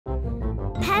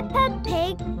Peppa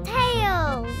Pig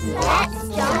Tales. Let's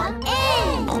jump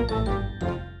in.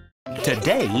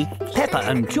 Today, Peppa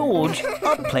and George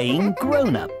are playing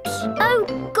grown-ups. Oh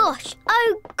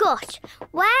gosh,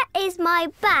 where is my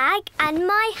bag and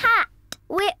my hat?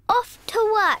 We're off to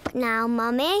work now,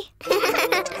 Mummy.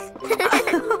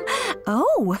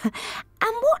 Oh,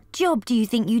 and what job do you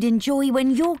think you'd enjoy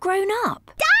when you're grown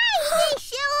up?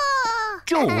 Dinosaur!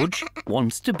 George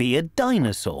wants to be a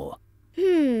dinosaur.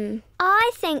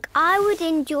 I think I would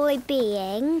enjoy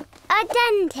being a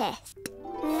dentist.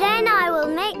 Then I will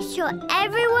make sure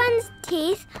everyone's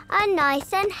teeth are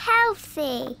nice and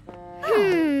healthy.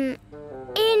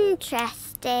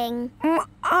 Interesting.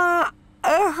 All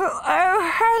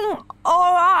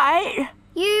right.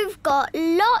 You've got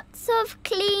lots of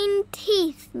clean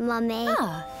teeth, Mummy.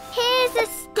 Here's a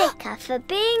sticker for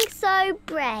being so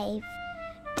brave.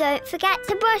 Don't forget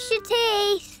to brush your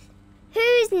teeth.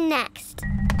 Who's next?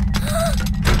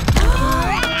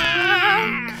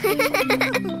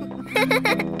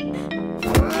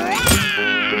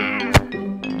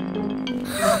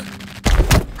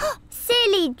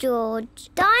 Silly George.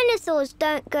 Dinosaurs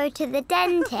don't go to the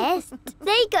dentist.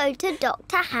 They go to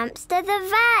Dr. Hamster the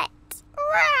vet.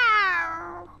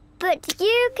 But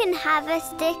you can have a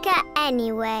sticker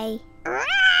anyway.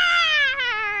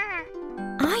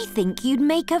 I think you'd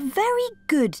make a very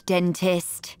good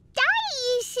dentist.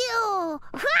 Dinosaur!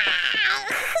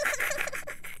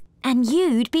 And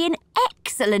you'd be an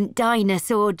excellent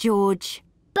dinosaur, George.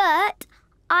 But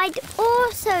I'd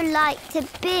also like to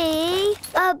be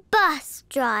a bus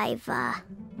driver.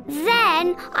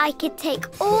 Then I could take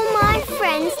all my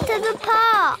friends to the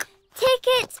park.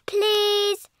 Tickets,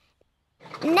 please.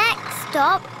 Next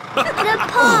stop, the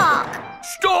park.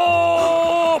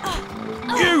 Stop!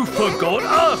 You forgot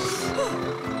us!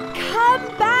 Come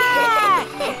back!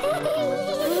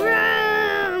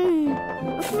 Vroom!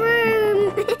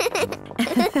 Vroom!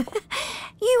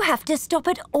 You have to stop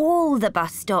at all the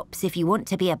bus stops if you want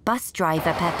to be a bus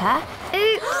driver, Peppa.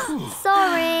 Oops,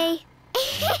 sorry.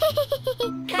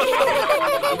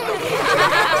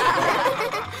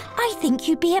 I think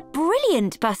you'd be a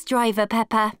brilliant bus driver,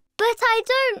 Peppa. But I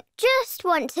don't just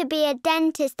want to be a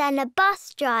dentist and a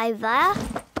bus driver.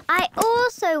 I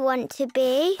also want to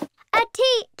be a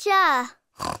teacher.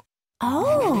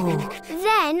 Oh.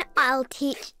 Then I'll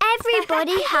teach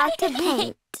everybody how to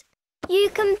paint. You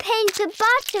can paint a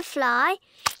butterfly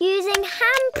using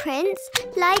handprints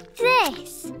like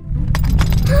this.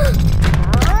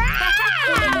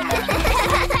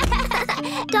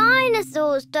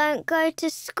 Dinosaurs don't go to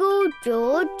school,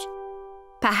 George.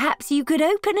 Perhaps you could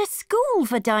open a school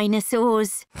for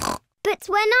dinosaurs. But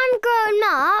when I'm grown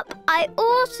up, I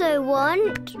also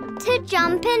want to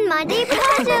jump in muddy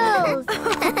puddles.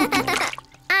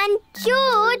 And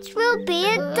George will be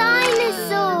a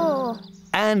dinosaur.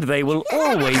 And they will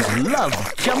always love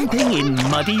jumping in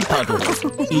muddy puddles,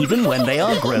 even when they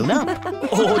are grown up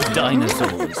or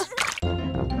dinosaurs.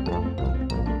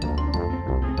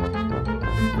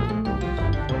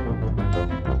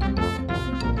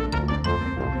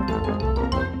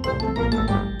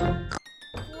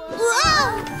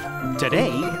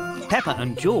 Today, Peppa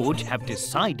and George have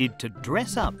decided to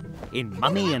dress up in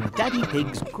Mummy and Daddy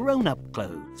Pig's grown-up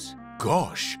clothes.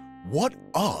 Gosh, what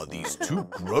are these two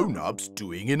grown-ups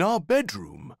doing in our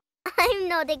bedroom? I'm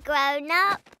not a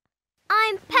grown-up.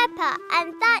 I'm Peppa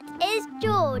and that is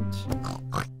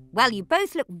George. Well, you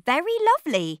both look very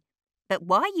lovely. But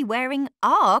why are you wearing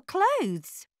our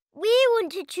clothes? We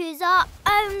want to choose our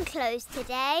own clothes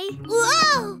today.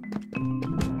 Whoa!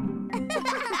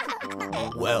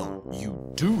 Well,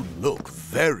 you do look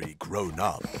very grown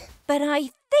up. But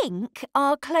I think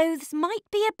our clothes might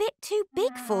be a bit too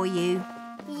big for you.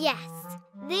 Yes,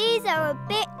 these are a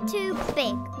bit too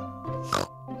big.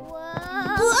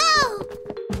 Whoa!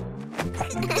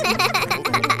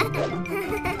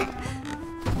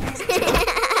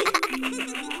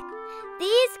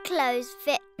 These clothes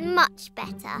fit much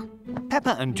better.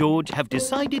 Peppa and George have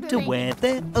decided to wear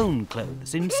their own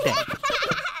clothes instead.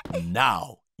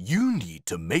 Now, you need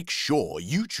to make sure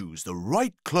you choose the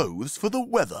right clothes for the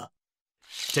weather.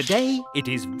 Today, it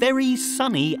is very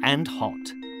sunny and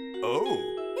hot. Oh.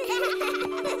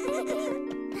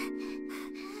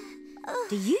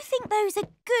 Do you think those are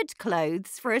good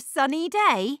clothes for a sunny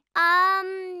day?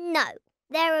 No.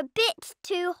 They're a bit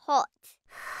too hot.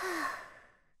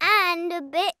 And a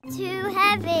bit too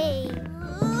heavy.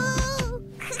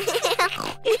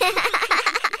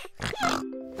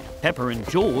 Peppa and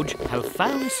George have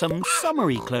found some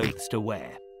summery clothes to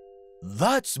wear.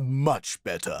 That's much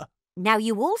better. Now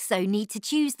you also need to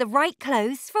choose the right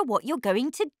clothes for what you're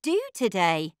going to do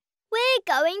today. We're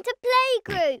going to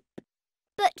playgroup.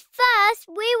 But first,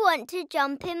 we want to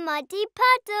jump in muddy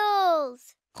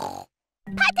puddles.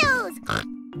 Puddles!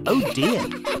 Oh dear,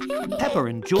 Peppa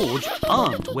and George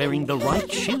aren't wearing the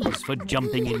right shoes for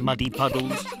jumping in muddy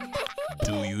puddles.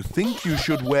 Do you think you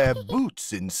should wear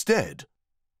boots instead?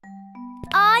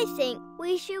 I think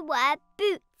we should wear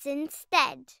boots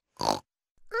instead. Ho,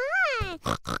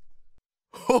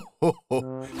 ho,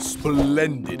 ho.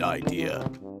 Splendid idea.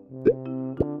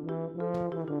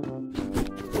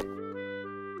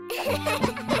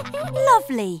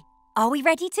 Lovely. Are we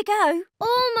ready to go?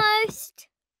 Almost.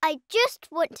 I just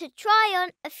want to try on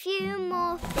a few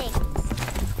more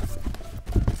things.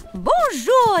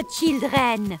 Bonjour,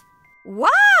 children.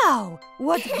 Wow!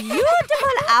 What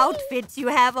beautiful outfits you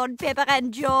have on, Peppa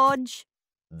and George.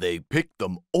 They picked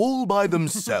them all by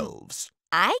themselves.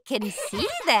 I can see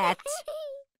that.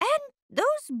 And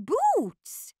those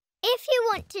boots. If you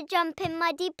want to jump in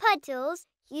muddy puddles,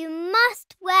 you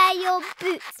must wear your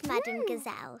boots, Madam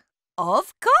Gazelle.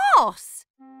 Of course.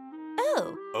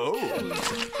 Oh.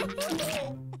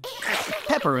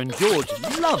 Peppa and George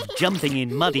love jumping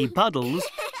in muddy puddles.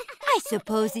 I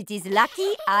suppose it is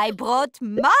lucky I brought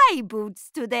my boots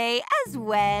today as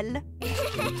well.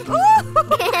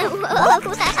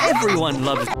 Everyone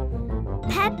loves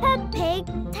Peppa Pig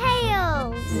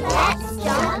Tales. Let's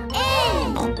jump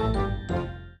in.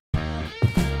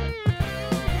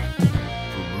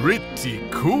 Pretty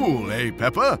cool, eh,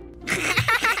 Peppa?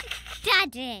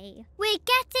 Daddy, we're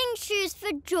getting shoes for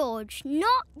George,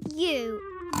 not you.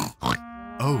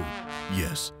 Oh,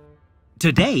 yes.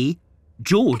 Today,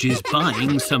 George is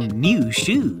buying some new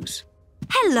shoes.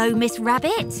 Hello, Miss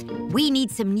Rabbit. We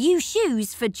need some new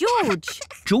shoes for George.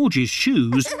 George's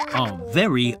shoes are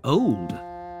very old.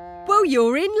 Well,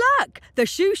 you're in luck. The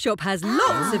shoe shop has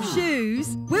lots of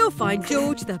shoes. We'll find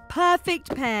George the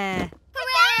perfect pair.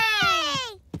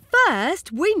 Hooray!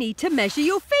 First, we need to measure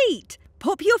your feet.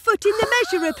 Pop your foot in the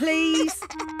measurer, please.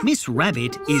 Miss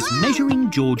Rabbit is measuring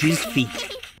George's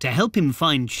feet to help him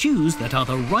find shoes that are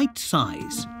the right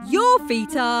size. Your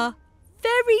feet are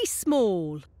very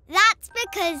small. That's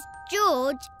because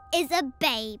George is a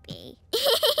baby.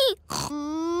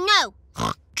 No.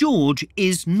 George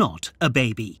is not a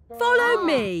baby. Follow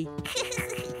me.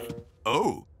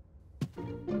 Oh,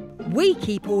 We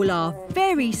keep all our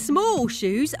very small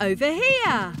shoes over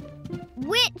here.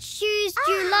 Which shoes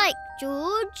do you like,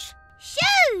 George?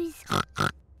 Shoes!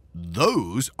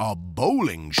 those are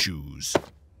bowling shoes.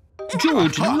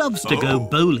 George loves to go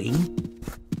bowling.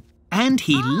 And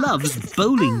he loves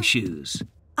bowling shoes.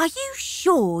 Are you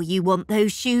sure you want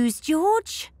those shoes,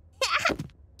 George?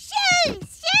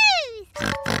 Shoes! Shoes!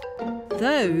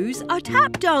 Those are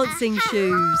tap dancing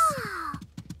shoes.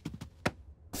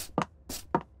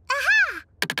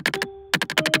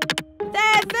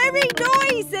 They're very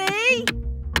noisy.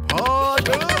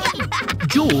 Pardon?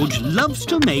 George loves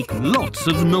to make lots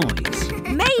of noise.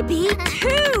 Maybe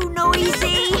too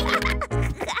noisy.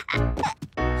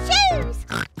 Shoes!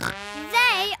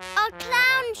 They are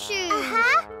clown shoes.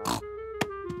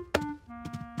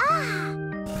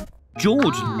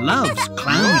 George loves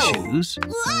clown shoes.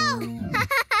 Whoa!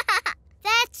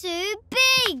 They're too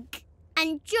big.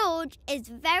 And George is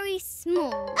very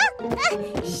small.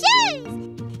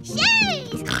 Shoes!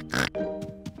 Shoes!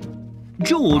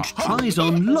 George tries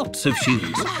on lots of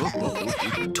shoes.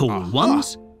 Tall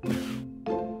ones.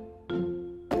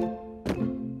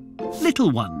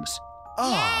 Little ones.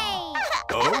 Oh.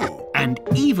 And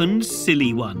even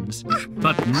silly ones.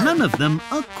 But none of them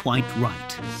are quite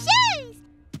right. Shoes!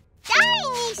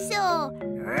 Dinosaur!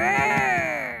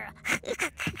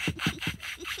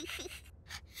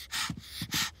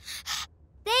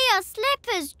 They are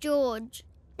slippers, George.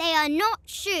 They are not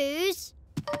shoes.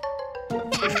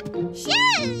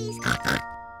 Shoes!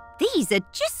 These are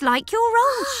just like your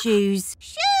old shoes.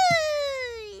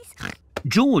 Shoes!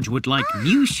 George would like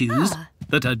new shoes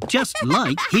that are just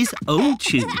like his old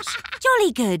shoes.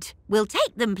 Jolly good. We'll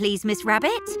take them, please, Miss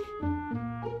Rabbit.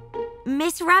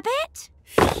 Miss Rabbit?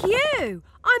 Phew!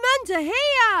 I'm under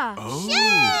here.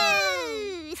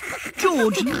 Shoes!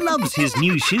 George loves his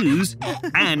new shoes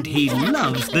and he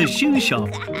loves the shoe shop.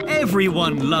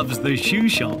 Everyone loves the shoe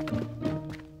shop.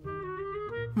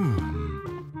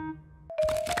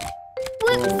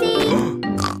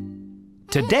 Whoopsie!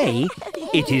 Today,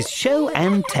 it is show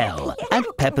and tell at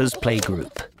Peppa's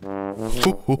playgroup.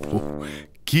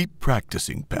 Keep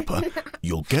practicing, Peppa.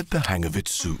 You'll get the hang of it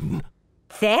soon.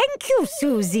 Thank you,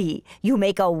 Susie. You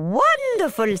make a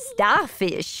wonderful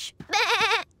starfish.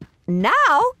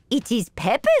 Now it is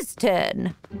Peppa's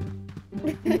turn.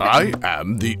 I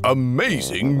am the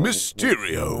amazing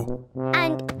Mysterio.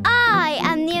 And I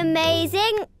am the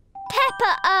amazing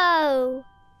Peppa O.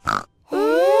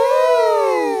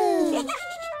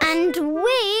 And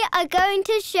we are going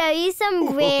to show you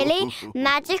some really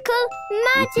magical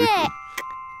magic.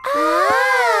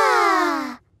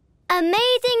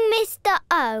 Amazing Mr.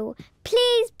 O,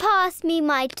 please pass me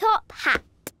my top hat.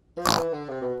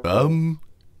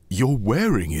 You're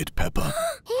wearing it, Peppa.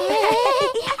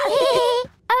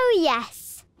 Oh,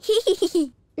 yes.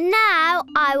 Now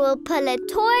I will pull a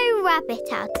toy rabbit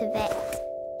out of it.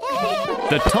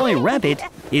 The toy rabbit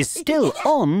is still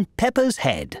on Peppa's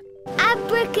head.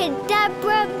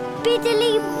 Abracadabra,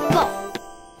 biddly bop.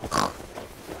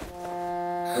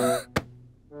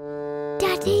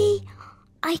 Daddy,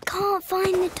 I can't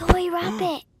find the toy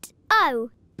rabbit. Oh,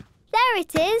 there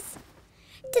it is.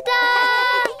 Ta-da!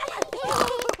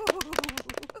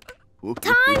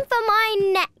 Time for my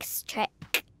next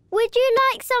trick. Would you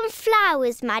like some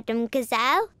flowers, Madam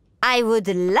Gazelle? I would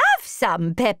love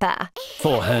some, Peppa.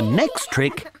 For her next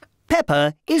trick,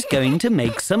 Peppa is going to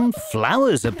make some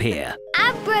flowers appear.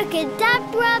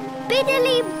 Abracadabra,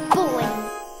 biddly boing.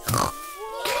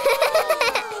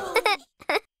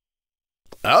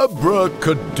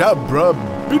 Abracadabra,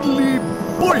 biddly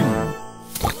boing.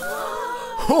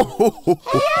 Ho, ho, ho,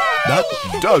 ho. That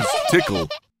does tickle.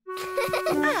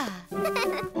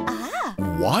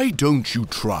 Why don't you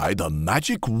try the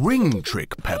magic ring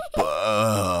trick,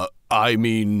 Peppa?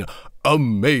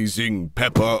 Amazing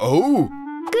Peppa O.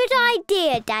 Good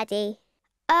idea, Daddy.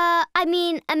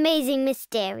 Amazing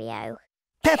Mysterio.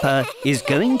 Peppa is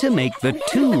going to make the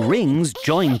two rings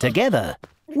join together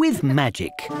with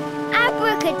magic.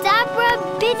 Abracadabra,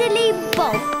 biddly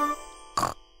bob.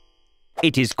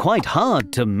 It is quite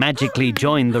hard to magically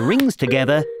join the rings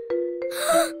together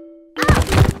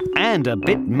and a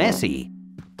bit messy.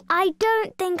 I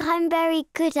don't think I'm very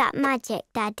good at magic,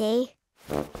 Daddy.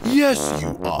 Yes,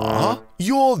 you are.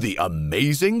 You're the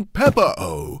amazing Peppa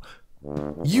O.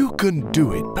 You can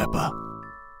do it, Peppa.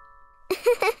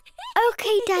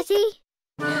 OK, Daddy.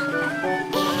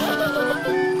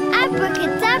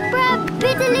 Abracadabra,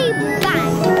 biddly bang.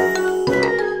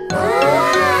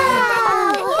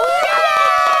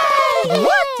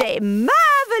 What a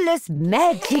marvellous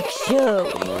magic show!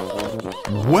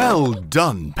 Well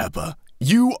done, Peppa.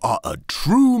 You are a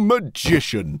true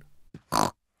magician.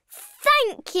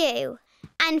 Thank you.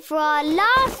 And for our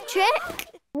last trick,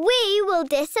 we will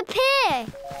disappear.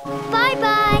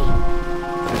 Bye-bye.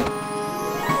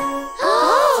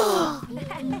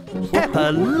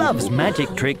 Peppa loves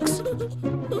magic tricks.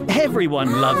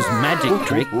 Everyone loves magic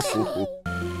tricks.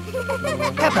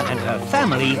 Peppa and her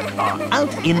family are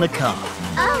out in the car.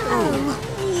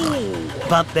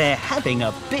 But they're having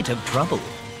a bit of trouble.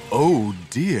 Oh,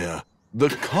 dear. The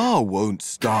car won't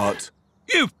start.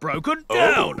 You've broken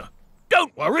down.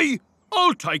 Don't worry.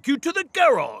 I'll take you to the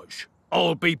garage.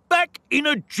 I'll be back in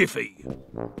a jiffy.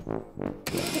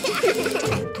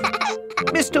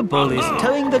 Mr. Bull is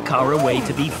towing the car away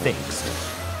to be fixed.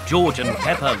 George and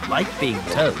Peppa like being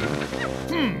towed.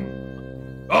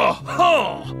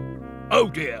 Aha! Oh,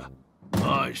 dear.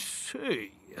 I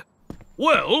see.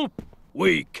 Well,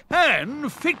 we can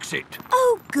fix it.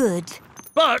 Oh, good.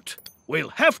 But we'll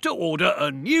have to order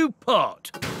a new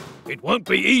part. It won't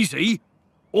be easy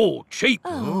or cheap.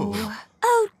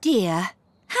 Oh, dear.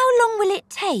 How long will it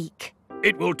take?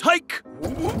 It will take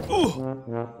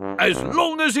as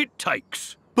long as it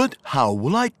takes. But how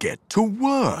will I get to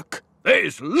work?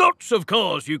 There's lots of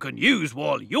cars you can use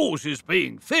while yours is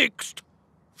being fixed.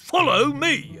 Follow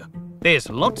me. There's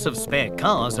lots of spare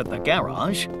cars at the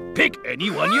garage. Pick any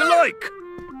one you like.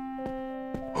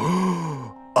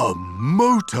 A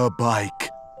motorbike.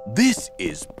 This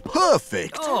is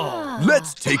perfect.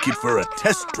 Let's take it for a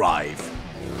test drive.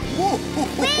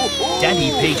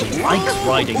 Daddy Pig likes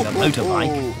riding the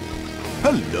motorbike.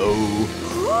 Hello.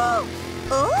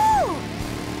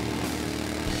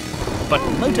 But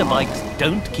motorbikes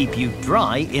don't keep you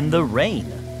dry in the rain.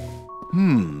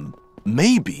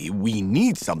 Maybe we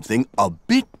need something a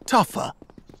bit tougher.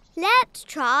 Let's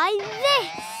try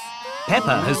this.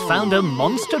 Peppa has found a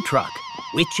monster truck,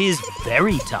 which is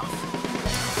very tough.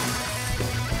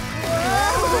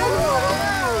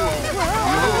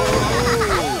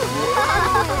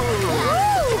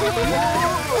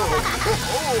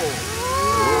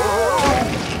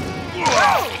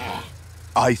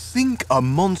 I think a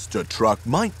monster truck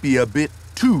might be a bit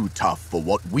too tough for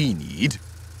what we need.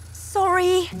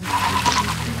 Sorry.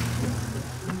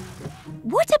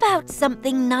 What about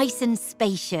something nice and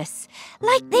spacious,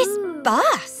 like this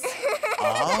bus?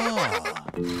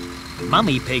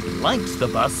 Mummy Pig likes the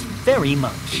bus very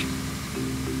much.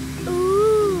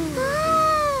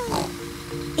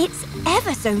 It's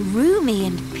ever so roomy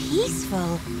and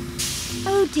peaceful.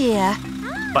 Oh dear.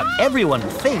 But everyone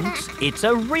thinks it's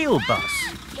a real bus.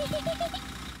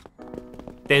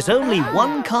 There's only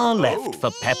one car left for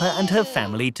Peppa and her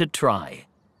family to try.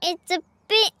 It's a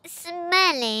bit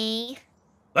smelly.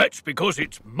 That's because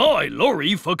it's my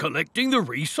lorry for collecting the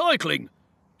recycling.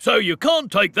 So you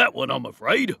can't take that one, I'm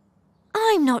afraid.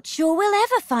 I'm not sure we'll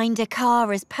ever find a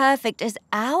car as perfect as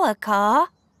our car.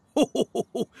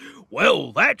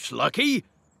 Well, that's lucky.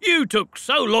 You took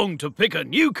so long to pick a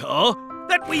new car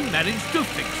that we managed to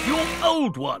fix your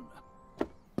old one.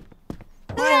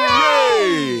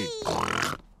 Hooray!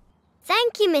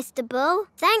 Thank you, Mr. Bull.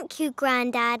 Thank you,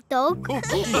 Grandad Dog.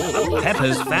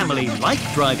 Peppa's family like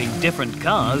driving different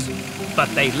cars, but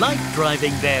they like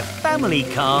driving their family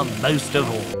car most of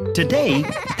all. Today,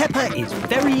 Peppa is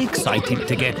very excited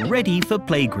to get ready for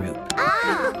playgroup.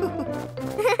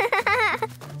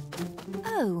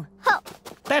 Oh.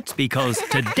 That's because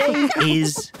today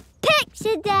is...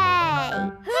 Picture Day!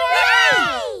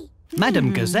 Hooray!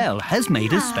 Madame Gazelle has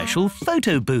made a special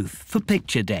photo booth for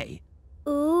Picture Day.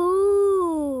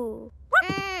 Ooh.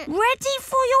 Ready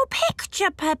for your picture,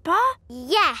 Peppa?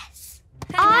 Yes.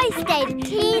 I stayed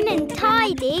clean and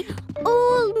tidy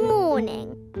all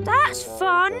morning. That's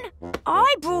fun.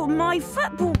 I brought my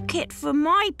football kit for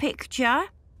my picture.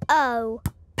 Oh.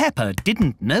 Peppa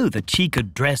didn't know that she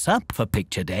could dress up for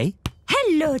Picture Day.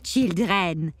 Hello,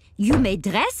 children. You may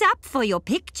dress up for your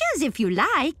pictures if you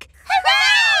like.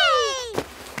 Hooray!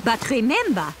 But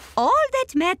remember, all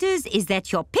that matters is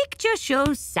that your picture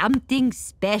shows something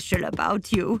special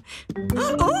about you.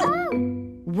 Oh!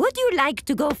 Would you like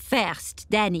to go first,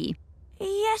 Danny?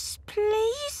 Yes,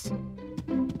 please.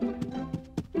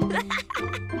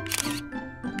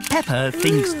 Peppa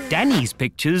thinks Danny's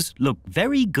pictures look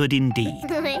very good indeed.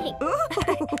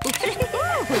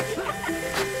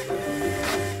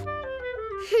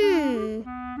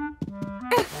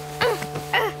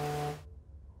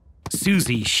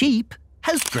 Susie Sheep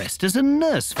has dressed as a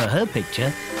nurse for her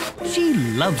picture. She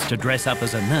loves to dress up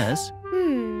as a nurse.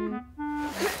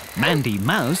 Mandy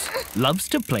Mouse loves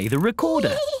to play the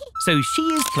recorder, so she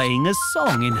is playing a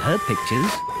song in her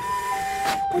pictures.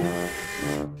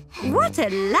 What a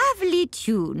lovely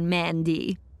tune,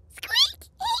 Mandy.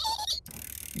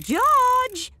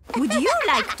 George, would you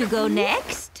like to go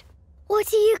next?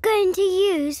 What are you going to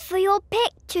use for your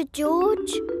picture,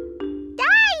 George?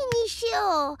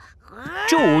 Dinosaur!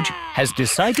 George has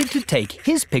decided to take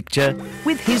his picture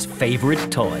with his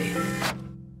favourite toy.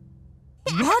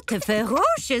 What a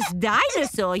ferocious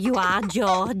dinosaur you are,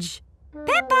 George.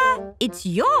 Peppa, it's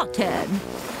your turn.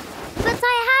 But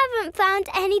I haven't found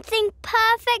anything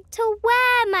perfect to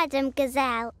wear, Madame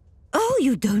Gazelle. Oh,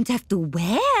 you don't have to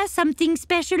wear something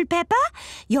special, Peppa.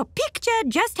 Your picture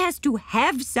just has to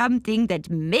have something that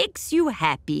makes you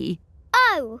happy.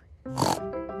 Oh.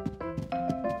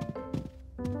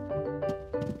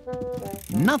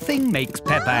 Nothing makes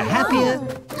Peppa happier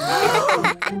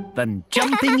than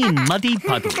jumping in muddy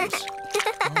puddles.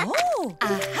 Oh,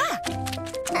 aha!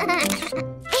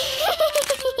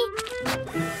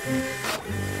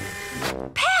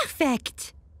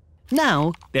 Perfect!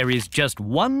 Now there is just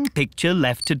one picture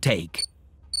left to take.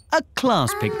 A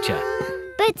class picture.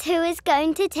 But who is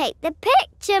going to take the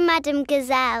picture, Madame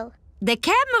Gazelle? The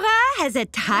camera has a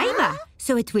timer,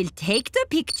 so it will take the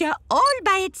picture all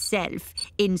by itself.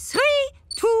 In 3,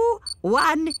 2,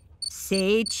 1,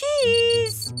 say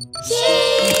cheese!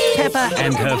 Cheese! Peppa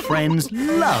and her friends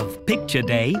love Picture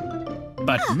Day,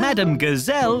 but Madame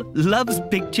Gazelle loves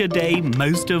Picture Day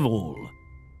most of all.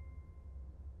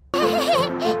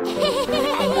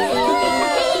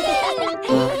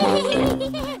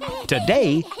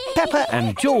 Today, Peppa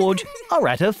and George are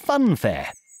at a fun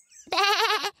fair.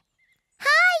 Hi,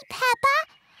 Peppa.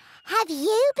 Have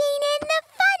you been in the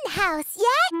fun house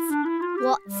yet?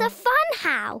 What's a fun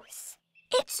house?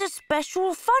 It's a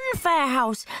special fun fair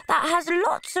house that has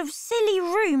lots of silly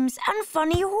rooms and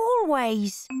funny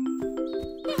hallways.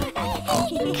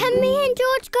 Can me and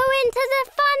George go into the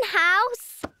fun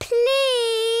house?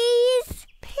 Please?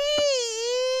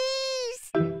 Please?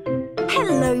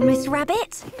 Hello, Miss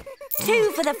Rabbit.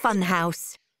 2 for the fun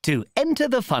house. To enter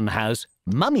the funhouse,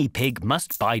 Mummy Pig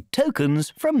must buy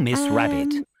tokens from Miss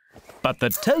Rabbit. But the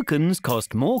tokens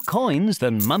cost more coins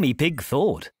than Mummy Pig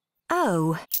thought.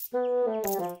 Oh.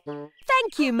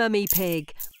 Thank you, Mummy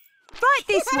Pig. Right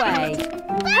this way.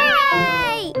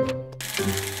 Hooray!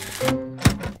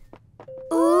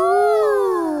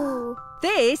 Ooh!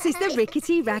 This is the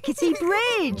Rickety Rackety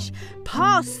Bridge.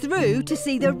 Pass through to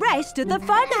see the rest of the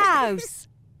funhouse.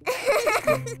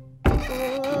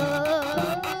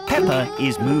 Peppa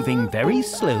is moving very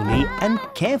slowly and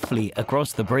carefully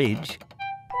across the bridge.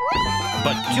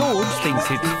 But George thinks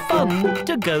it's fun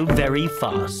to go very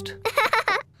fast.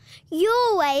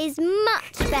 Your way is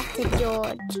much better,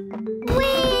 George.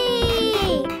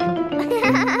 Whee!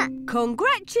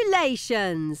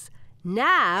 Congratulations!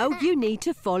 Now you need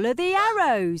to follow the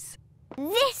arrows.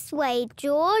 This way,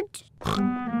 George.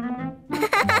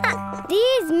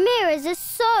 These mirrors are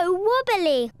so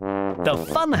wobbly. The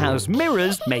funhouse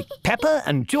mirrors make Peppa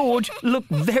and George look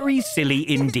very silly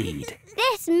indeed.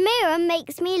 This mirror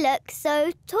makes me look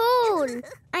so tall.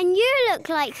 And you look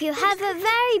like you have a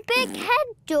very big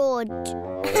head, George.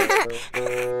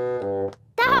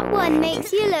 That one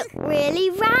makes you look really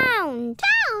round.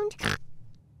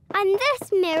 And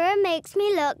this mirror makes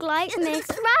me look like Miss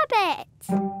Rabbit.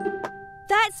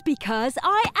 That's because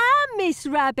I am Miss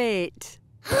Rabbit.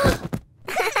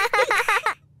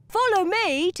 Follow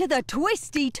me to the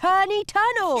twisty-turny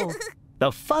tunnel.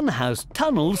 The funhouse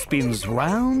tunnel spins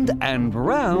round and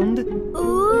round.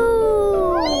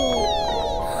 Ooh!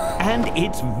 And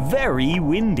it's very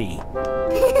windy.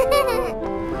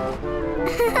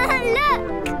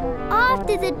 Look!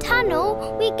 After the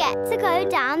tunnel, we get to go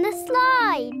down the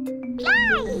slide.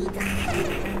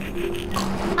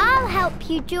 I'll help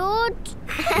you, George.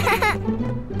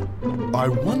 I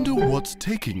wonder what's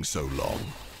taking so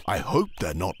long. I hope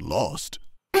they're not lost.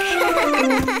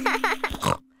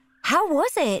 How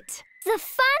was it? The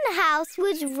fun house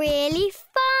was really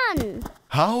fun.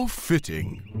 How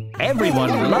fitting.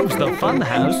 Everyone loves the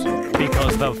funhouse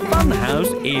because the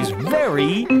funhouse is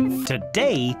very...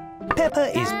 Today,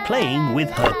 Peppa is playing with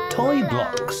her toy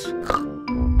blocks.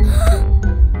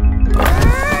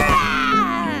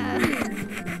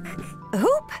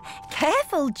 Oop!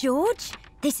 Careful, George.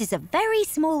 This is a very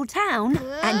small town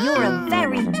and you're a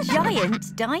very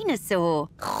giant dinosaur.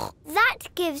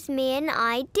 That gives me an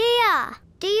idea.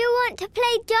 Do you want to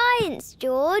play giants,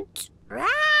 George?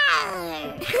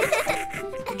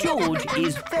 George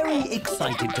is very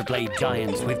excited to play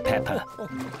giants with Peppa.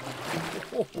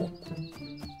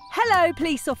 Hello,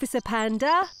 Police Officer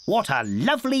Panda. What a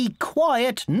lovely,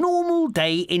 quiet, normal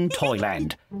day in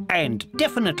Toyland. And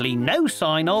definitely no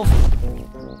sign of...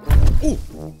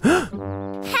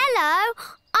 Hello,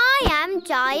 I am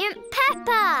Giant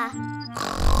Peppa.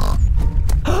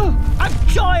 A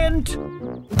giant!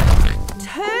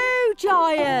 2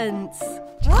 giants.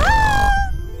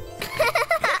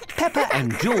 Peppa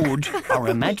and George are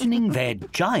imagining they're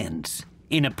giants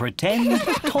in a pretend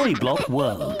toy block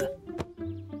world.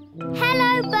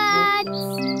 Hello, birds.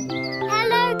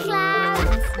 Hello,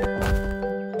 clouds.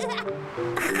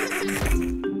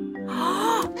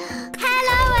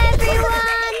 Hello, everyone.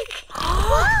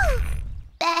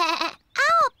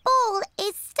 Our ball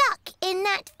is stuck in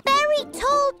that very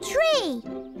tall tree.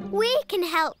 We can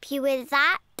help you with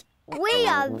that. We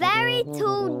are very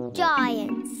tall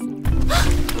giants.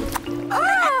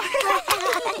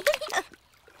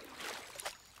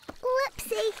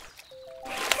 Whoopsie.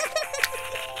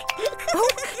 Oh,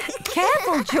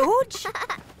 careful, George.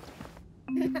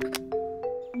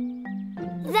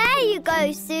 There you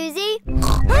go, Susie.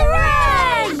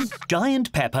 Hooray!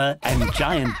 Giant Peppa and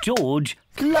Giant George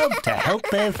love to help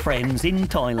their friends in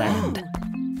Toyland.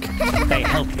 They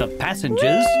help the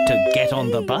passengers to get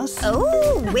on the bus.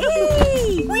 Oh,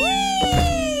 wee!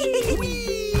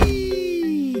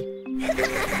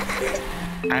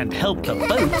 And help the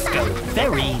boats go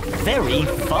very, very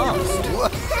fast.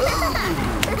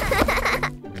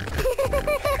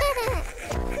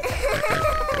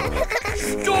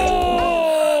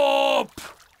 Stop!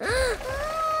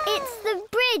 It's the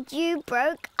bridge you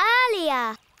broke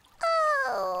earlier.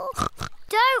 Oh.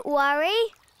 Don't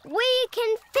worry. We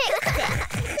can fix it.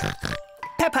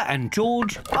 Peppa and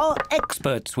George are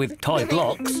experts with toy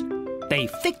blocks. They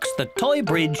fix the toy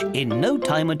bridge in no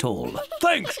time at all.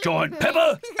 Thanks, Giant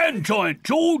Peppa and Giant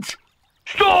George.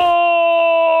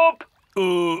 Stop!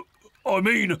 I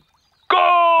mean,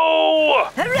 go!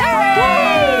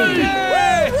 Hooray!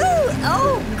 Woo-hoo!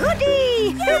 Oh,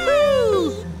 goody!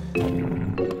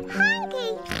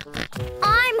 Hungry.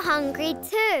 I'm hungry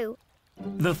too.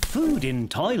 The food in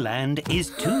Toyland is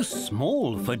too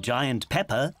small for Giant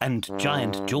Peppa and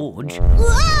Giant George.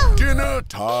 Whoa! Dinner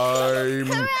time.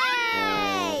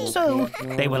 Hooray! So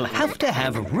they will have to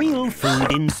have real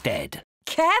food instead.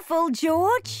 Careful,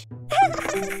 George.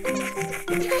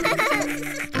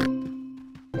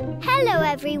 Hello,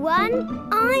 everyone.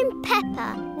 I'm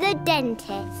Peppa, the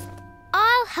dentist.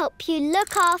 I'll help you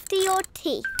look after your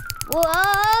teeth.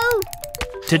 Whoa!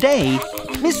 Today,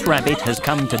 Miss Rabbit has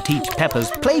come to teach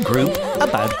Peppa's playgroup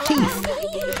about teeth.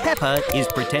 Peppa is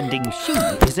pretending she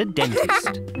is a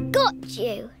dentist. Got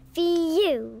you. for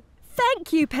you.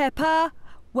 Thank you, Peppa.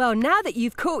 Well, now that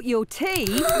you've caught your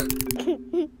teeth,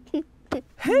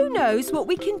 who knows what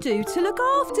we can do to look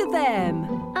after them?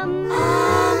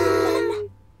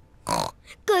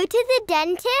 Go to the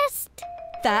dentist?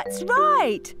 That's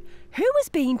right. Who has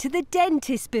been to the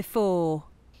dentist before?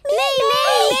 Me!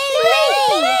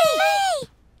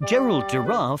 Gerald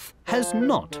Giraffe has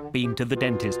not been to the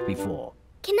dentist before.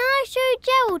 Can I show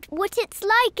Gerald what it's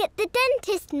like at the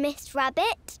dentist, Miss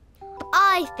Rabbit?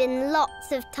 I've been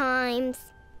lots of times.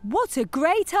 What a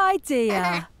great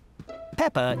idea.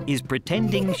 Peppa is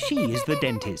pretending she is the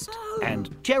dentist and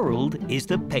Gerald is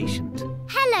the patient.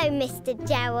 Hello, Mr.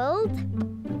 Gerald.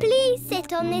 Please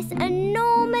sit on this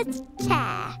enormous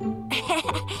chair.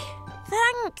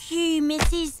 Thank you,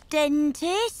 Mrs.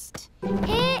 Dentist.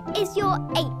 Here is your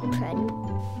apron.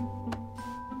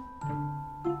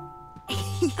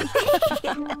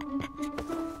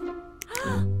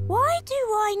 Why do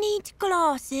I need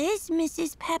glasses,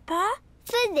 Mrs. Peppa?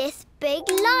 For this big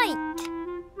light.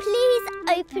 Please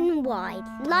open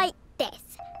wide, like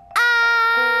this.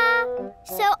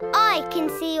 So I can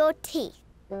see your teeth.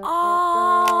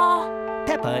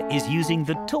 Peppa is using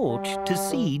the torch to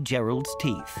see Gerald's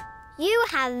teeth. You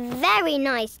have very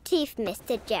nice teeth,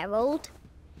 Mr. Gerald.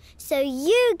 So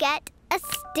you get a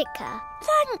sticker.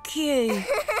 Thank you.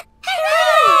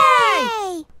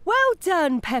 Hooray! Well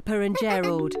done, Peppa and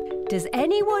Gerald. Does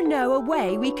anyone know a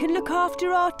way we can look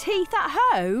after our teeth at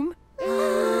home?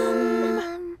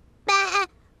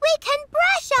 We can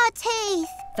brush our teeth.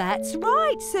 That's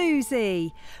right,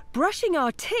 Susie. Brushing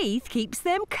our teeth keeps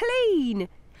them clean.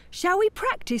 Shall we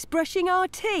practice brushing our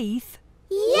teeth?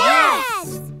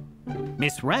 Yes!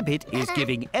 Miss Rabbit is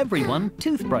giving everyone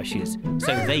toothbrushes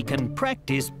so they can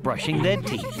practice brushing their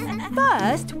teeth.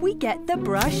 First, we get the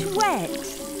brush wet.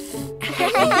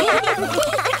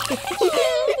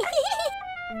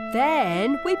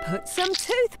 Then we put some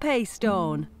toothpaste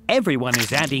on. Everyone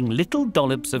is adding little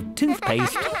dollops of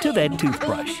toothpaste to their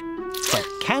toothbrush. But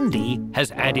Candy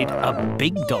has added a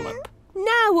big dollop.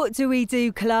 Now what do we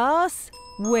do, class?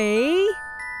 We...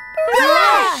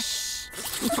 Brush!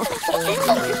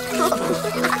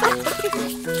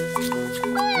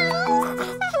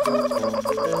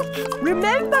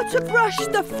 Remember to brush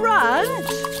the front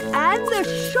and the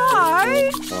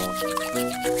sides,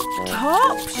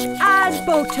 tops and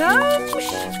bottoms.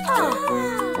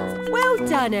 Well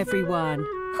done, everyone.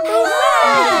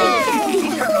 Hooray!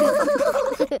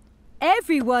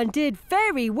 Everyone did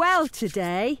very well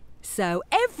today, so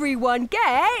everyone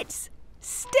gets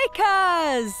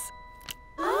stickers.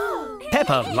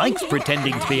 Peppa likes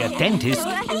pretending to be a dentist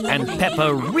and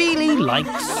Peppa really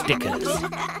likes stickers.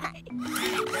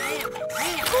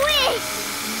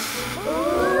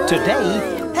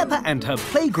 Today, Peppa and her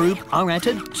playgroup are at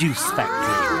a juice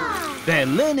factory. They're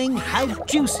learning how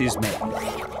juice is made.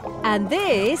 And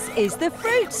this is the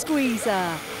fruit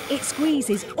squeezer. It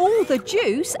squeezes all the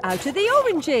juice out of the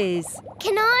oranges.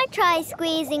 Can I try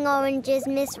squeezing oranges,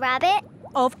 Miss Rabbit?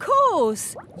 Of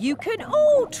course. You can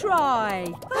all try.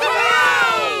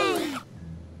 Hooray!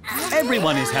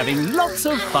 Everyone is having lots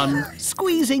of fun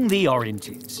squeezing the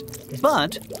oranges.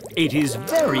 But it is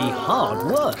very hard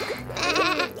work.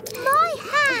 My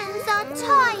hands are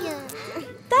tired.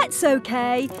 That's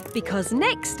okay, because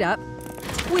next up,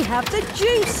 we have the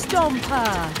juice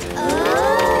stomper.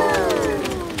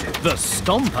 The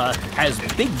stomper has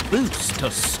big boots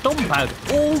to stomp out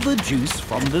all the juice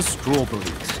from the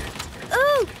strawberries.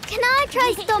 Ooh, can I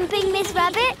try stomping, Miss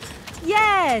Rabbit?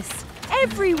 Yes,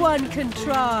 everyone can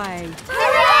try.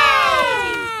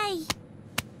 Hooray!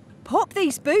 Pop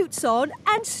these boots on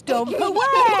and stomp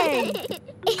away.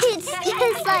 It's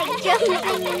just like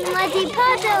jumping in muddy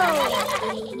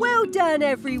puddles. Well done,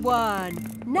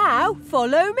 everyone. Now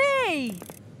follow me.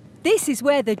 This is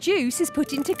where the juice is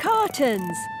put into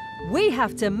cartons. We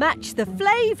have to match the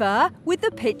flavour with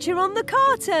the picture on the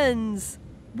cartons.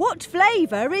 What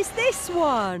flavour is this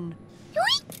one?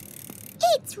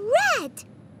 It's red.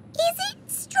 Is it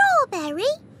strawberry?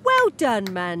 Well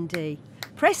done, Mandy.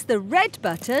 Press the red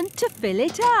button to fill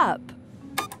it up.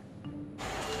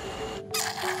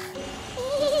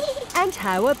 And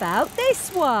how about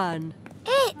this one?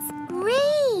 It's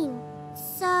green.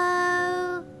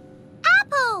 So...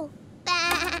 apple.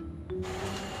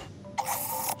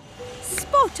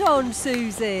 Spot on,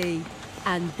 Susie.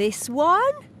 And this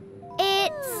one?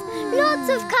 It's lots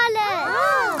of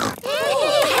colours.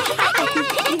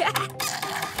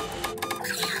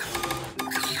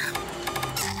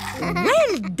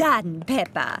 Well done,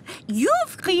 Peppa.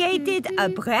 You've created a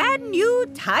brand new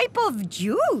type of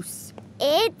juice.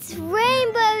 It's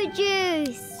rainbow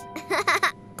juice.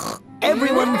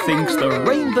 Everyone thinks the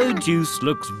rainbow juice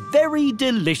looks very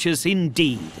delicious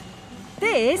indeed.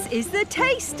 This is the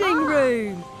tasting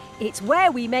room. It's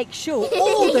where we make sure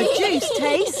all the juice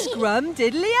tastes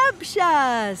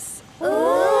scrum-diddly-umptious.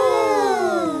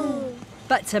 Ooh!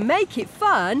 But to make it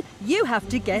fun, you have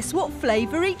to guess what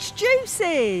flavour each juice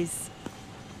is.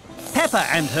 Peppa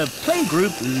and her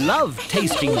playgroup love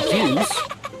tasting juice.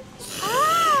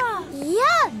 Ah!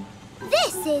 Yum!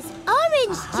 This is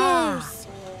orange juice.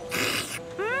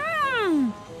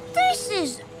 This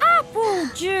is apple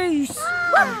juice.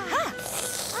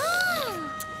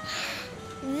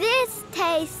 This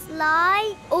tastes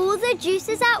like all the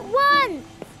juices at once.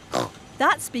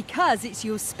 That's because it's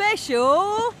your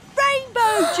special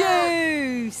rainbow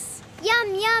juice.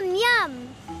 Yum, yum, yum.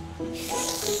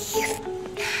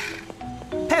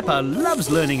 Peppa loves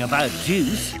learning about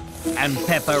juice, and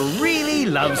Peppa really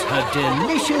loves her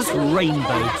delicious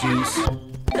rainbow juice.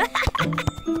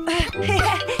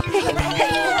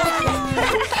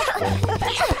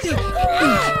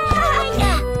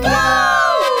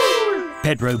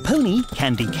 Pedro Pony,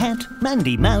 Candy Cat,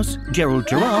 Mandy Mouse, Gerald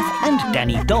Giraffe and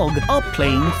Danny Dog are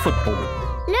playing football.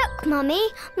 Look,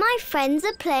 Mummy, my friends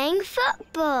are playing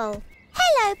football.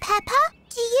 Hello, Peppa.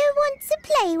 Do you want to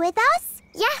play with us?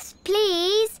 Yes,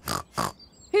 please.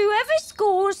 Whoever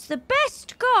scores the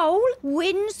best goal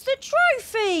wins the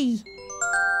trophy.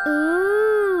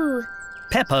 Ooh.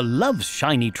 Peppa loves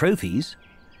shiny trophies.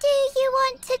 Do you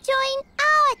want to join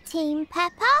our team,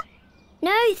 Peppa?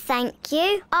 No, thank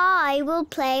you. I will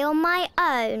play on my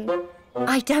own.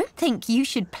 I don't think you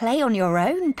should play on your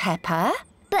own, Peppa.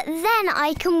 But then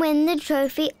I can win the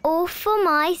trophy all for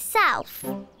myself.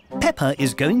 Peppa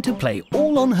is going to play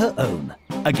all on her own,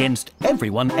 against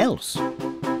everyone else.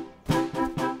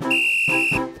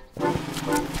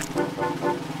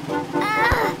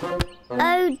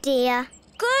 Oh dear.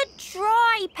 Good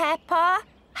try, Peppa.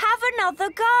 Have another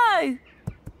go.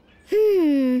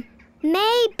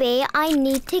 Maybe I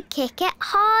need to kick it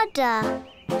harder.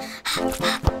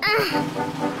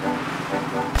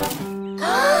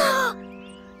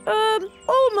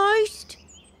 Almost.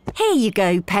 Here you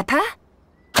go, Peppa.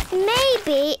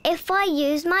 Maybe if I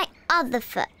use my other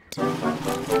foot.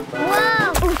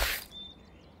 Whoa! Oof.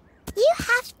 You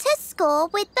have to score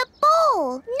with the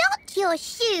ball, not your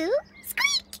shoe.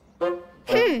 Squeak!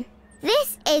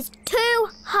 This is too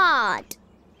hard.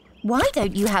 Why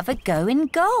don't you have a go in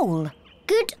goal?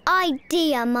 Good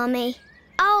idea, Mummy.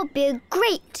 I'll be a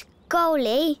great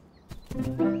goalie.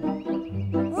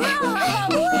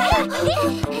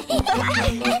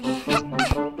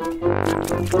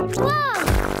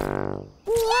 Whoa!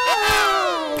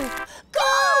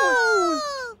 Goal!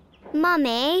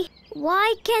 Mummy,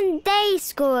 why can they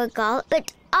score a goal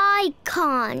but I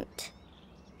can't?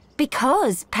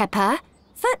 Because, Peppa,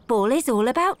 football is all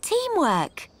about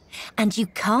teamwork. And you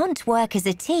can't work as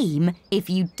a team if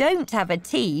you don't have a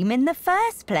team in the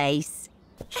first place.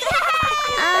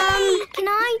 Can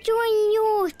I join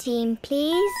your team,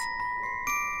 please?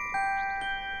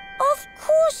 Of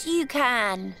course you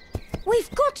can. We've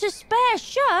got a spare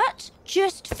shirt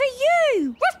just for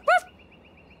you.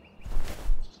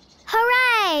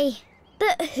 Hooray!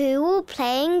 But who will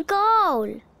play in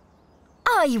goal?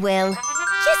 I will.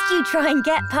 Just you try and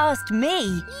get past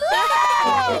me.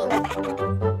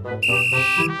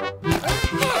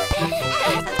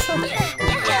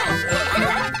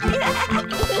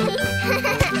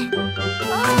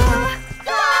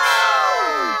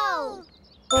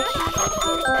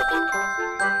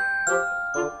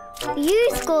 You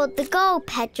scored the goal,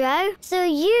 Pedro, so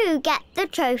you get the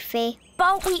trophy.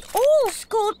 But we all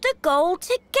scored the goal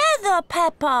together,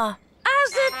 Peppa.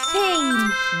 As a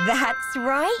team. That's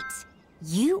right.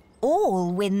 You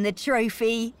all win the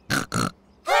trophy.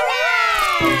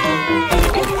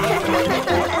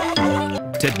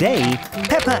 Today,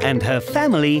 Peppa and her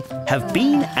family have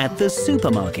been at the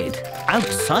supermarket.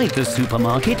 Outside the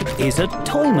supermarket is a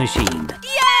toy machine.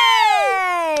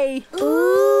 Yay!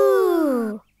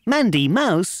 Ooh! Mandy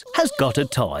Mouse has got a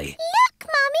toy. Look,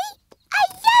 Mummy! A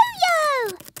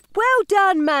yo-yo! Well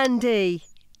done, Mandy.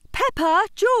 Peppa,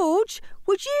 George,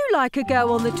 would you like a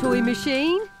go on the toy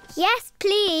machine? Yes,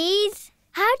 please.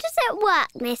 How does it work,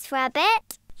 Miss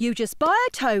Rabbit? You just buy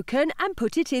a token and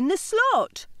put it in the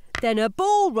slot. Then a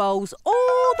ball rolls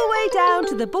all the way down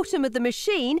to the bottom of the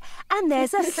machine and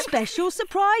there's a special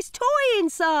surprise toy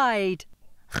inside.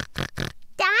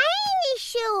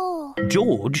 Dinosaur!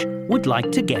 George would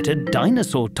like to get a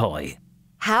dinosaur toy.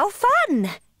 How fun!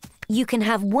 You can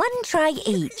have one try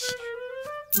each.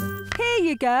 Here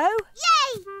you go.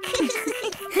 Yay!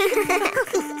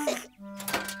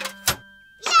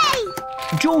 Yay!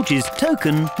 George's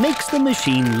token makes the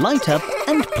machine light up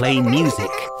and play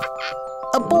music.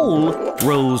 A ball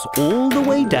rolls all the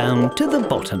way down to the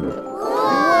bottom.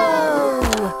 Whoa!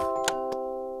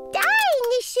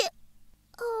 Dinosaur!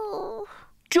 Oh.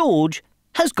 George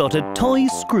has got a toy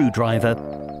screwdriver.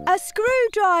 A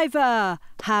screwdriver!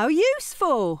 How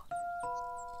useful!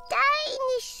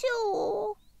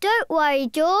 Dinosaur! Don't worry,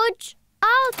 George.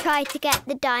 I'll try to get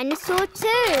the dinosaur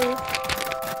too.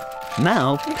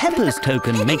 Now Peppa's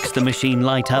token makes the machine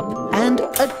light up and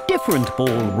a different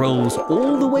ball rolls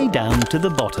all the way down to the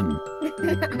bottom.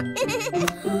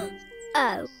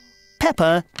 Oh.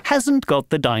 Peppa hasn't got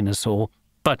the dinosaur,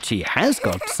 but she has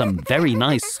got some very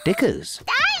nice stickers.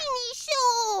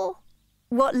 Dinosaur!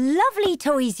 What lovely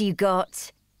toys you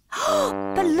got.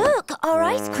 But look, our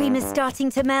ice cream is starting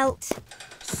to melt.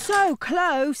 So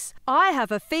close. I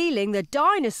have a feeling the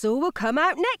dinosaur will come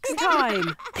out next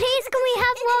time. Please, can we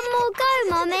have one more go,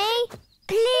 Mummy?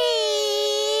 Please?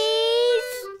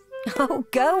 Oh,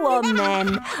 go on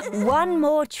then. One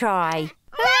more try.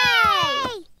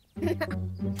 Hooray!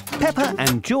 Peppa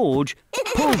and George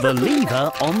pull the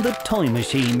lever on the toy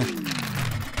machine.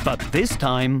 But this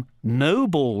time, no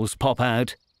balls pop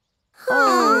out.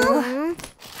 Oh.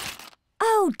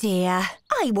 Oh dear.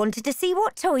 I wanted to see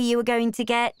what toy you were going to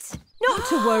get. Not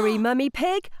to worry, Mummy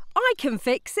Pig. I can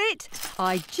fix it.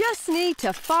 I just need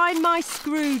to find my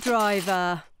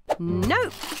screwdriver.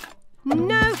 Nope.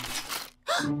 Nope.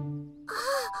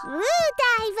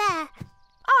 Screwdriver!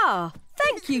 Ah,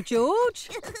 thank you, George.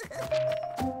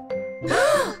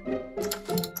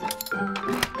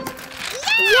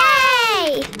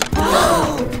 Yay!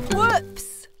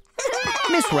 Whoops!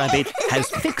 Miss Rabbit has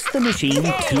fixed the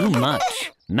machine too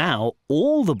much. Now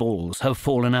all the balls have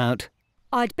fallen out.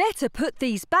 I'd better put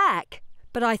these back,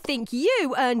 but I think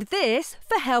you earned this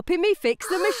for helping me fix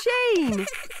the machine.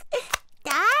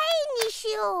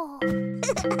 Dinosaur!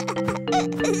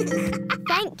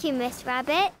 Thank you, Miss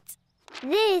Rabbit.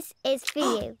 This is for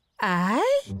you. Eh?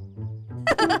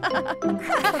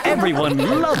 Everyone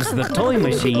loves the toy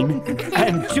machine,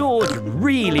 and George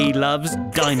really loves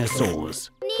dinosaurs.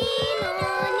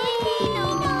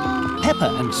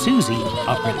 Peppa and Susie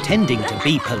are pretending to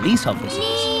be police officers.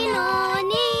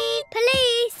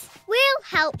 Police, we'll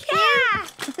help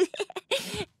you.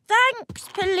 Thanks,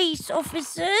 police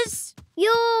officers.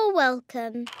 You're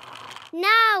welcome.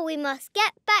 Now we must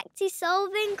get back to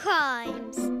solving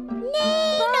crimes.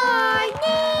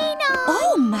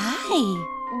 Oh, my.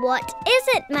 What is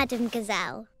it, Madame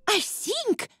Gazelle? I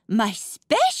think my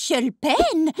special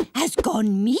pen has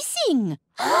gone missing.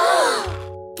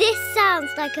 This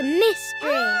sounds like a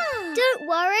mystery. Don't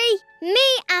worry.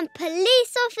 Me and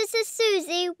Police Officer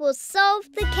Susie will solve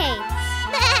the case.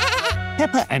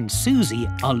 Peppa and Susie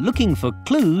are looking for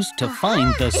clues to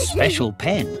find the special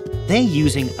pen. They're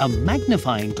using a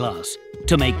magnifying glass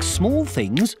to make small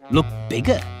things look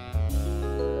bigger.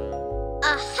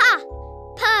 Aha!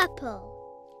 Purple.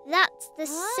 That's the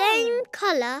same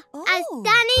colour as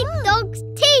Danny Dog's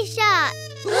T-shirt.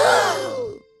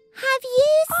 Have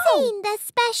you seen the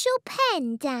special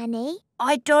pen, Danny?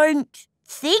 I don't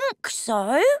think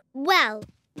so. Well,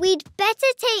 we'd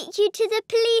better take you to the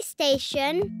police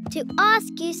station to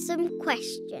ask you some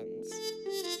questions.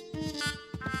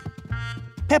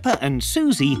 Peppa and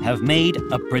Susie have made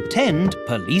a pretend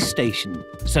police station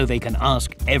so they can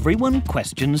ask everyone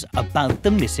questions about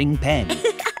the missing pen.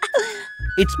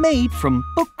 It's made from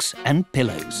books and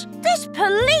pillows. This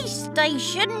police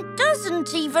station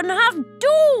doesn't even have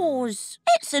doors.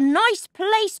 It's a nice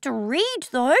place to read,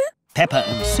 though. Peppa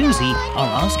and Susie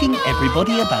are asking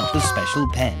everybody about the special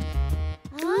pen.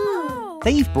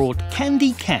 They've brought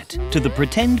Candy Cat to the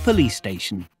pretend police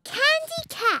station. Candy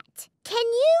Cat, can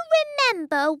you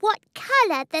remember what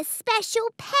colour the special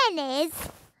pen is?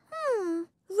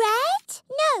 Red?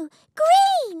 No,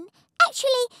 green.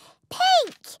 Actually,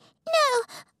 pink. No,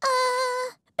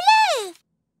 blue.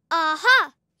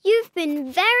 Aha! You've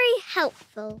been very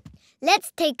helpful.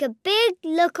 Let's take a big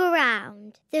look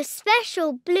around. The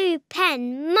special blue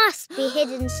pen must be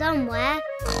hidden somewhere.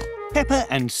 Peppa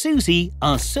and Susie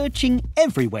are searching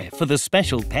everywhere for the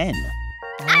special pen.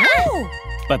 Oh!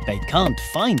 But they can't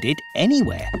find it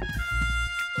anywhere.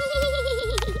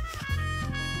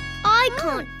 I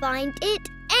can't find it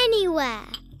anywhere.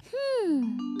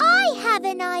 I have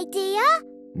an idea.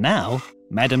 Now,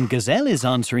 Madame Gazelle is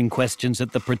answering questions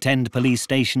at the pretend police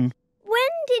station. When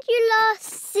did you last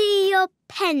see your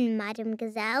pen, Madame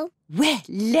Gazelle? Well,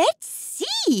 let's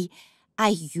see. I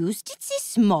used it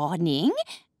this morning.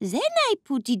 Then I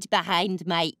put it behind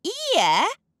my ear.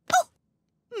 Oh,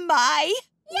 my!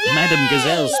 Madame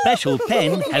Gazelle's special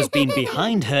pen has been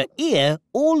behind her ear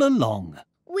all along.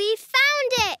 We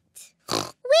found it!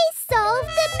 We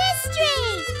solved the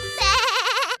mystery!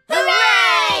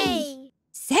 Hooray!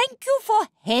 Thank you for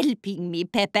helping me,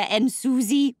 Peppa and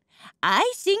Susie.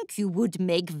 I think you would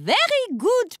make very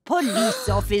good police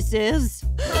officers.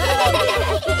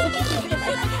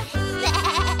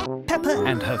 Peppa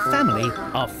and her family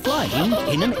are flying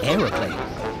in an aeroplane.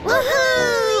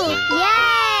 Woohoo!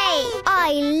 Yay!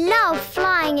 I love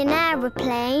flying in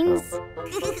aeroplanes.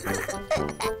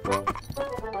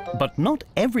 But not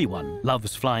everyone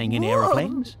loves flying in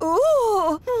aeroplanes.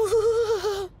 Oh!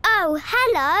 Oh,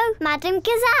 hello, Madam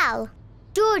Gazelle.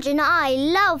 George and I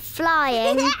love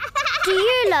flying. Do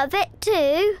you love it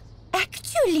too?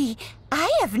 Actually,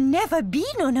 I have never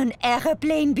been on an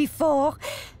aeroplane before,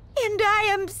 and I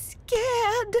am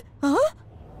scared. Huh?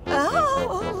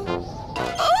 Oh!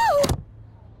 Oh!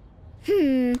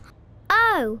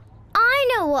 Oh, I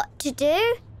know what to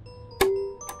do.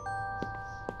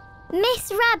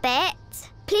 Miss Rabbit,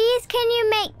 please can you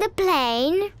make the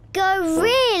plane go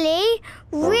really,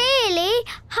 really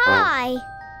high?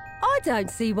 I don't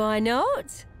see why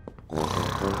not.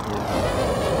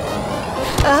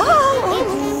 Oh!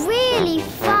 It's really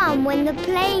fun when the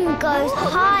plane goes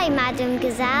high, Madam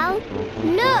Gazelle.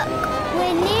 Look,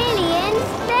 we're nearly in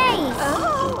space.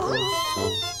 Oh!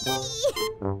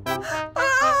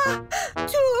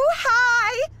 Too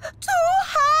high! Too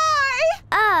high!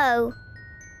 Oh.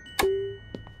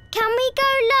 Can we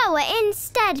go lower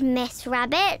instead, Miss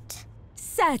Rabbit?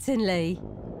 Certainly.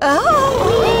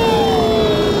 Oh!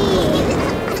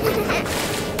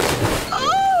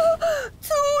 Oh!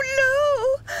 Too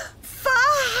low!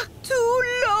 Far too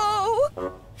low!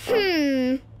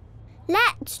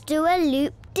 Let's do a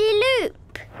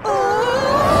loop-de-loop.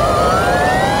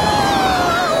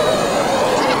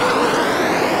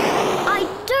 I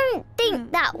don't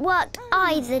think that worked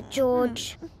either,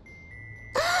 George.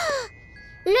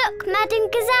 Look, Madam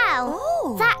Gazelle.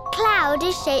 Oh. That cloud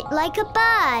is shaped like a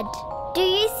bird. Do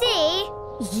you see?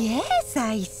 Yes,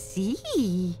 I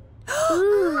see.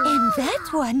 And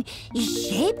that one is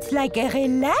shaped like a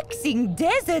relaxing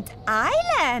desert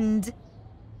island.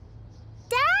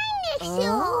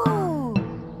 Dinosaur!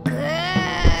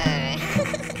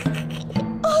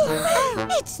 Oh,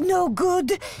 it's no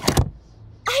good.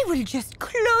 I will just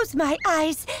close my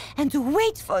eyes and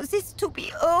wait for this to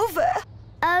be over.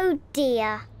 Oh,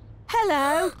 dear.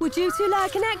 Hello, would you two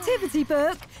like an activity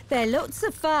book? They're lots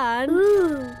of fun.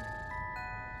 Ooh.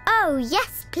 Oh,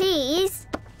 yes, please.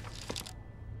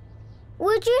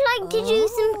 Would you like to do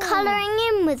some colouring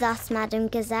in with us, Madam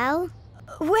Gazelle?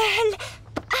 Well,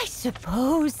 I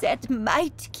suppose that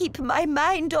might keep my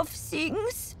mind off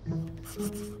things.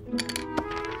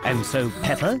 And so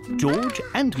Peppa, George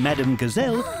and Madam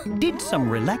Gazelle did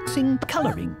some relaxing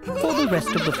colouring for the rest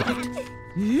of the flight.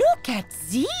 Look at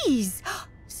these!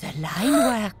 The line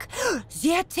work,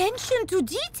 the attention to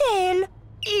detail.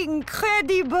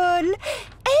 Incredible!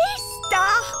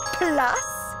 A-star plus!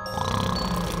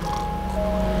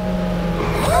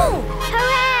 Oh,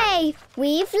 hooray!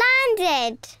 We've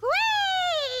landed.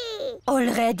 Whee!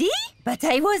 Already? But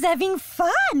I was having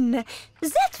fun.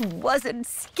 That wasn't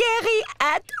scary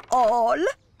at all.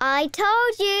 I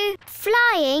told you,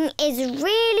 flying is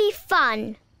really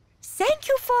fun. Thank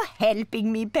you for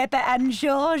helping me, Peppa and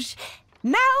George.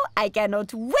 Now I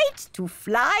cannot wait to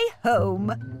fly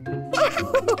home.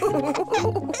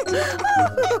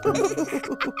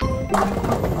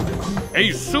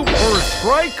 A super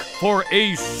strike for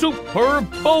a super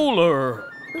bowler.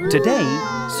 Today,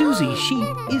 Susie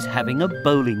Sheep is having a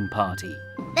bowling party.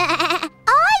 I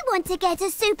want to get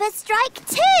a super strike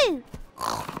too.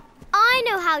 I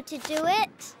know how to do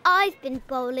it. I've been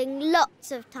bowling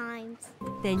lots of times.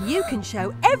 Then you can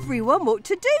show everyone what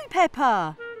to do,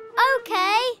 Peppa. OK.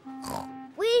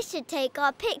 We should take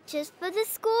our pictures for the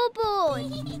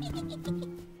scoreboard.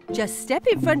 Just step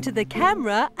in front of the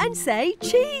camera and say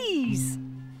cheese.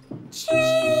 Cheese!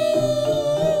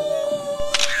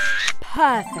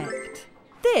 Perfect.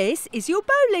 This is your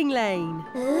bowling lane.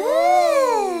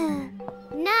 Ooh.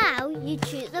 Now you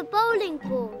choose the bowling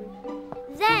ball.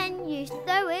 Then you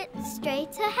throw it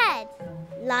straight ahead,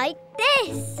 like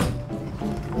this.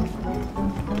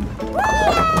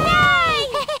 Yay!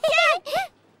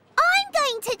 I'm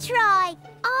going to try.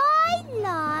 I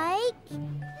like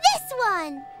this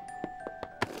one.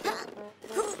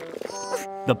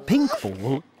 The pink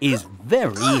ball is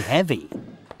very heavy.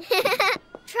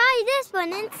 Try this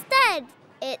one instead.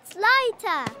 It's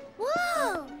lighter.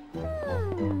 Whoa!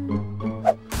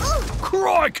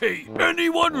 Crikey!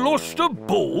 Anyone lost a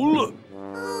ball?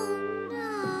 Oh,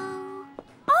 no.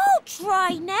 I'll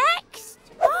try next.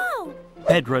 Oh,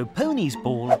 Pedro Pony's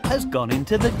ball has gone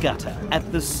into the gutter at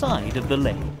the side of the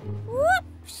lane.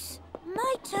 Whoops!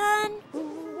 My turn.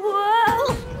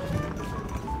 Whoa!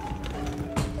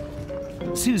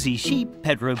 Susie Sheep,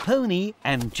 Pedro Pony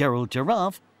and Gerald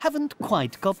Giraffe haven't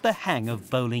quite got the hang of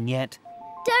bowling yet.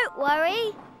 Don't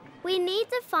worry. We need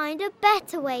to find a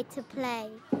better way to play.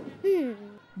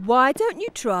 Why don't you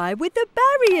try with the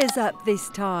barriers up this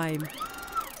time?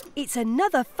 It's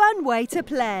another fun way to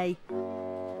play.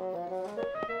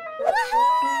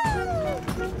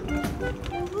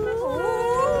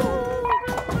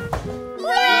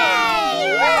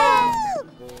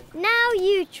 Now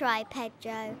you try,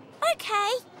 Pedro.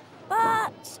 Okay,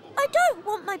 but I don't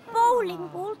want my bowling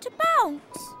ball to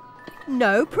bounce.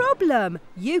 No problem.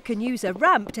 You can use a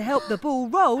ramp to help the ball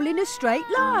roll in a straight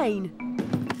line.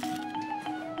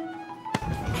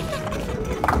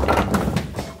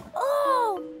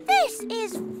 Oh, this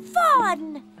is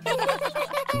fun!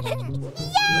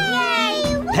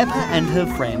 Yay! Peppa and her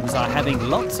friends are having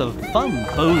lots of fun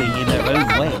bowling in their own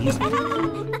ways.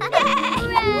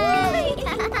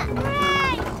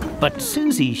 But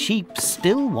Susie Sheep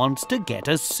still wants to get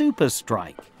a super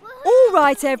strike. All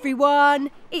right,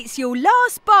 everyone. It's your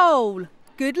last bowl.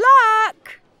 Good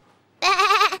luck.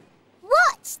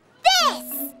 What's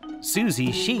this?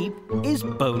 Susie Sheep is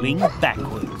bowling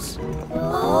backwards.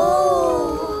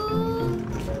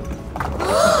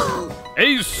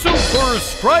 A super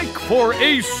strike for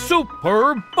a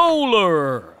super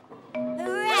bowler!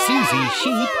 Susie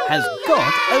Sheep has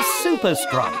got a super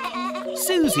strike.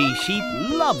 Susie Sheep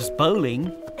loves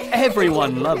bowling.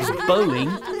 Everyone loves bowling.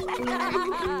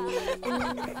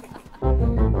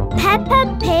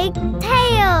 Peppa Pig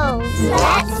Tales.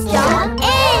 Let's jump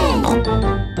in!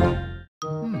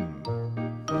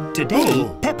 Today,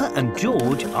 Peppa and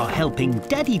George are helping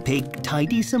Daddy Pig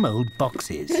tidy some old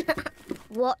boxes.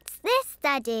 What's this,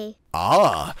 Daddy?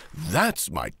 Ah,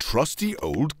 that's my trusty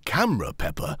old camera,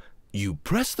 Peppa. You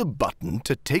press the button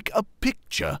to take a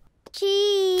picture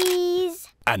Cheese.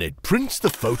 and it prints the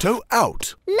photo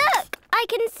out. Look, I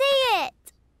can see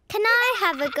it. Can I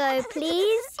have a go,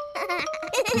 please?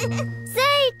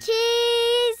 Say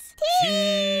cheese.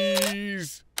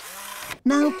 Cheese!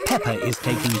 Now Peppa is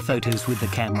taking photos with the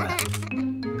camera.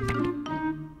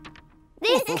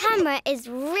 This camera is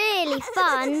really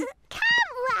fun.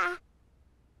 Camera!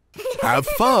 Have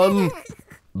fun!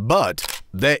 But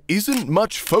there isn't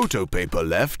much photo paper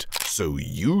left, so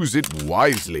use it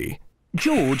wisely.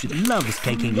 George loves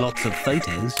taking lots of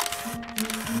photos.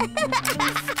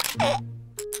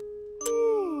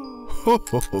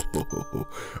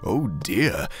 Oh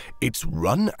dear, it's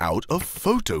run out of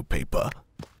photo paper.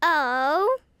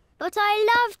 Oh, but I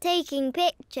love taking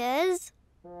pictures.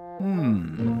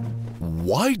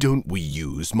 Why don't we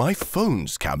use my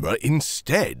phone's camera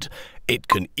instead? It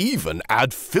can even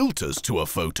add filters to a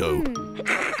photo.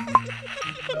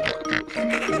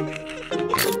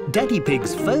 Daddy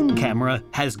Pig's phone camera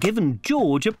has given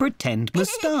George a pretend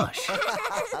moustache.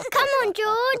 Come on,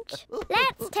 George.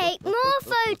 Let's take more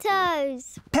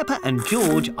photos. Peppa and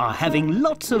George are having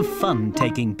lots of fun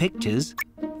taking pictures.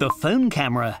 The phone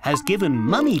camera has given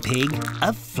Mummy Pig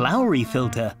a flowery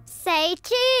filter. Say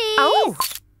cheese. Oh!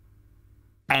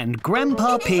 And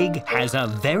Grandpa Pig has a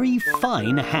very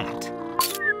fine hat.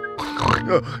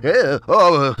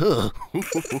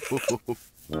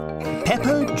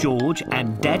 Peppa, George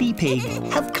and Daddy Pig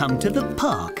have come to the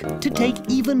park to take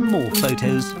even more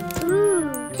photos.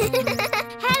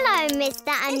 Hello,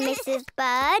 Mr. and Mrs.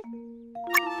 Bird.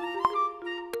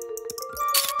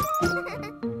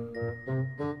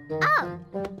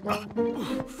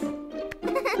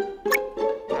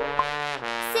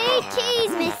 Say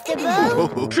cheese, Mr.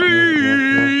 Bull.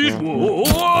 Cheese!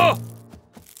 Whoa!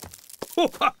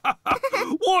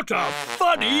 What a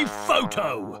funny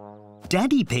photo!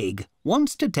 Daddy Pig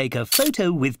wants to take a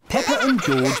photo with Peppa and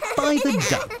George by the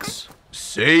ducks.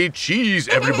 Say cheese,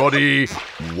 everybody.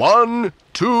 1,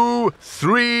 2,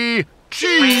 3,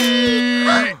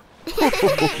 cheese!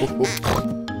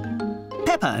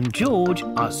 Peppa and George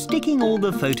are sticking all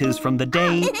the photos from the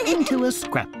day into a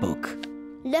scrapbook.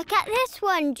 Look at this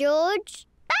one, George.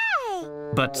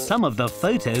 But some of the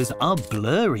photos are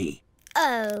blurry.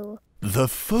 Oh. The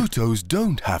photos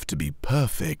don't have to be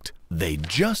perfect. They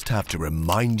just have to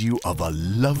remind you of a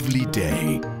lovely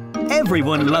day.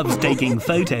 Everyone loves taking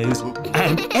photos,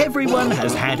 and everyone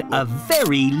has had a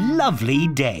very lovely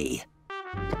day.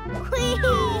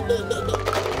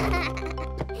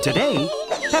 Today,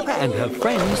 Peppa and her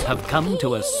friends have come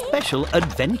to a special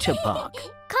adventure park.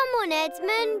 Come on,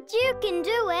 Edmund. You can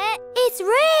do it. It's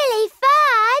really fun.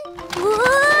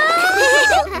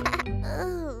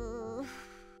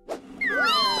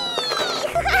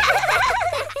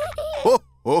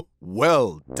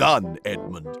 Well done,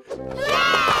 Edmund.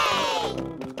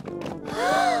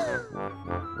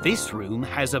 This room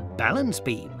has a balance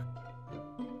beam.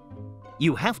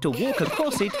 You have to walk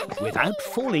across it without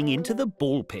falling into the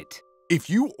ball pit. If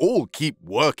you all keep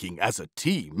working as a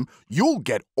team, you'll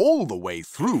get all the way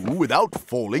through without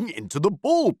falling into the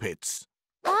ball pits.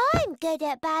 I'm good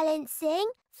at balancing.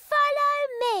 Follow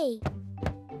me.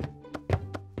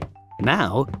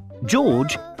 Now,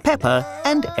 George, Peppa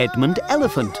and Edmund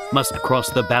Elephant must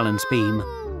cross the balance beam.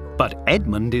 But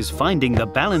Edmund is finding the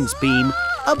balance beam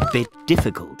a bit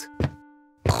difficult.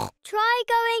 Try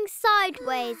going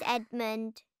sideways,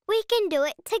 Edmund. We can do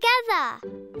it together.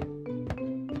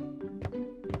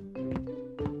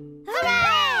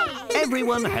 Hooray!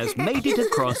 Everyone has made it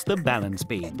across the balance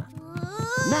beam.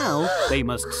 Now they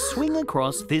must swing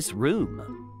across this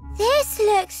room. This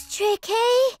looks tricky.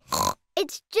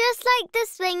 It's just like the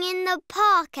swing in the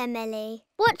park, Emily.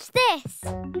 Watch this.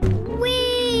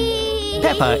 Whee!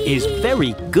 Peppa is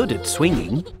very good at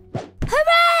swinging.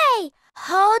 Hooray!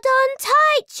 Hold on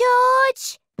tight,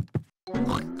 George.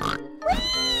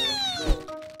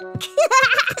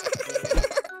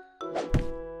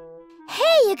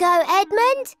 Here you go,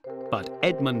 Edmund. But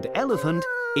Edmund Elephant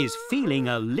is feeling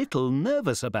a little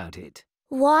nervous about it.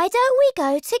 Why don't we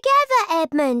go together,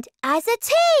 Edmund, as a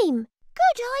team?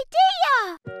 Good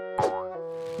idea.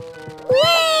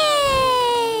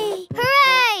 Whee!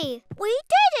 Hooray! We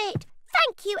did it.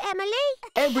 Thank you, Emily.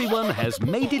 Everyone has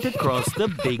made it across the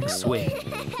big swing.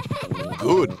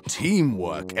 Good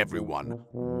teamwork, everyone.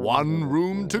 One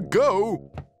room to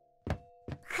go.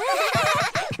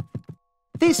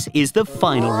 This is the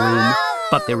final room,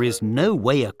 but there is no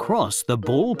way across the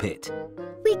ball pit.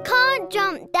 We can't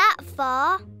jump that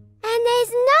far. And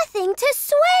there's nothing to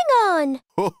swing on.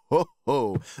 Ho, ho,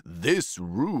 ho. This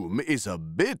room is a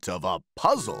bit of a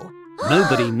puzzle.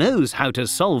 Nobody knows how to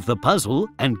solve the puzzle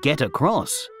and get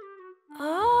across.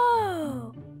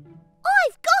 Oh.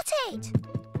 I've got it.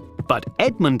 But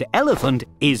Edmund Elephant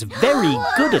is very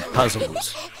good at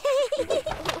puzzles.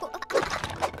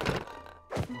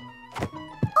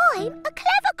 I'm a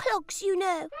clever clogs, you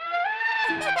know.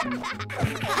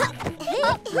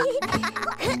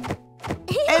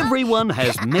 Everyone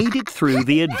has made it through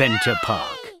the adventure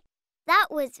park. That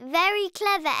was very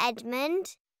clever,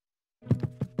 Edmund.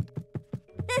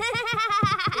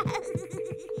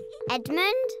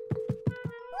 Edmund?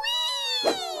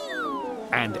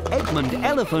 And Edmund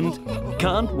Elephant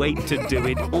can't wait to do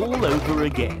it all over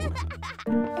again.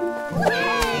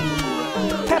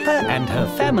 Peppa and her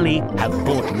family have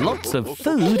bought lots of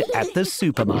food at the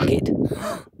supermarket.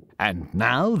 And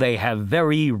now they have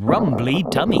very rumbly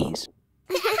tummies.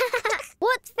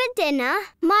 What's for dinner?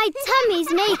 My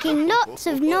tummy's making lots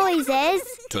of noises.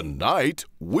 Tonight,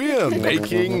 we're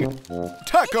making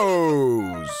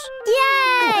tacos.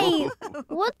 Yay!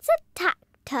 What's a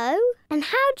tacto? And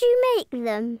how do you make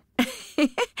them?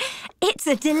 It's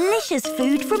a delicious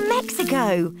food from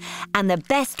Mexico. And the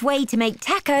best way to make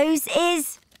tacos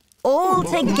is all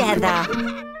together.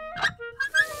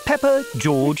 Peppa,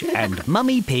 George and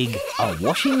Mummy Pig are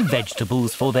washing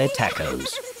vegetables for their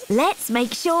tacos. Let's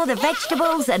make sure the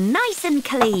vegetables are nice and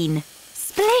clean.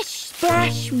 Splish,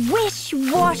 splash, wish,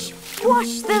 wash,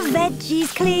 wash the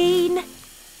veggies clean.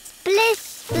 Splish,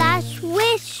 splash,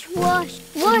 wish, wash,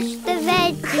 wash the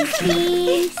veggies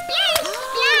clean. Splish,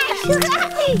 splash!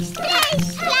 Splish,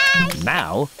 splash!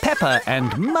 Now Peppa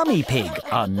and Mummy Pig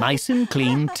are nice and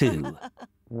clean too.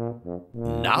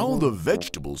 Now the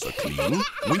vegetables are clean,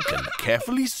 we can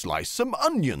carefully slice some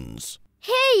onions.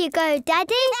 Here you go,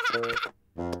 Daddy.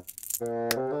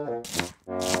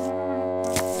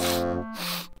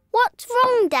 What's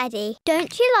wrong, Daddy?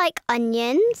 Don't you like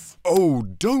onions? Oh,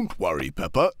 don't worry,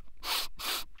 Peppa.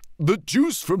 The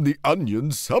juice from the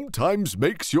onions sometimes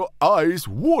makes your eyes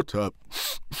water.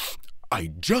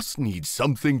 I just need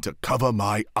something to cover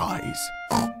my eyes.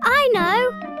 I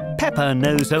know. Peppa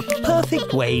knows a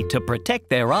perfect way to protect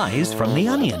their eyes from the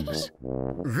onions.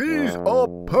 These are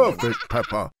perfect,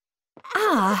 Peppa.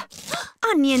 Ah,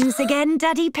 onions again,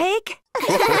 Daddy Pig.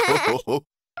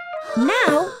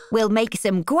 Now we'll make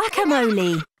some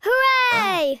guacamole.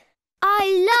 Hooray!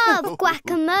 I love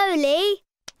guacamole.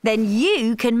 Then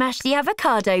you can mash the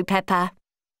avocado, Peppa.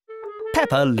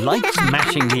 Peppa likes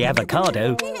mashing the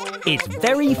avocado. It's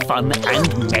very fun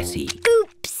and messy.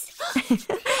 Oops.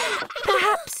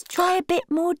 Perhaps try a bit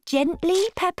more gently,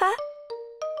 Peppa.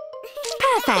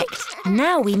 Perfect.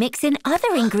 Now we mix in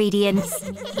other ingredients.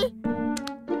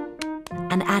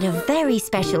 And add a very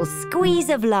special squeeze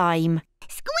of lime.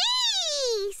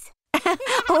 Squeeze!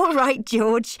 All right,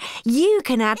 George. You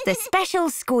can add the special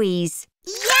squeeze.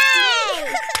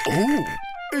 Yay! Oh,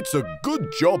 It's a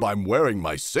good job I'm wearing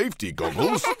my safety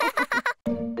goggles.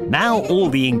 Now all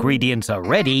the ingredients are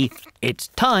ready, it's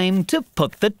time to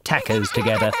put the tacos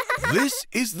together. This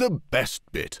is the best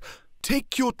bit.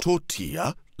 Take your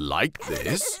tortilla like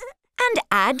this. And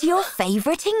add your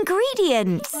favourite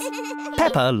ingredients.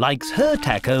 Peppa likes her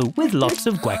taco with lots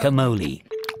of guacamole.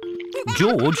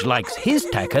 George likes his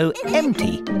taco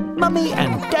empty. Mummy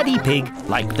and Daddy Pig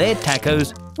like their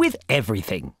tacos with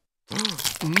everything.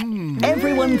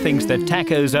 Everyone thinks the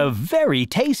tacos are very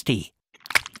tasty.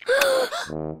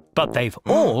 But they've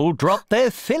all dropped their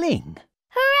filling.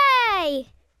 Hooray!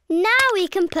 Now we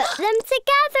can put them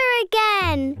together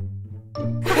again.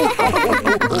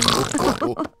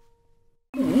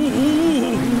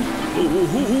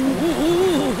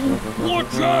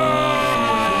 Watch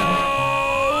out!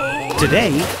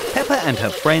 Today, Peppa and her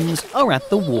friends are at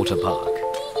the water park.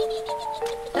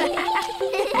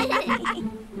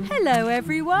 Hello,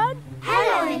 everyone.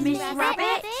 Hello, Miss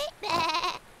Rabbit.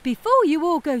 Before you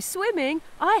all go swimming,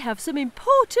 I have some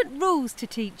important rules to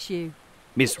teach you.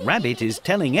 Miss Rabbit is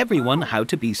telling everyone how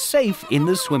to be safe in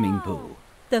the swimming pool.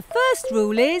 The first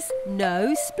rule is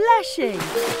no splashing.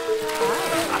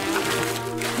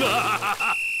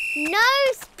 No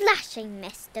splashing,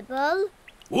 Mr. Bull.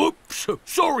 Whoops!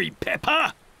 Sorry,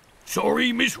 Peppa.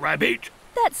 Sorry, Miss Rabbit.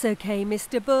 That's okay,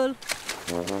 Mr. Bull.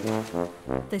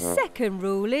 The second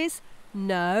rule is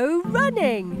no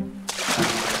running.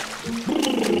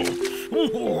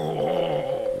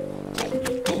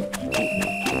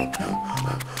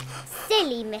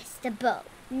 Silly Mr. Bull.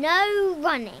 No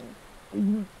running.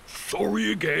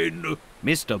 Sorry again.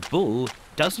 Mr. Bull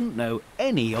doesn't know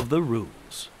any of the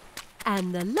rules.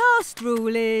 And the last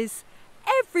rule is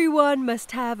everyone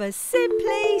must have a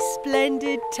simply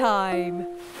splendid time.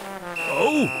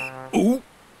 Oh!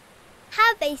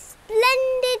 Have a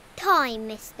splendid time,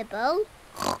 Mr. Bull.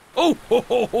 Oh, ho,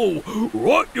 ho, ho!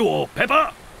 Right you are,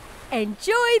 Peppa.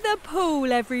 Enjoy the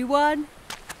pool, everyone.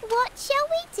 What shall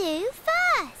we do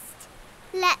first?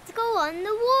 Let's go on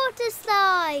the water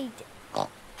slide.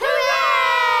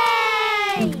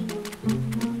 Hooray!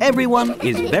 Everyone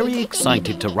is very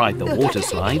excited to ride the water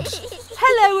slides.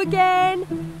 Hello again.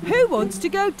 Who wants to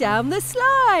go down the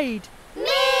slide?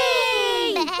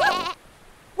 Me!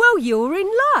 Well, you're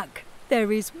in luck.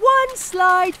 There is one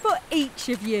slide for each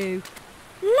of you.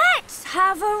 Let's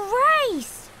have a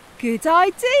race. Good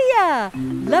idea.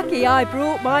 Lucky I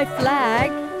brought my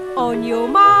flag. On your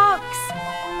marks,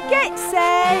 get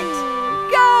set,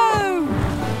 go!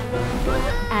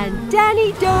 And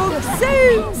Danny Dog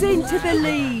zooms into the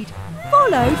lead,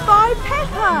 followed by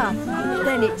Peppa.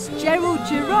 Then it's Gerald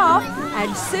Giraffe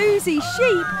and Susie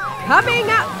Sheep coming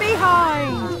up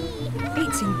behind.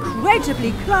 It's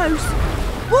incredibly close.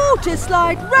 Water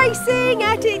slide racing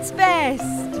at its best.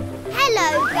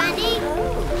 Hello, Granny.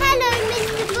 Hello,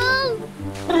 Mr. Bull.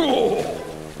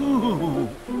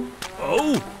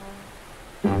 Oh!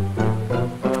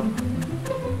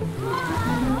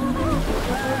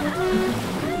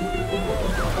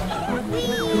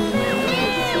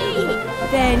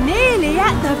 They're nearly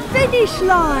at the finish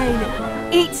line.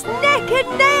 It's neck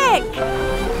and neck.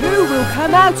 Who will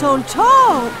come out on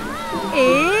top?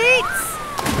 It's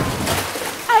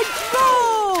a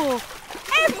draw.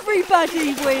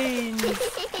 Everybody wins.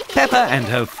 Peppa and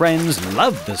her friends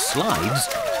love the slides,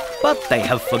 but they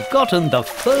have forgotten the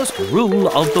first rule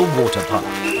of the water park.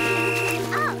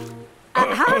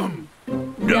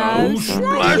 No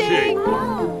splashing!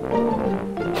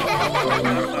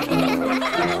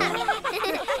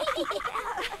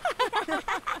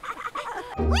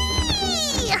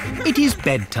 It is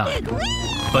bedtime,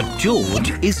 but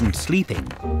George isn't sleeping,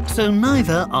 so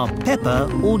neither are Peppa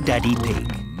or Daddy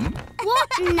Pig. What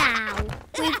now?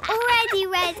 We've already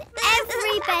read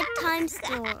every bedtime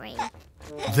story.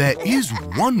 There is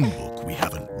one book we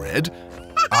haven't read.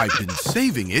 I've been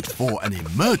saving it for an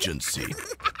emergency.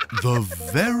 The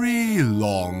very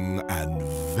long and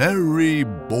very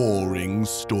boring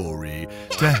story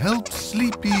to help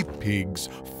sleepy pigs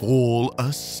fall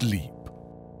asleep.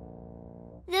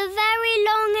 The very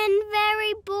long and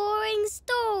very boring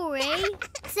story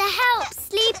to help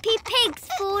sleepy pigs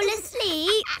fall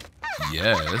asleep.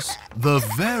 Yes, the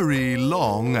very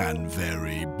long and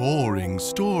very boring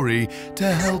story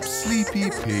to help sleepy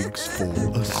pigs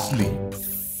fall asleep.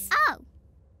 Oh.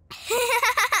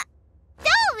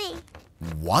 Story.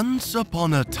 Once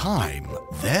upon a time,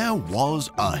 there was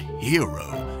a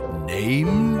hero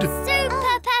named...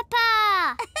 Super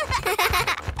Peppa.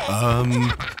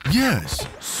 Yes,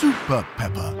 Super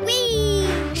Peppa. Whee!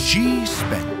 She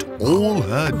spent all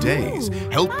her days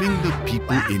helping the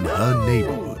people in her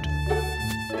neighborhood.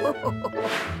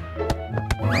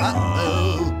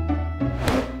 Uh-oh.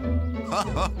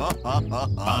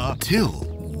 Until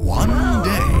one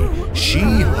day, she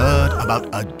heard about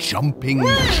a jumping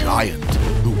giant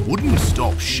who wouldn't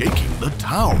stop shaking the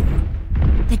town.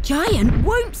 The giant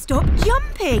won't stop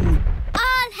jumping.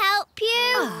 I'll help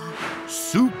you.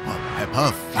 Super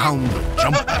Peppa found the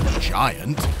jumping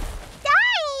giant.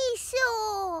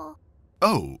 Dinosaur!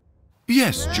 Oh,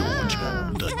 yes, George,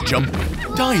 the jumping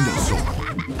dinosaur.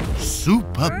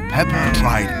 Super Peppa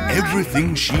tried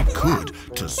everything she could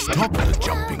to stop the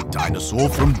jumping dinosaur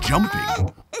from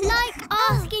jumping. Like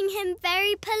asking him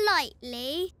very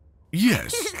politely.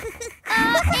 Yes.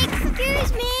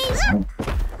 Excuse me.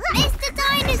 Mr.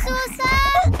 Dinosaur, sir.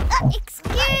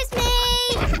 Excuse me.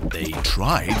 They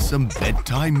tried some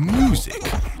bedtime music.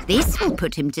 This will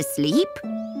put him to sleep.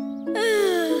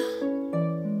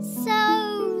 So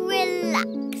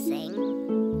relaxing.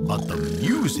 But the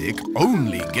music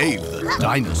only gave the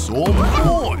dinosaur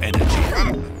more energy.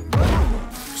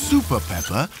 Super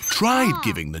Peppa tried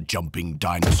giving the jumping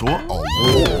dinosaur a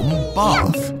warm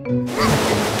bath.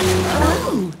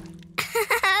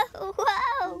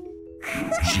 Whoa.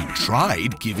 She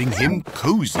tried giving him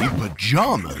cozy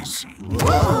pajamas.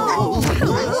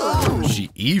 She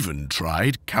even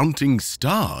tried counting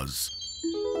stars.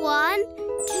 1,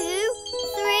 2,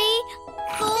 3,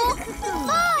 4,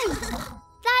 5.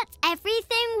 That's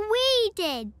everything we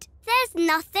did. There's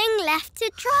nothing left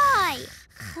to try.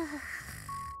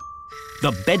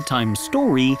 The bedtime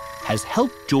story has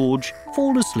helped George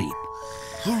fall asleep.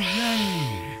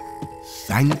 Hooray!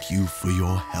 Thank you for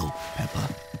your help, Peppa.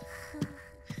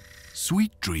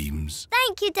 Sweet dreams.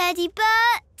 Thank you, Daddy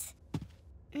Bert.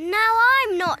 Now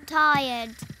I'm not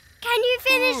tired. Can you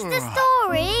finish the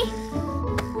story?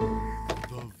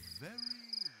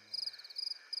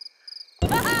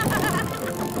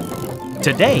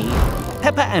 Today,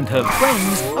 Peppa and her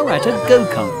friends are at a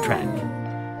go-kart track.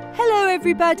 Hello,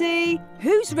 everybody.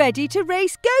 Who's ready to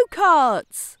race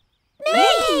go-karts?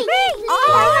 Me!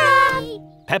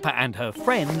 Peppa and her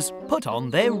friends put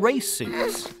on their race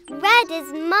suits. Red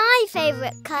is my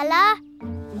favourite colour.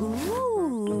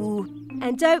 Ooh.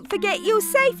 And don't forget your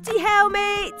safety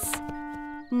helmets.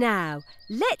 Now,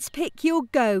 let's pick your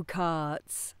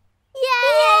go-karts.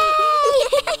 Yay!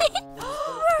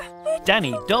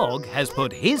 Danny Dog has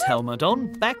put his helmet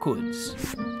on backwards.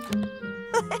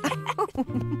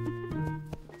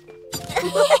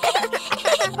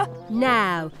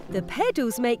 Now, the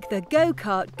pedals make the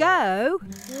go-kart go.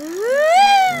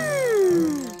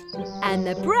 And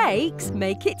the brakes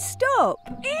make it stop.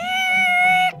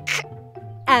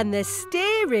 And the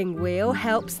steering wheel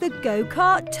helps the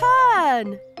go-kart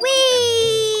turn.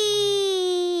 Whee!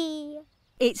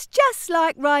 It's just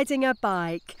like riding a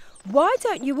bike. Why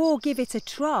don't you all give it a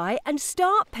try and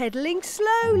start pedalling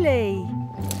slowly?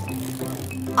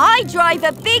 I drive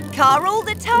a big car all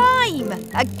the time.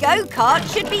 A go-kart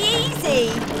should be easy.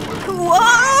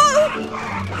 Whoa!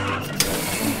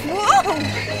 Whoa!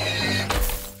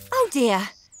 Oh dear,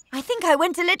 I think I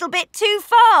went a little bit too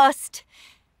fast.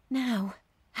 Now,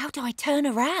 how do I turn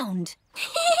around?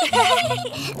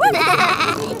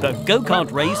 The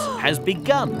go-kart race has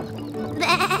begun.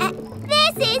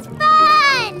 This is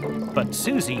fun! But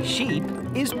Susie Sheep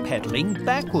is pedalling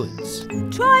backwards.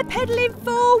 Try pedalling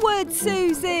forward,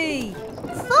 Susie.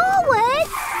 Forward?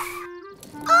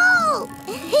 Oh!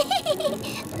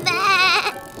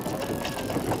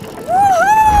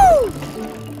 Woohoo!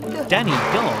 Danny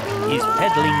Dog is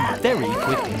pedalling very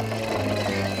quickly.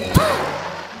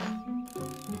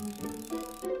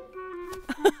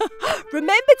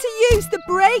 Remember to use the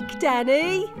brake,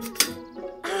 Danny.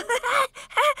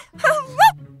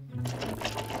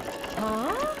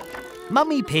 Huh?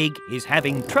 Mummy Pig is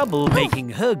having trouble making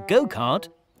her go-kart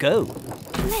go.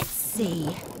 Let's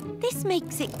see. This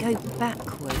makes it go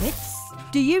backwards.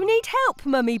 Do you need help,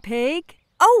 Mummy Pig?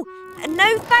 Oh,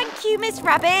 no thank you, Miss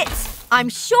Rabbit. I'm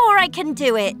sure I can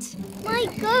do it. My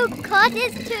go-kart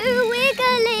is too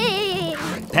wiggly.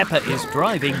 Peppa is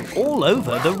driving all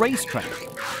over the racetrack.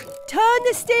 Turn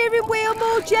the steering wheel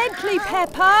more gently,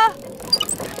 Peppa.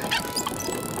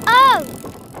 Oh!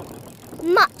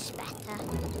 Much better.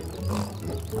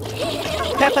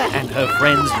 Peppa and her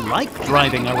friends like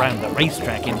driving around the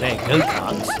racetrack in their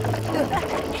go-karts.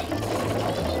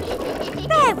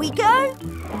 There we go.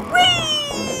 Whee!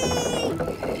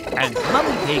 And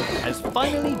Mummy Pig has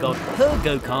finally got her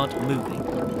go-kart moving.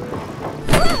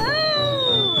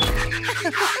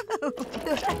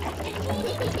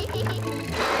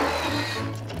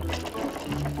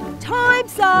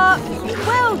 Time's up.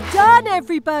 Well done,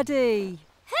 everybody.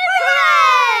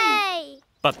 Hooray!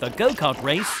 But the go-kart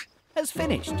race has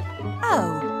finished.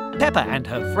 Oh. Peppa and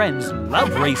her friends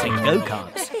love racing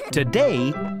go-karts.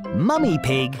 Today, Mummy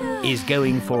Pig is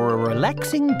going for a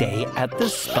relaxing day at the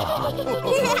spa.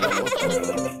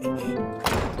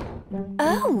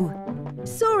 Oh!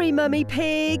 Sorry, Mummy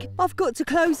Pig. I've got to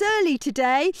close early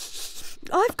today.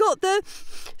 I've got the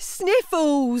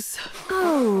sniffles.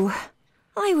 Oh,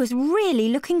 I was really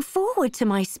looking forward to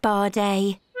my spa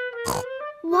day.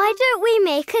 Why don't we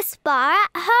make a spa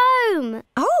at home?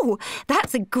 Oh,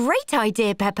 that's a great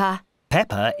idea, Peppa.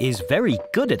 Peppa is very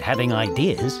good at having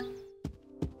ideas.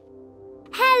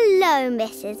 Hello,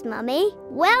 Mrs. Mummy.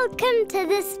 Welcome to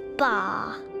the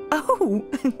spa. Oh!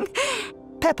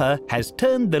 Peppa has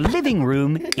turned the living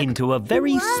room into a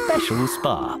very special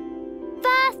spa.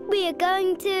 First, we are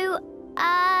going to,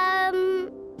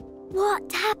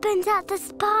 what happens at the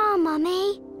spa,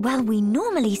 Mummy? Well, we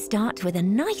normally start with a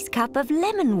nice cup of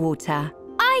lemon water.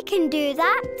 I can do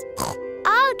that.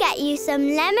 I'll get you some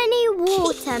lemony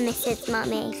water, Mrs.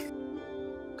 Mummy.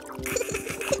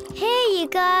 Here you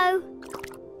go.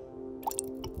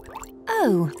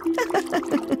 Oh.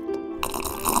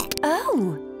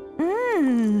 Oh.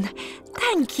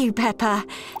 Thank you, Peppa.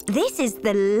 This is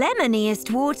the lemoniest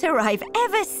water I've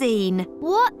ever seen.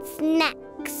 What's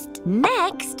next?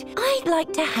 Next, I'd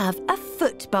like to have a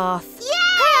foot bath.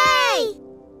 Yay!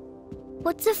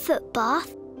 What's a foot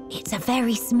bath? It's a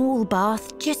very small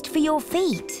bath just for your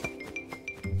feet.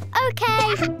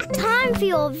 OK, time for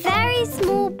your very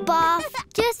small bath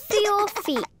just for your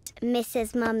feet,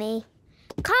 Mrs. Mummy.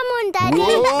 Come on, Daddy.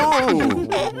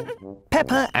 Whoa!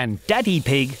 Peppa and Daddy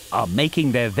Pig are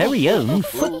making their very own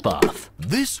foot bath.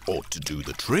 This ought to do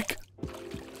the trick.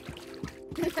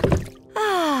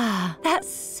 Ah, that's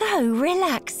so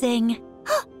relaxing.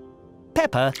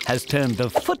 Peppa has turned the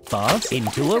foot bath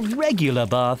into a regular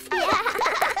bath.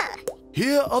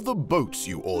 Here are the boats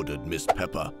you ordered, Miss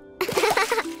Peppa.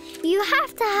 You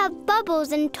have to have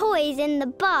bubbles and toys in the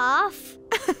bath.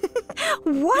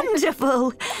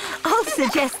 Wonderful! I'll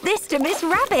suggest this to Miss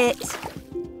Rabbit.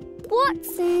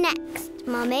 What's next,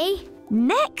 Mummy?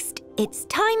 Next, it's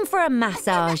time for a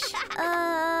massage.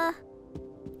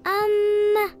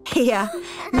 Here,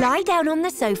 lie down on the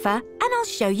sofa and I'll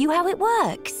show you how it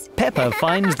works. Peppa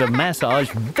finds the massage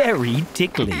very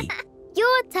tickly.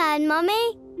 Your turn,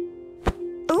 Mummy.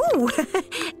 Ooh,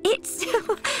 it's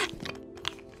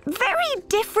very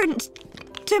different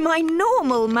to my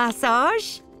normal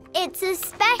massage. It's a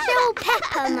special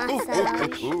Peppa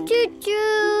massage.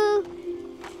 Choo-choo.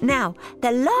 Now,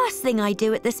 the last thing I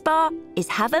do at the spa is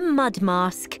have a mud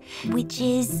mask, which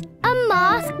is... A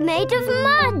mask made of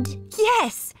mud.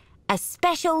 Yes, a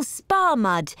special spa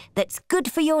mud that's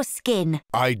good for your skin.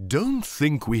 I don't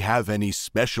think we have any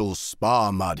special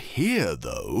spa mud here,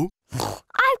 though.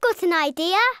 I've got an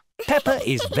idea. Peppa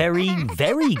is very,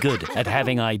 very good at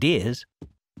having ideas.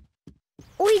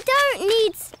 We don't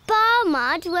need spa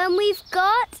mud when we've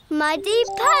got muddy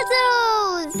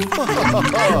puddles.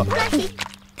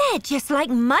 They're just like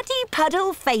muddy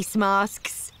puddle face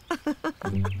masks.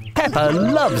 Peppa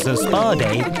loves a spa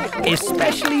day,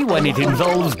 especially when it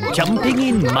involves jumping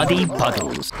in muddy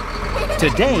puddles.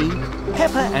 Today,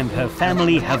 Peppa and her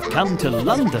family have come to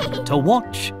London to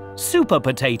watch Super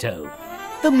Potato,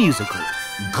 the musical.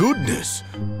 Goodness,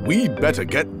 we'd better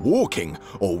get walking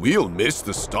or we'll miss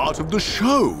the start of the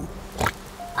show.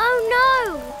 Oh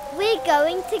no, we're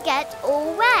going to get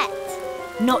all wet.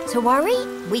 Not to worry,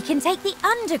 we can take the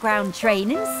underground train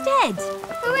instead.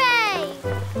 Hooray!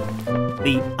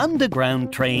 The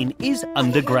underground train is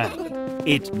underground.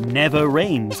 It never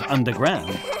rains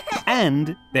underground.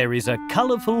 And there is a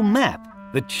colourful map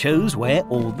that shows where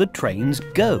all the trains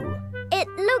go. It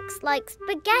looks like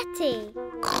spaghetti.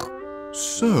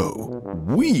 So,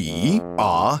 we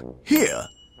are here.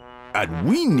 And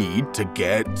we need to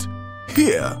get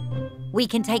here. We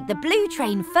can take the blue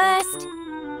train first,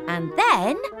 and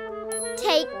then...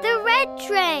 Take the red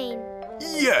train.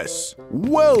 Yes,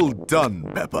 well done,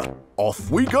 Peppa.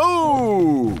 Off we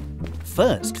go!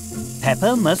 First,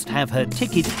 Peppa must have her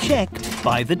ticket checked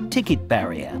by the ticket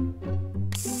barrier.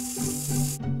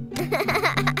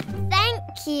 Thank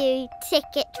you,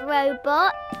 ticket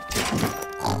robot.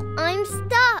 I'm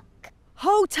stuck.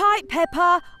 Hold tight,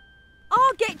 Peppa.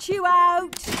 I'll get you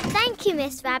out. Thank you,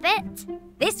 Miss Rabbit.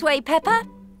 This way, Peppa.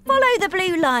 Follow the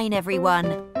blue line,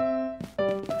 everyone.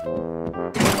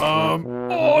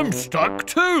 I'm stuck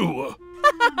too.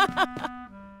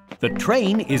 The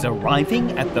train is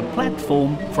arriving at the very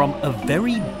from a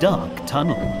very dark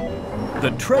tunnel.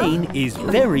 The train is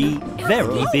very,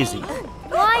 very busy.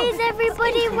 Why is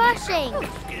everybody rushing?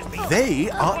 They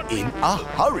are in a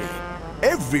hurry.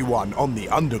 Everyone on the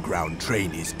underground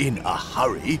train is in a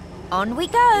hurry. On we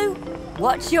go.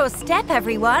 Watch your step,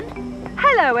 everyone.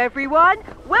 Hello, everyone.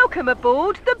 Welcome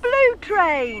aboard the blue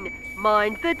train.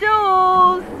 Mind the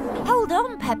doors. Hold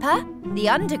on, Peppa. The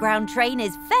underground train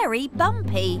is very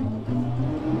bumpy.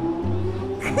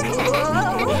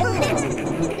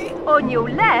 On your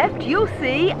left, you'll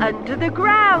see under the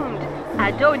ground.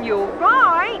 And on your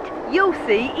right, you'll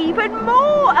see even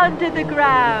more under the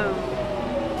ground.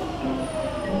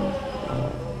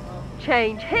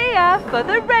 Change here for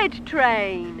the red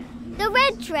train. The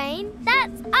red train?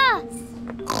 That's us.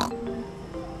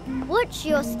 Watch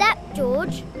your step,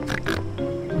 George.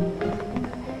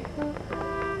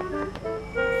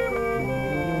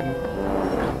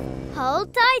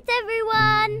 Hold tight,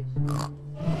 everyone.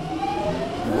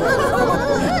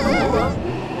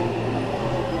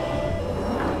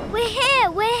 We're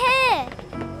here, we're here.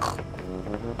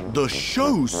 The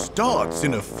show starts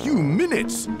in a few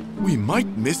minutes. We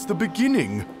might miss the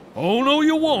beginning. Oh, no,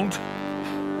 you won't.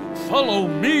 Follow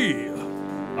me.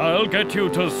 I'll get you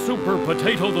to Super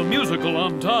Potato the Musical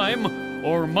on time,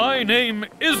 or my name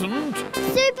isn't...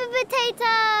 Super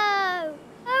Potato!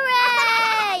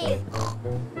 Hooray!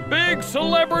 Big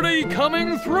celebrity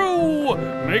coming through!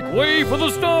 Make way for the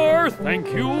star, thank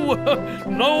you.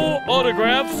 No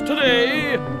autographs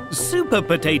today. Super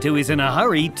Potato is in a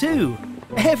hurry too.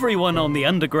 Everyone on the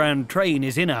underground train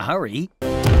is in a hurry.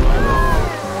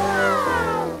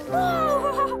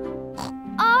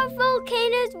 Are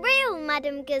volcanoes real,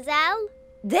 Madam Gazelle?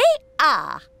 They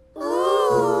are.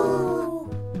 Ooh.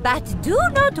 But do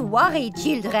not worry,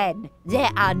 children.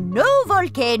 There are no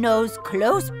volcanoes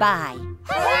close by.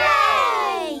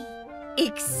 Hooray!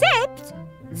 Except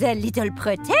the little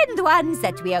pretend ones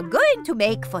that we are going to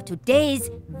make for today's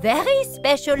very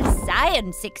special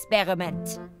science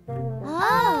experiment.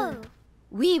 Oh!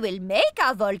 We will make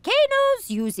our volcanoes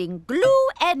using glue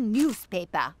and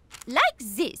newspaper, like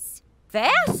this.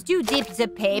 First, you dip the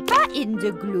paper in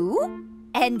the glue,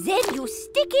 and then you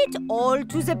stick it all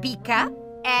to the beaker,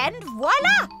 and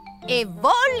voila! A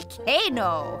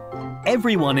volcano!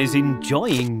 Everyone is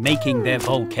enjoying making their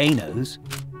volcanoes.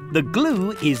 The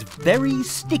glue is very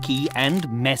sticky and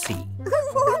messy.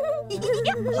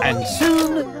 And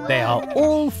soon they are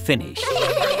all finished.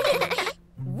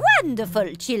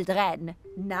 Wonderful, children.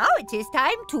 Now it is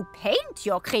time to paint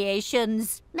your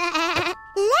creations.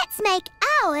 Let's make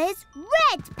ours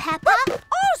red, Peppa.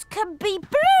 Ours can be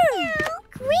blue.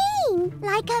 Green,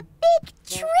 like a big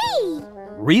tree.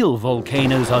 Real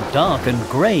volcanoes are dark and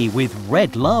grey with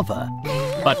red lava.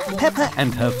 But Peppa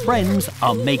and her friends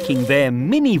are making their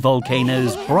mini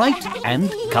volcanoes bright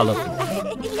and colourful.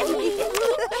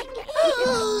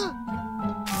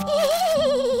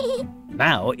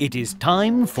 Now it is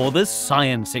time for the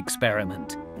science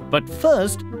experiment. But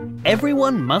first,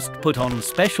 everyone must put on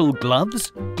special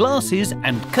gloves, glasses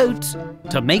and coats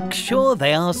to make sure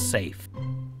they are safe.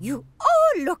 You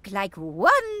all look like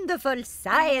wonderful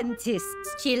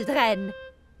scientists, children.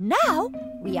 Now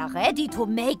we are ready to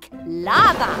make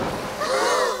lava.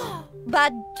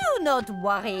 But do not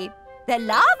worry. The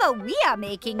lava we are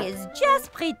making is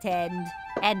just pretend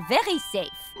and very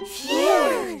safe.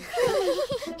 Phew!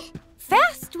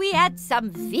 First, we add some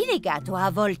vinegar to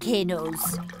our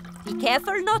volcanoes. Be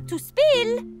careful not to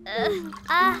spill.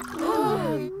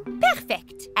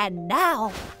 Perfect. And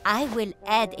now I will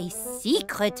add a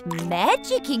secret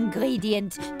magic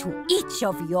ingredient to each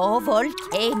of your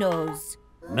volcanoes.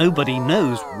 Nobody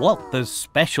knows what the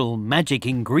special magic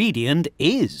ingredient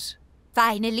is.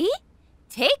 Finally,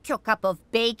 take your cup of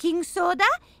baking soda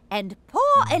and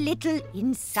pour a little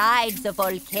inside the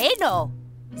volcano.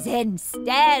 Then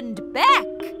stand back.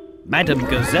 Madam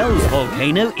Gazelle's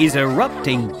volcano is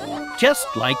erupting, just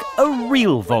like a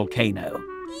real volcano.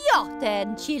 Your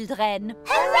turn, children.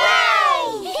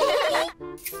 Hooray!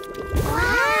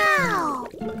 Wow!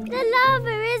 The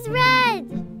lava is red.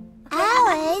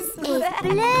 Ours is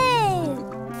blue.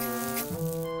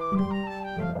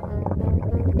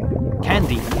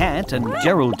 Candy Cat and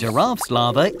Gerald Giraffe's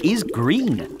lava is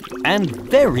green and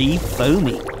very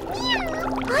foamy.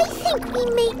 I think we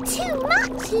made too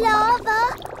much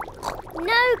lava.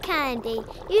 No, Candy.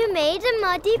 You made a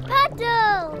muddy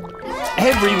puddle.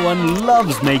 Everyone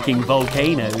loves making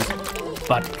volcanoes,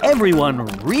 but everyone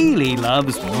really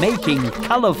loves making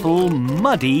colourful,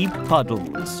 muddy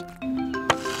puddles.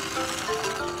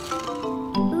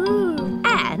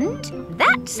 And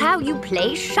that's how you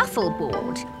play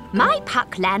shuffleboard. My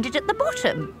puck landed at the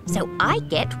bottom, so I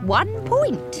get 1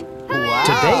 point. Wow.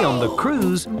 Today on the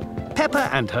cruise, Peppa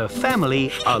and her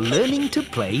family are learning to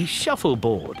play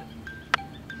shuffleboard.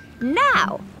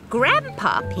 Now,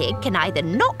 Grandpa Pig can either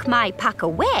knock my puck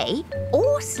away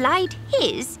or slide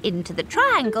his into the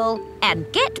triangle and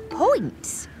get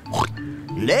points.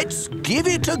 Let's give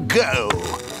it a go.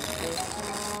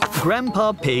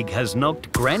 Grandpa Pig has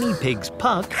knocked Granny Pig's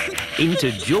puck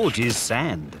into George's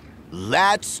sand.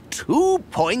 That's 2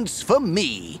 points for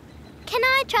me. Can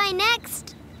I try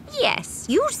next? Yes,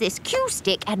 use this cue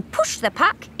stick and push the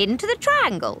puck into the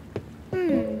triangle.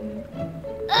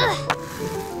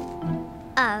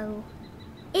 Oh,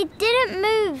 it didn't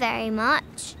move very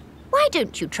much. Why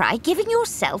don't you try giving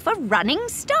yourself a running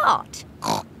start?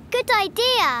 Good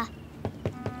idea.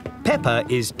 Peppa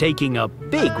is taking a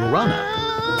big runner,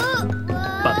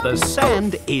 but the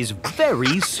sand is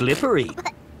very slippery.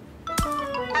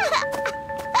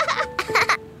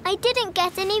 I didn't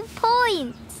get any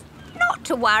points. Not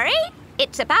to worry.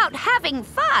 It's about having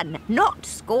fun, not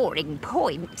scoring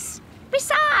points.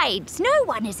 Besides, no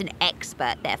one is an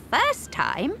expert their first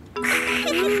time.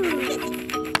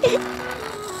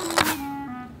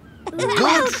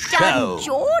 Good show. Done,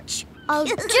 George. I'll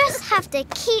just have to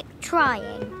keep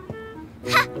trying.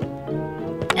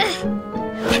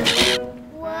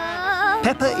 Whoa.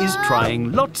 Peppa is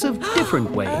trying lots of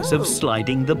different ways of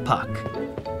sliding the puck.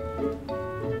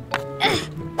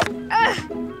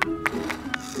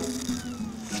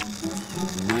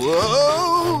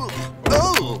 Whoa!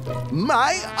 Oh,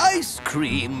 my ice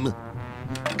cream.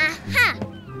 Aha!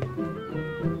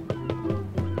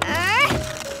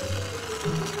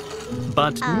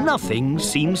 But nothing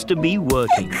seems to be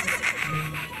working.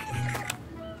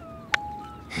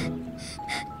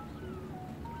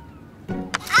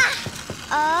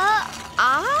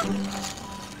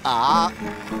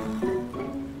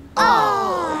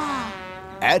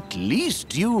 At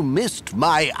least you missed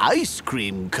my ice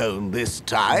cream cone this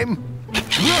time.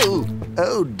 Whoa!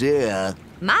 Oh dear.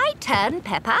 My turn,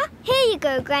 Peppa. Here you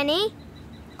go, Granny.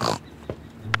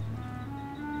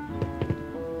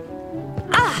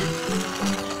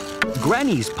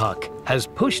 Granny's puck has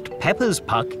pushed Peppa's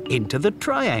puck into the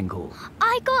triangle.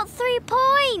 I got 3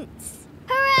 points.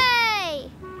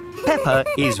 Hooray! Peppa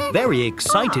is very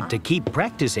excited to keep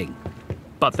practicing,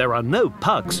 but there are no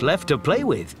pucks left to play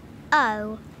with.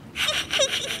 Oh.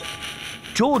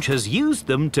 George has used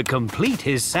them to complete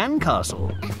his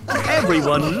sandcastle.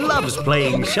 Everyone loves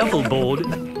playing shuffleboard,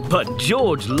 but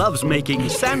George loves making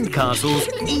sandcastles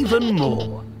even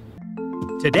more.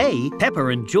 Today, Peppa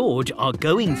and George are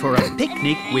going for a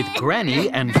picnic with Granny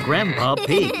and Grandpa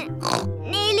Pig.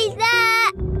 Nearly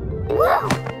there. Woo!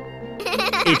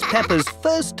 It's Peppa's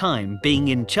first time being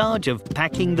in charge of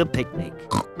packing the picnic.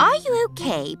 Are you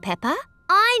okay, Peppa?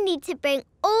 I need to bring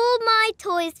all my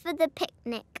toys for the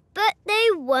picnic, but they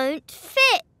won't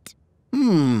fit.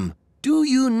 Do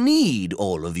you need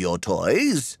all of your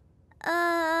toys?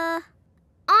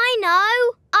 I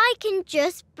know. I can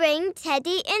just bring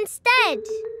Teddy instead.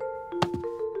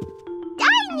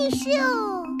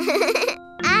 Dinosaur!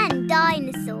 And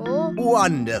dinosaur.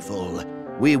 Wonderful.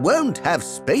 We won't have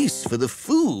space for the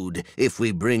food if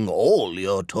we bring all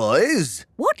your toys.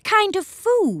 What kind of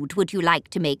food would you like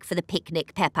to make for the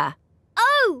picnic, Peppa?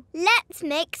 Oh, let's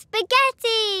make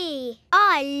spaghetti.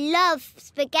 I love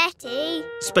spaghetti.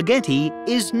 Spaghetti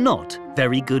is not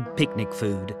very good picnic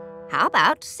food. How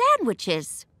about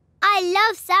sandwiches? I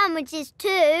love sandwiches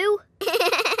too.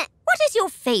 What is your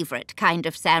favourite kind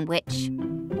of sandwich?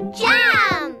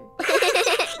 Jam!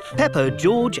 Peppa,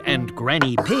 George and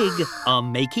Granny Pig are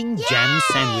making jam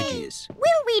sandwiches.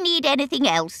 Will we need anything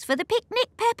else for the picnic,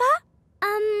 Peppa?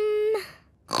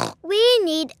 We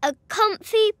need a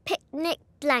comfy picnic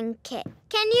blanket.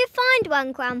 Can you find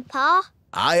one, Grandpa?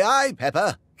 Aye, aye,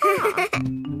 Peppa.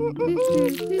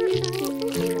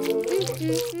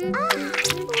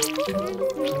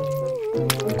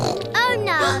 Oh,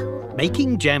 no.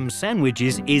 Making jam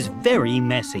sandwiches is very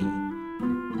messy.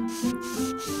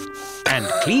 And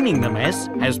cleaning the mess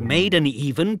has made an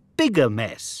even bigger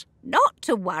mess. Not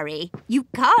to worry. You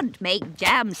can't make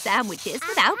jam sandwiches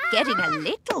without getting a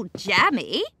little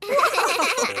jammy.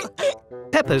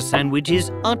 Peppa's sandwiches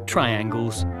are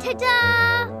triangles.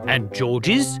 Ta-da! And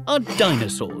George's are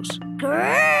dinosaurs.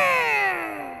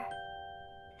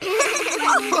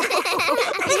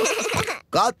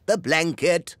 Got the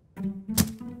blanket.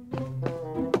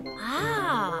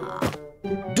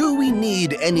 Do we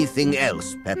need anything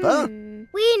else, Peppa?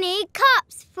 We need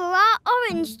cups for our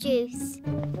orange juice.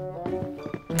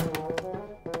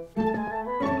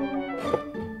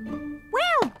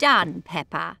 Well done,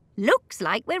 Peppa. Looks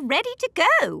like we're ready to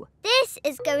go. This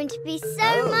is going to be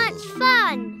so much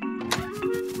fun.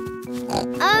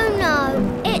 Oh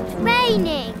no, it's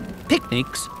raining.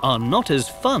 Picnics are not as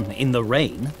fun in the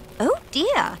rain. Oh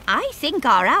dear, I think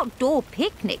our outdoor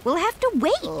picnic will have to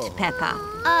wait, Peppa.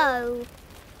 Oh.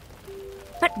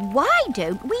 But why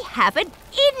don't we have an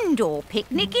indoor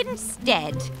picnic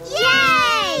instead?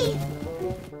 Yay!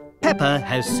 Peppa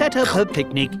has set up her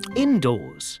picnic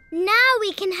indoors. Now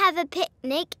we can have a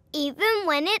picnic even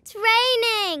when it's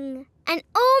raining. And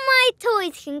all my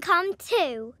toys can come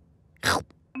too.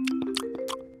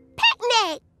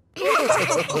 Picnic!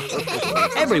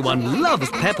 Everyone loves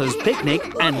Peppa's picnic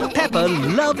and Peppa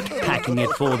loved packing it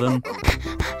for them.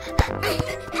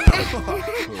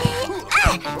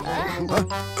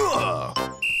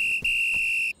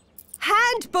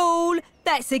 Handball!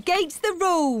 That's against the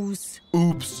rules.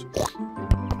 Oops.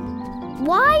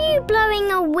 Why are you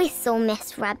blowing a whistle,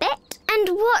 Miss Rabbit? And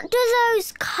what do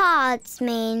those cards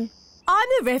mean? I'm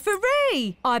the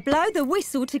referee. I blow the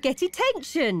whistle to get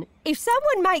attention. If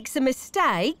someone makes a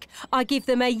mistake, I give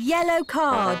them a yellow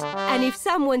card. And if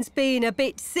someone's being a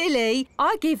bit silly,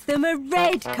 I give them a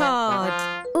red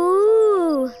card.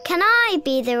 Ooh, can I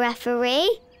be the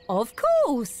referee? Of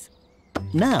course.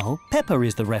 Now Peppa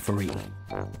is the referee.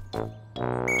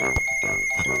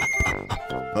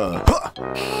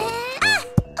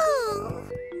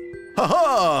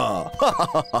 Ha-ha!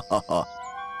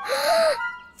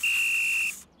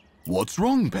 What's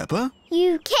wrong, Peppa?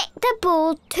 You kicked the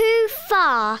ball too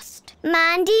fast.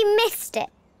 Mandy missed it.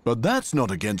 But that's not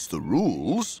against the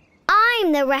rules.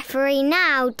 I'm the referee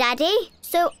now, Daddy,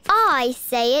 so I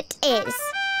say it is.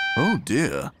 Oh,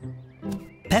 dear.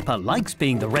 Peppa likes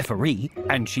being the referee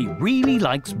and she really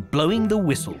likes blowing the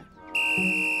whistle.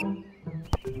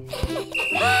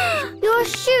 Your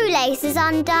shoelace is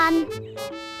undone.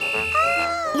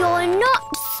 You're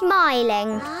not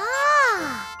smiling.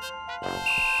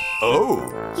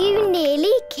 Oh. You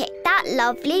nearly kicked that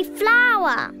lovely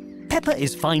flower. Peppa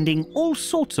is finding all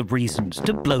sorts of reasons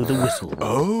to blow the whistle.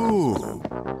 Oh.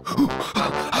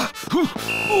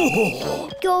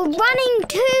 You're running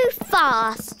too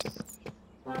fast.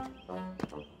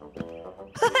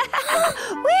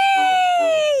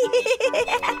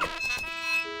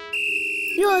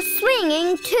 You're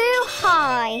swinging too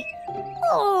high.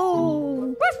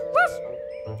 Oh.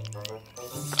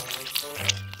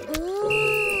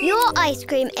 Your ice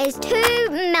cream is too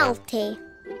melty.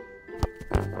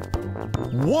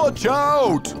 Watch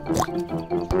out!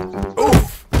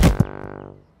 Oof!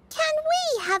 Can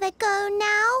we have a go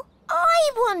now?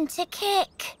 I want a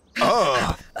kick.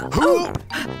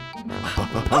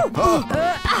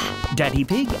 Daddy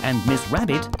Pig and Miss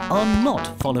Rabbit are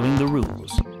not following the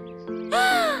rules.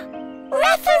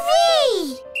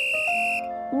 Referee!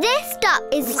 This duck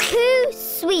is too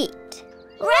sweet.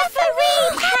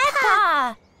 Referee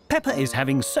Peppa! Peppa is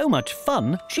having so much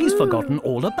fun, she's forgotten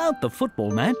all about the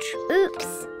football match.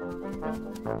 Oops.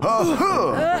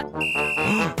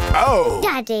 Ow!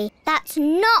 Daddy, that's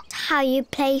not how you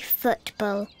play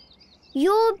football.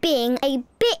 You're being a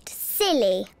bit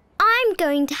silly. I'm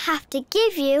going to have to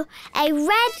give you a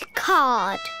red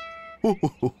card.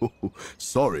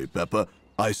 Sorry, Peppa.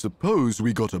 I suppose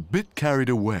we got a bit carried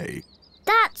away.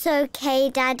 That's okay,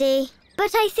 Daddy.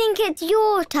 But I think it's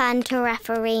your turn to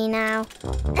referee now.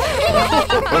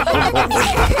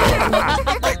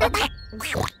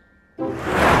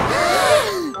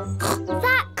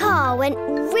 That car went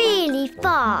really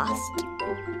fast.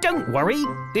 Don't worry,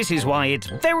 this is why it's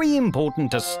very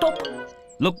important to stop,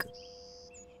 look,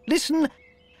 listen,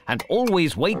 and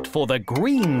always wait for the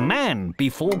green man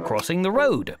before crossing the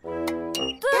road.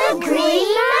 The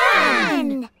Green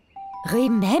Man!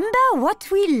 Remember what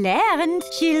we learned,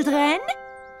 children?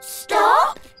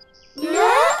 Stop,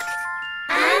 look,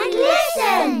 and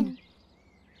listen.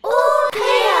 All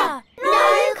clear,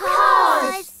 no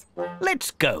cars.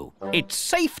 Let's go. It's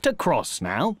safe to cross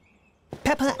now.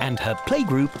 Peppa and her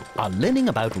playgroup are learning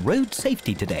about road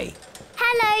safety today.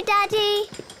 Hello, Daddy.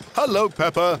 Hello,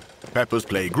 Peppa. Peppa's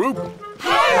playgroup.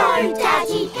 Hello,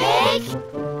 Daddy Pig.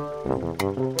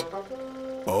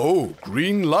 Oh,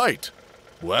 green light.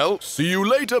 Well, see you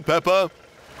later, Peppa.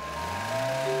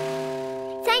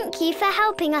 Thank you for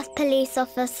helping us, Police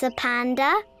Officer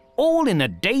Panda. All in a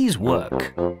day's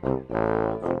work.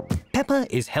 Peppa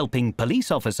is helping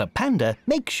Police Officer Panda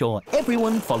make sure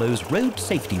everyone follows road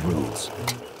safety rules.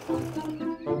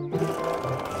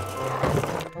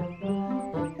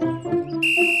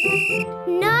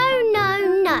 No.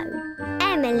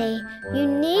 Emily, you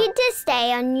need to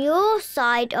stay on your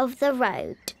side of the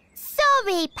road.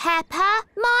 Sorry, Peppa.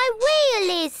 My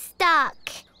wheel is stuck.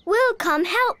 We'll come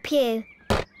help you.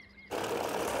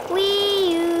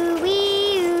 Wee-oo,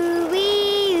 wee-oo,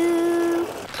 wee-oo.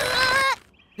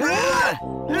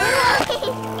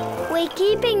 We're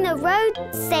keeping the road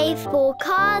safe for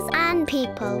cars and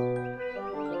people.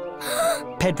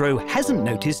 Pedro hasn't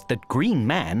noticed that Green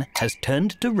Man has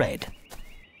turned to red.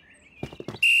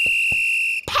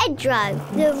 hedgerow.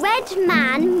 The red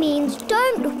man means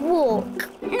don't walk.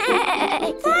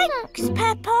 Thanks,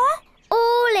 Peppa.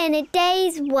 All in a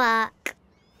day's work.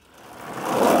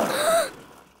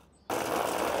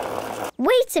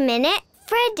 Wait a minute.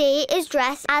 Freddy is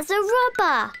dressed as a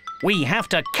robber. We have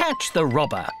to catch the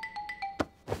robber.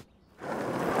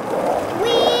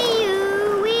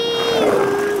 Wee-oo,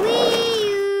 wee-oo,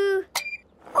 wee-oo.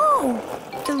 Oh,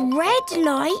 the red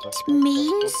light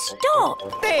means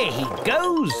stop. There he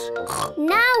goes.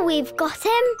 Now we've got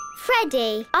him.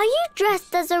 Freddy, are you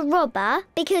dressed as a robber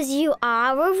because you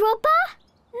are a robber?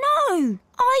 No,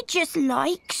 I just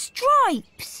like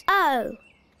stripes. Oh,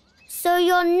 so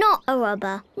you're not a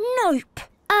robber? Nope.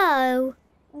 Oh,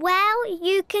 well,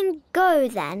 you can go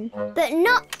then, but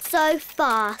not so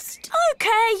fast.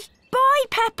 Okay, bye,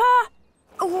 Peppa.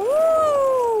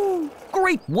 Ooh!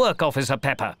 Great work, Officer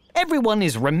Peppa. Everyone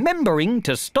is remembering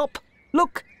to stop,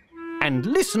 look, and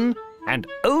listen, and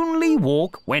only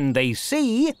walk when they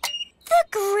see... The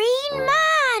green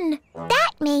man!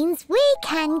 That means we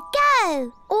can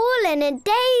go. All in a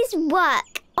day's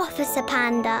work, Officer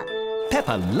Panda.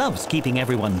 Peppa loves keeping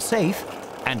everyone safe,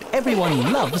 and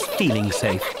everyone loves feeling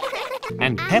safe.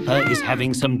 And Peppa is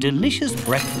having some delicious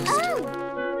breakfast.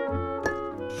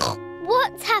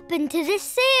 What's happened to the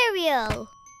cereal?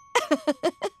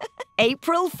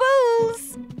 April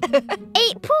Fools!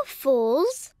 April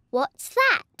Fools? What's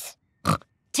that?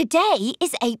 Today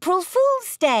is April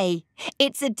Fool's Day.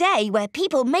 It's a day where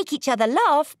people make each other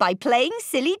laugh by playing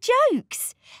silly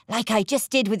jokes, like I just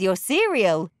did with your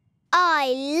cereal.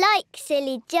 I like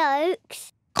silly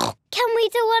jokes. Can we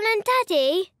do one on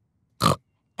Daddy?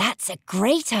 That's a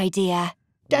great idea.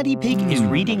 Daddy Pig is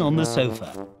reading on the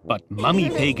sofa, but Mummy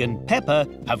Pig and Peppa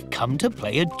have come to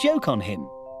play a joke on him.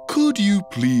 Could you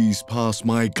please pass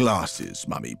my glasses,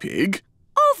 Mummy Pig?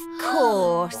 Of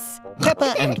course.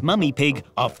 Peppa and Mummy Pig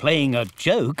are playing a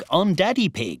joke on Daddy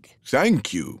Pig.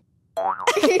 Thank you.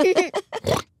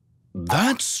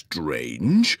 That's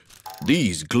strange.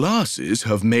 These glasses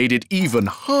have made it even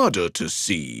harder to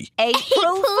see.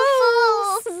 April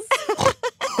Fools!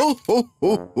 Ho, ho,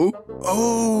 ho, ho.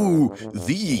 Oh,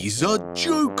 these are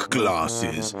joke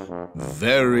glasses.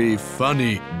 Very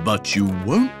funny, but you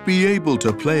won't be able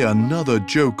to play another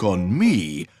joke on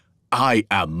me. I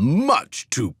am much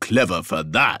too clever for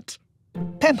that.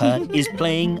 Peppa is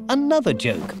playing another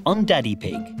joke on Daddy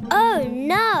Pig. Oh,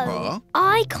 no. Huh?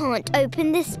 I can't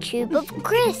open this tube of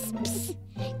crisps.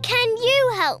 Can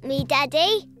you help me,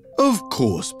 Daddy? Of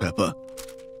course, Peppa.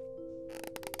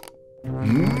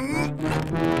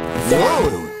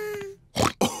 Whoa!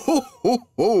 Oh, ho,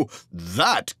 ho.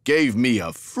 That gave me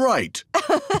a fright.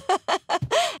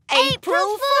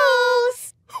 April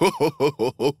Fools!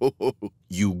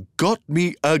 You got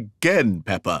me again,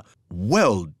 Peppa.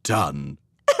 Well done.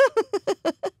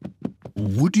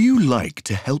 Would you like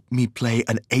to help me play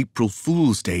an April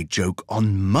Fool's Day joke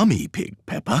on Mummy Pig,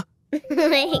 Peppa?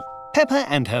 Peppa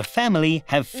and her family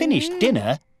have finished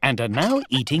dinner and are now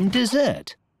eating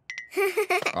dessert.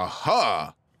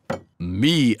 Aha!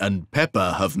 Me and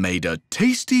Peppa have made a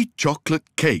tasty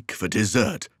chocolate cake for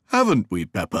dessert, haven't we,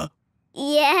 Peppa?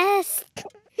 Yes.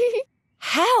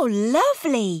 How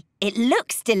lovely! It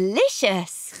looks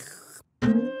delicious.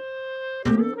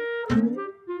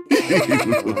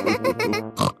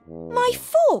 My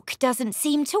fork doesn't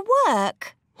seem to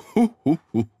work.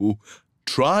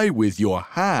 Try with your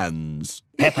hands.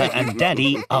 Peppa and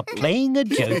Daddy are playing a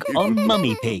joke on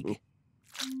Mummy Pig.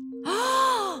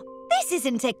 This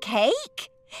isn't a cake.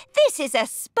 This is a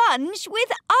sponge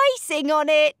with icing on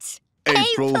it.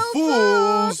 April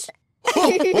Fools!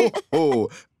 Ho, ho, ho.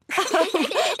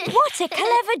 What a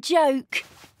clever joke.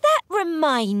 That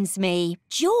reminds me,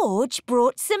 George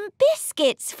brought some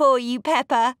biscuits for you,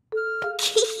 Peppa.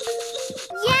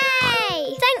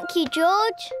 Yay! Thank you,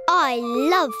 George. I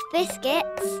love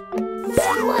biscuits.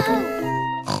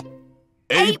 Whoa.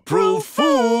 April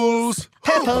Fools!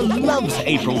 Peppa loves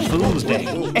April Fool's Day.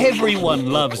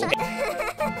 Everyone loves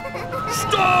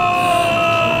Stop!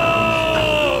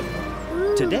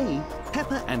 Today,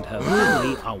 Peppa and her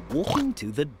family are walking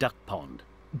to the duck pond.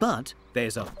 But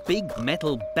there's a big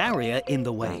metal barrier in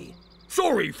the way.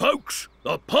 Sorry, folks.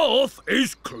 The path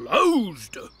is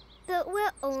closed. But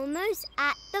we're almost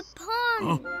at the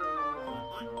pond.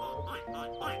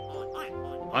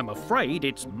 I'm afraid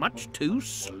it's much too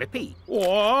slippy.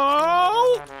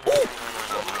 Whoa!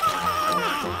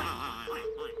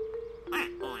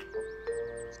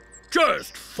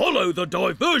 Just follow the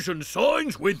diversion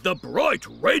signs with the bright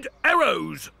red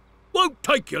arrows. Won't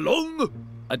take you long.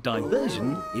 A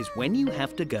diversion is when you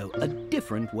have to go a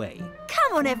different way.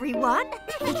 Come on, everyone.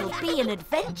 It'll be an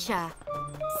adventure.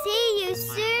 See you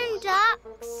soon,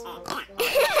 ducks.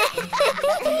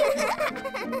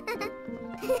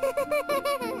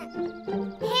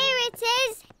 Here it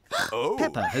is. Oh.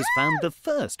 Peppa has found the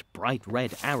first bright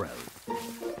red arrow.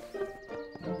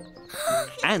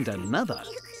 And another.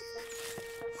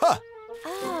 Ha!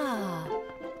 Ah.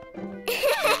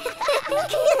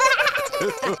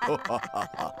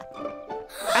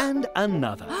 And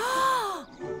another.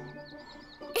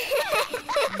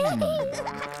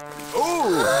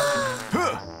 Oh!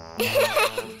 Huh.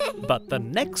 But the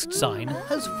next sign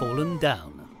has fallen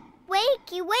down.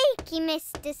 Wakey, wakey,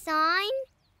 Mr. Sign.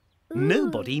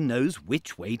 Nobody knows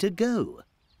which way to go.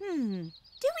 Do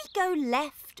we go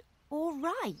left or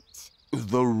right?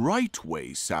 The right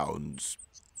way sounds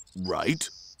right.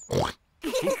 Hooray!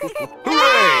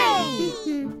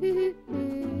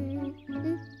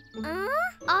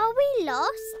 Are we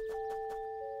lost?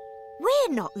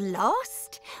 We're not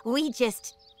lost. We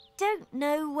just don't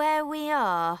know where we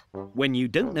are. When you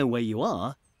don't know where you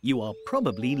are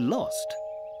probably lost.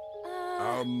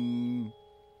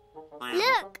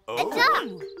 Look, a duck.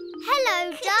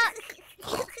 Hello, duck.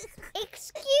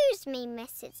 Excuse me,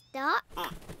 Mrs. Duck.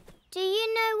 Do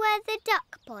you know where the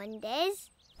duck pond is?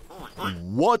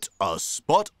 What a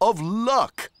spot of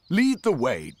luck! Lead the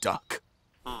way, duck.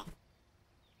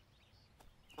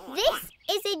 This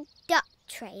is a duck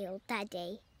trail,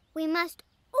 Daddy. We must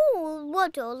all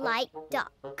waddle like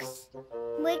ducks.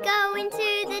 We're going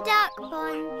to the duck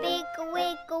pond, big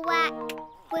wiggle whack.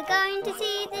 We're going to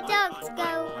see the ducks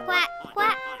go quack,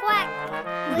 quack, quack.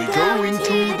 We're going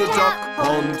to the duck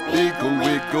pond, wiggle,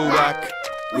 wiggle, whack.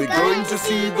 We're going to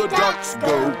see the ducks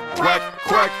go quack,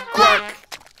 quack, quack.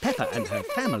 Peppa and her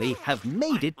family have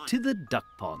made it to the duck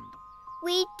pond.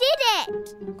 We did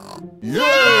it!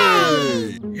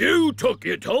 Yay! You took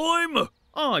your time.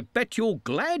 I bet you're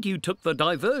glad you took the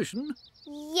diversion.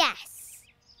 Yes,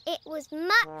 it was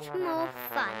much more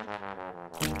fun.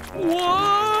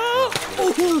 Whoa!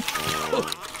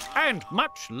 And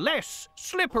much less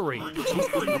slippery. Quack,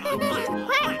 quack,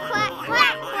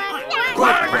 quack, quack, quack, quack.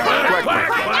 Quack, quack, quack, quack,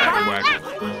 quack.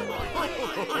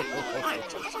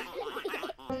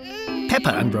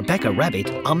 Peppa and Rebecca Rabbit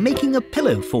are making a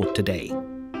pillow fort today.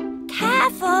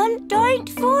 Careful, don't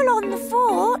fall on the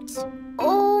fort.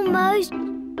 Almost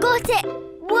got it.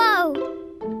 Whoa!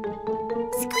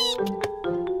 Squeak!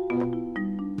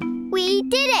 We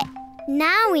did it.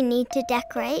 Now we need to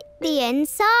decorate the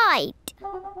inside.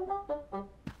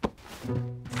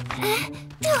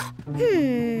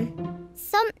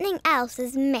 Something else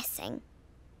is missing.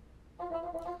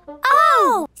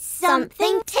 Oh!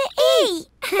 Something to eat!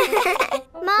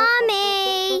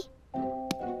 Mommy!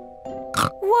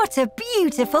 What a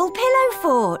beautiful pillow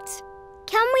fort!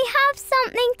 Can we have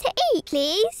something to eat,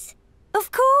 please?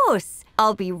 Of course!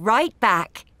 I'll be right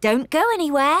back. Don't go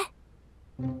anywhere.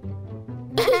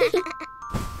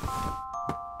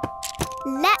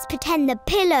 Let's pretend the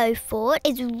pillow fort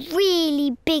is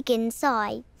really big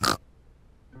inside.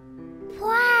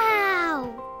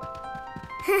 Wow!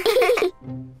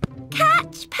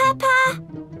 Catch, Peppa!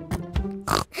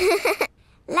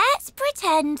 Let's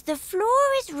pretend the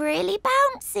floor is really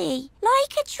bouncy,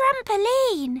 like a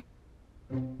trampoline.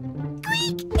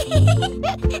 Squeak!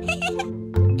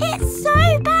 It's so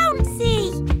bouncy!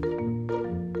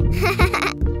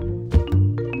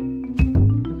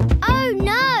 Oh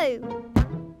no!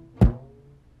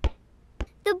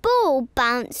 The ball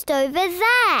bounced over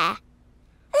there.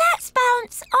 Let's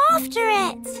bounce after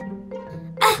it.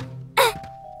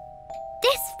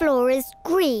 This floor is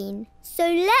green, so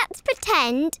let's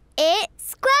pretend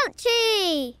it's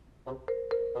squelchy.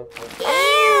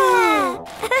 Ew!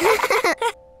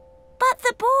 But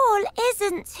the ball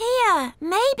isn't here.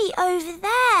 Maybe over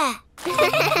there.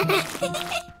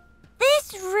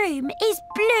 This room is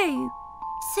blue,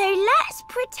 so let's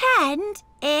pretend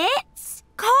it's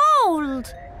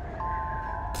cold.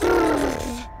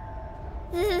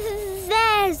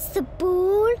 There's the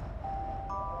ball.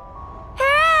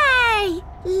 Hooray!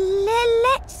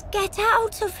 Let's get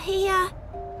out of here.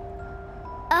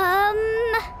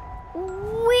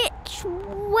 Which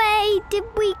way did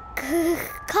we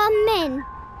come in?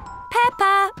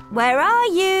 Peppa, where are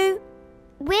you?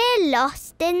 We're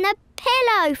lost in the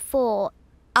pillow fort.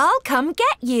 I'll come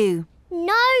get you.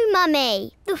 No,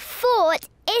 Mummy. The fort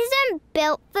isn't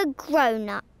built for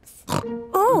grown-ups.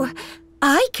 Oh,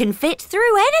 I can fit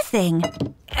through anything.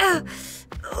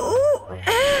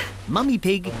 Mummy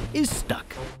Pig is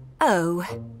stuck. Oh.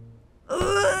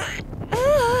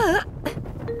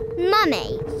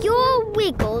 Mummy, your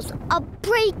wiggles are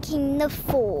breaking the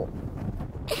fort.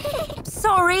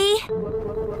 Sorry.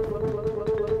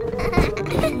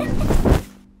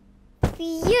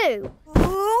 you.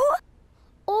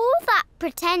 All that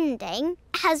pretending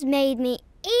has made me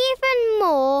even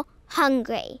more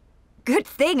hungry. Good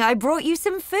thing I brought you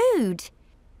some food.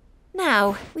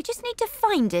 Now, we just need to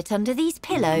find it under these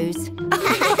pillows.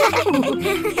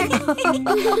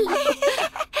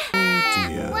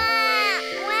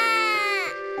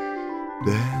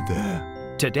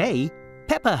 There. Today,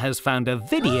 Peppa has found a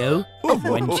video of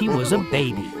when she was a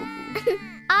baby.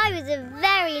 I was a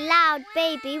very loud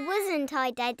baby, wasn't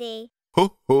I, Daddy?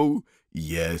 Ho ho,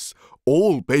 yes,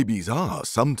 all babies are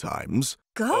sometimes.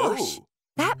 Gosh,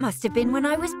 that must have been when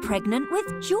I was pregnant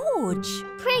with George.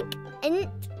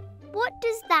 Pregnant? What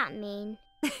does that mean?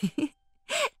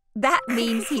 That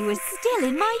means he was still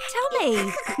in my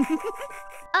tummy.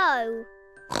 Oh,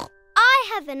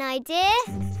 I have an idea.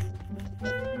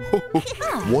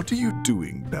 What are you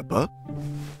doing, Peppa?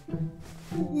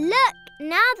 Look,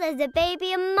 now there's a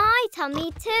baby in my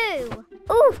tummy too.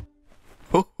 Ooh.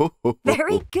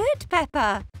 Very good,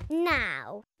 Peppa.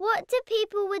 Now, what do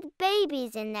people with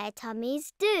babies in their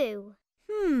tummies do?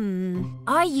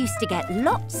 I used to get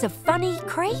lots of funny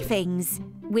cravings,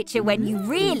 which are when you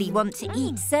really want to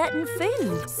eat certain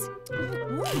foods.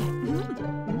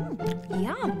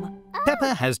 Yum.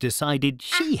 Peppa has decided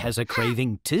she has a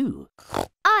craving too.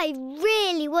 I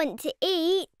really want to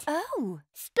eat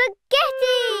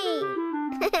spaghetti!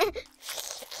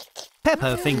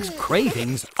 Peppa thinks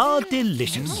cravings are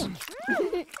delicious.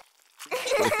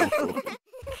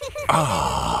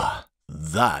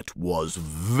 That was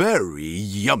very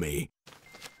yummy.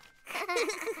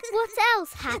 What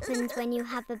else happens when you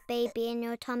have a baby in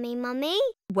your tummy, Mummy?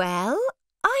 Well,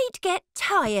 I'd get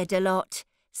tired a lot,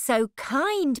 so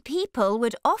kind people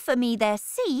would offer me their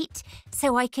seat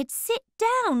so I could sit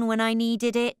down when I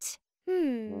needed it.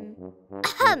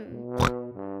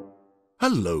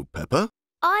 Hello, Peppa.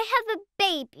 I have a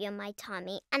baby in my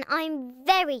tummy and I'm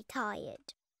very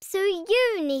tired. So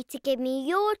you need to give me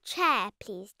your chair,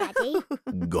 please, Daddy.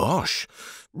 Gosh.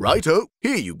 Righto,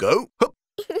 here you go. Hup.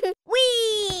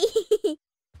 Whee!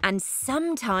 And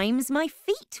sometimes my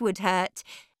feet would hurt,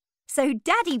 so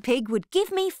Daddy Pig would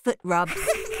give me foot rubs.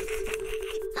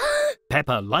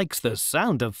 Peppa likes the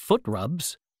sound of foot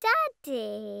rubs.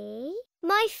 Daddy,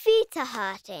 my feet are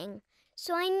hurting,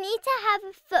 so I need to have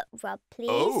a foot rub, please.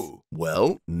 Oh,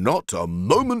 well, not a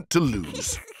moment to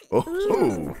lose. A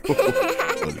little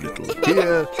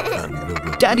here and a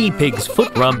little... Daddy Pig's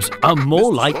foot rubs are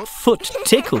more like foot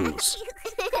tickles.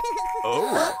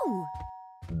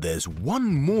 There's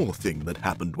one more thing that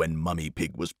happened when Mummy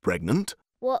Pig was pregnant.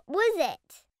 What was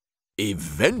it?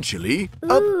 Eventually,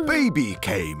 a baby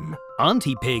came.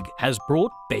 Auntie Pig has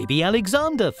brought baby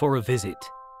Alexander for a visit.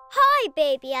 Hi,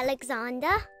 baby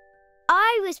Alexander.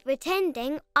 I was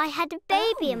pretending I had a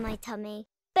baby in my tummy.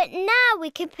 But now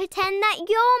we can pretend that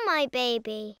you're my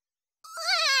baby.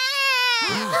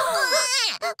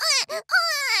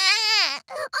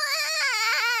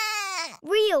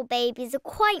 Real babies are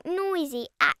quite noisy,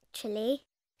 actually.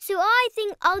 So I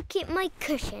think I'll keep my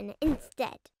cushion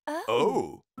instead.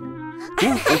 Oh.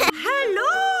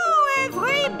 Hello,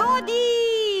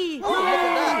 everybody!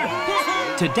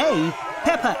 Today,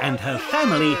 Peppa and her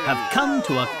family have come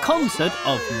to a concert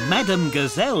of Madame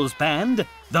Gazelle's band,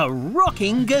 the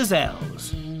Rocking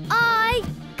Gazelles. I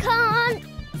can't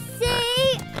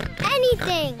see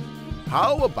anything.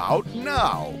 How about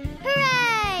now?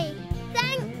 Hooray!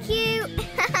 Thank you.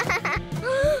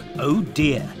 Oh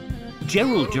dear.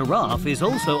 Gerald Giraffe is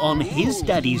also on his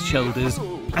daddy's shoulders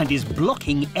and is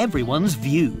blocking everyone's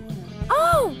view.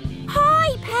 Oh,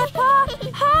 hi, Peppa.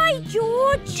 Hi,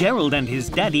 George. Gerald and his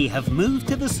daddy have moved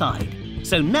to the side,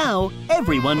 so now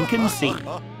everyone can see.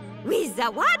 With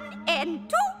the 1 and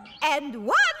 2 and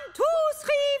 1, 2,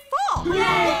 3, 4.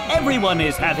 Everyone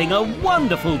is having a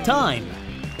wonderful time.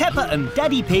 Peppa and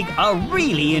Daddy Pig are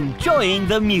really enjoying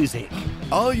the music.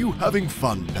 Are you having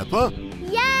fun, Peppa?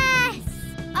 Yes!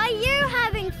 Are you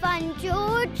having fun,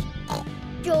 George?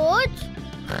 George?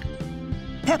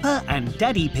 Peppa and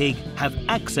Daddy Pig have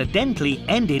accidentally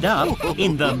ended up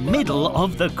in the middle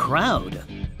of the crowd.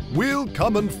 We'll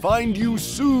come and find you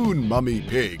soon, Mummy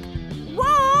Pig.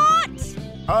 What?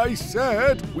 I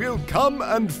said we'll come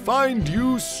and find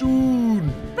you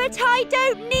soon. But I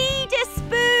don't need a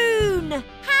spoon.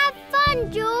 Have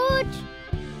fun, George.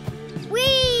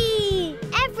 Whee!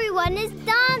 Everyone is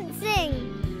dancing.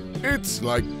 It's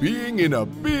like being in a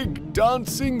big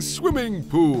dancing swimming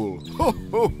pool. Ho,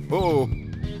 ho, ho.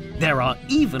 There are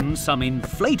even some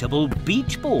inflatable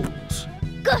beach balls.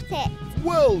 Got it.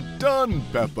 Well done,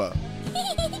 Peppa.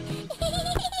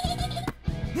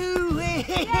 Whee!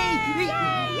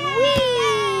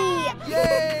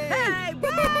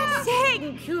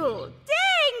 Thank you.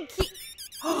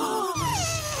 Oh!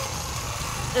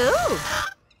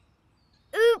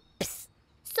 Oops.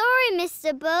 Sorry,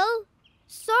 Mr. Bull.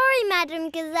 Sorry, Madam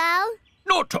Gazelle.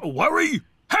 Not to worry.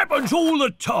 Happens all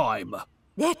the time.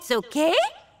 That's okay.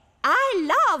 I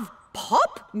love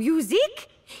pop music.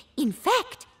 In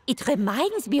fact, it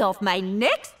reminds me of my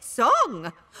next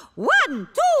song. 1,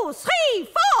 2, 3,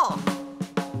 4.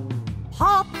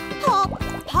 Pop, pop,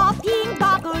 popping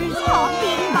bubbles,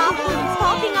 popping bubbles,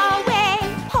 popping away.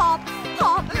 Pop,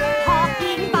 pop,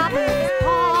 popping bubbles,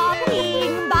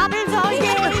 popping bubbles all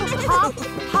day. Pop,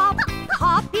 pop,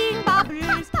 popping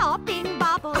bubbles, popping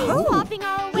bubbles, popping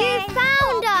away. You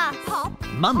found us! Pop.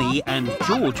 Mummy and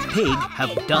George Pig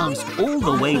have danced all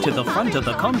the way to the front of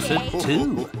the concert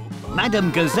too.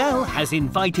 Madam Gazelle has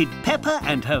invited Peppa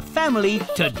and her family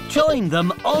to join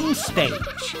them on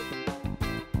stage.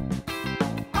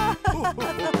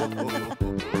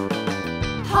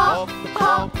 Pop,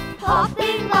 pop,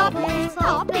 popping bubbles,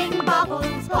 popping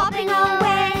bubbles, popping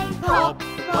away. Pop,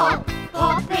 pop,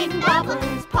 popping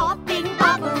bubbles, popping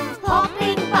bubbles,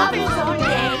 popping bubbles all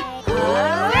day.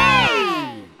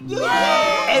 Hooray!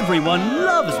 Yay! Everyone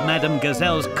loves Madam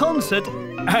Gazelle's concert,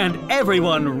 and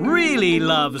everyone really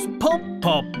loves Pop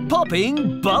Pop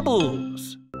Popping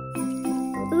Bubbles.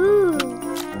 Ooh.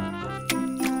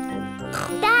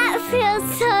 That feels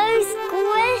so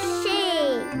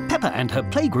squishy. Peppa and her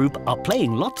playgroup are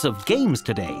playing lots of games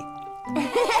today.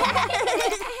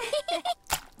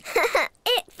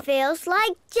 It feels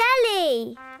like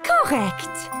jelly.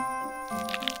 Correct.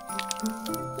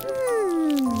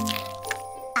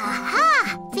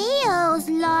 Aha! Feels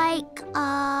like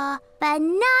a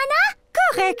banana?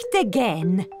 Correct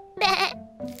again.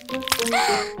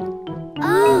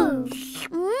 Oh.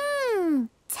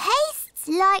 Tastes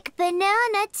like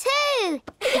banana too.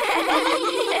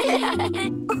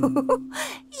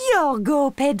 Your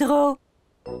go, Pedro.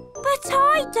 But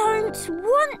I don't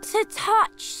want to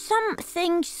touch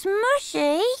something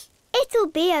smushy. It'll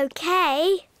be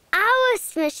okay. Our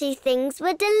smushy things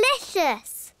were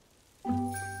delicious.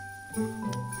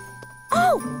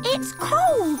 Oh, it's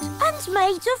cold and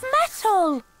made of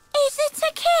metal. Is it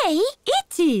a key?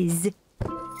 It is.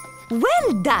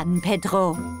 Well done,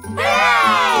 Pedro.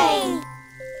 Hooray!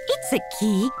 It's a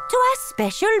key to a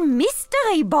special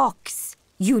mystery box.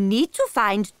 You need to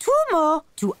find 2 more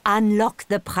to unlock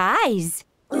the prize.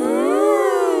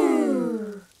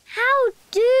 Ooh. How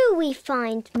do we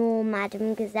find more,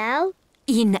 Madam Gazelle?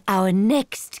 In our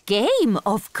next game,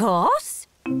 of course.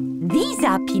 These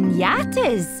are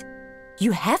piñatas.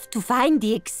 You have to find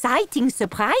the exciting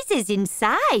surprises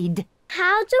inside.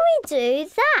 How do we do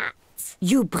that?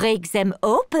 You break them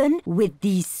open with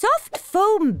these soft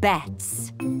foam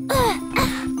bats.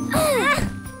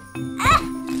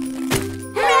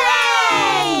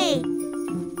 Hooray!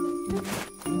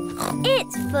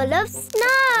 It's full of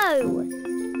snow.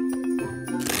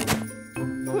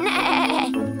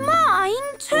 Mine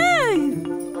too.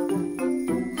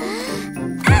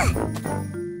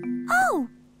 Oh.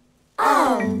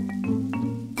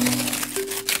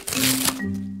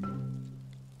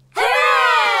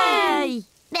 Hooray!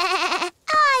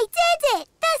 I did it!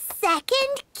 The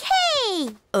second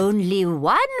key! Only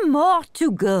 1 more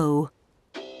to go.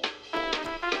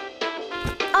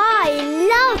 I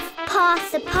love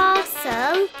Pass a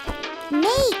Parcel.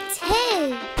 Me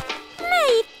too.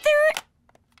 Me too.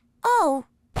 Oh.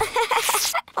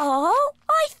 Oh,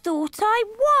 I thought I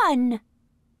won.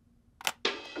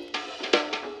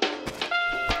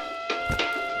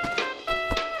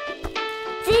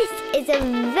 This is a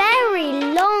very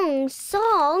long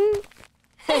song.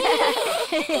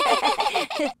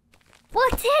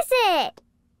 What is it?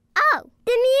 Oh,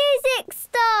 the music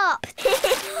stopped.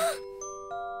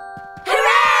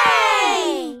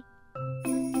 Hooray!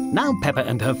 Now Peppa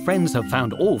and her friends have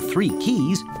found all 3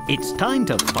 keys, it's time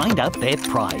to find out their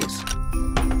prize.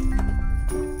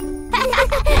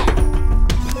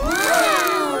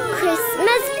 Wow!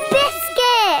 Christmas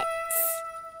biscuits!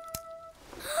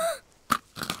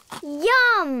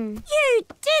 Yum! You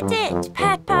did it,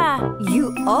 Peppa.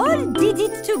 You all did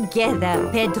it together,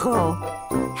 Pedro.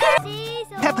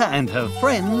 Peppa and her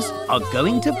friends are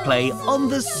going to play on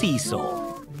the seesaw.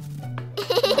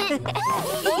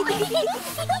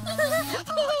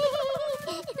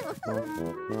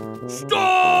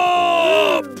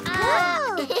 Stop!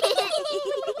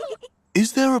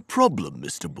 Is there a problem,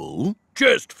 Mr. Bull?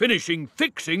 Just finishing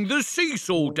fixing the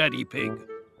seesaw, Daddy Pig.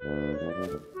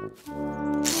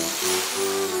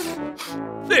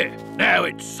 There, now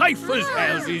it's safe as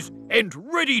houses and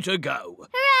ready to go.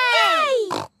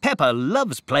 Hooray! Peppa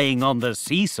loves playing on the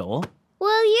seesaw.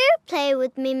 Will you play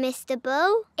with me, Mr.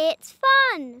 Bull? It's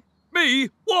fun. Me?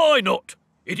 Why not?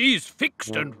 It is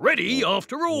fixed and ready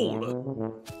after all.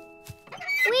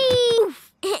 Whee!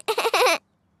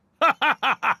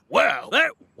 Well,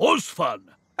 that was fun.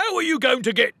 How are you going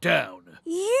to get down?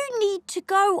 You need to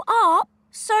go up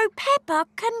so Peppa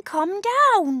can come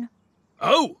down.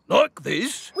 Oh, like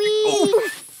this? Whee!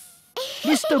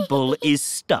 Mr. Bull is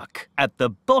stuck at the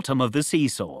bottom of the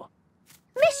seesaw.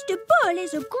 Mr. Bull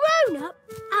is a grown-up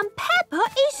and Peppa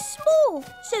is small,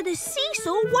 so the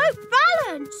seesaw won't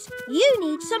balance. You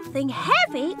need something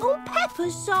heavy on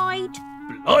Peppa's side.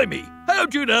 Blimey,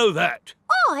 how'd you know that?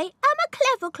 I am a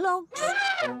clever clogs.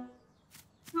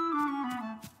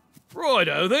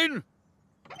 Righto then.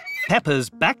 Peppa's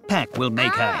backpack will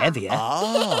make her heavier.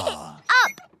 Ah.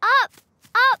 Up, up,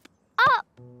 up, up.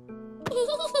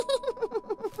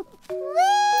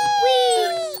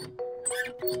 Whee!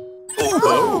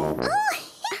 Oh.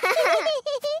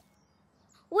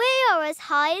 We are as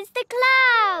high as the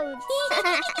clouds.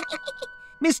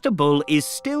 Mr. Bull is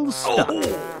still stuck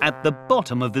at the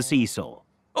bottom of the seesaw.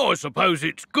 I suppose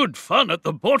it's good fun at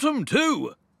the bottom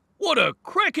too. What a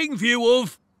cracking view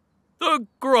of the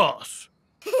grass.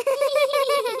 We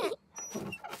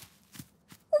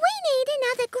need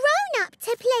another grown-up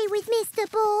to play with, Mr.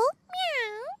 Bull.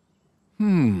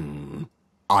 Meow.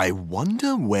 I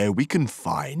wonder where we can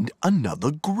find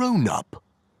another grown-up.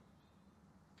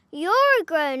 You're a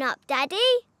grown-up, Daddy.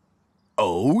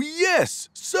 Oh, yes,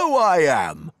 so I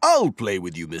am. I'll play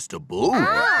with you, Mr. Bull.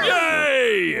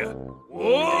 Yay!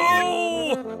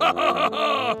 Whoa!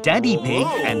 Daddy Pig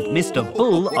and Mr.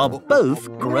 Bull are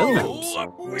both grown-ups.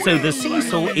 So the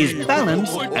seesaw is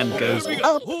balanced and goes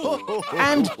up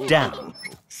and down.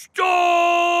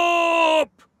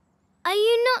 Stop! Are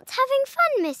you not having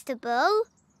fun, Mr. Bull?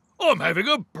 I'm having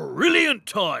a brilliant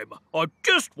time. I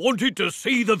just wanted to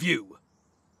see the view.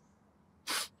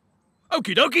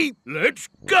 Okie dokie, let's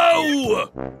go!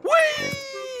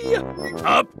 Whee!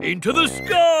 Up into the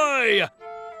sky!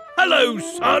 Hello,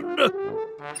 sun!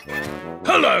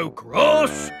 Hello,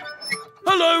 grass!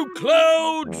 Hello,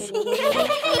 clouds!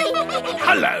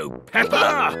 Hello,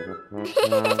 Peppa!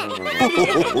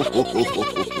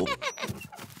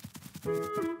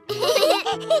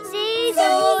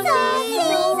 Seesaw.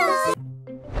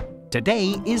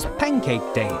 Today is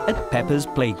Pancake Day at Peppa's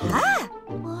playground.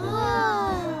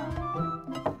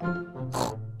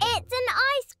 It's an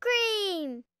ice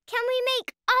cream. Can we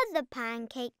make other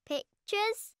pancake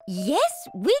pictures? Yes,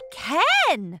 we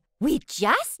can. We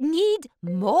just need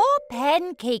more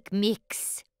pancake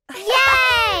mix.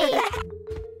 Yay!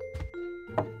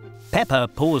 Peppa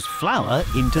pours flour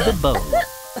into the bowl.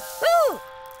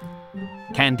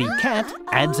 Candy Cat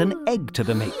adds an egg to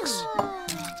the mix.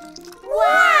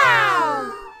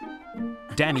 Wow!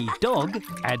 Danny Dog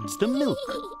adds the milk.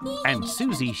 And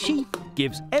Susie Sheep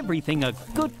gives everything a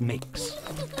good mix.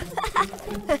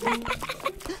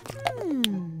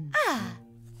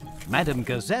 Madame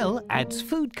Gazelle adds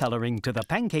food colouring to the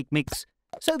pancake mix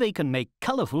so they can make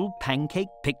colourful pancake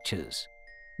pictures.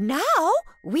 Now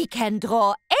we can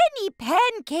draw any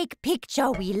pancake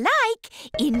picture we like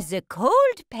in the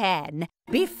cold pan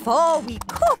before we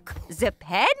cook the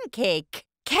pancake.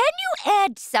 Can you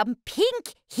add some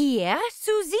pink here,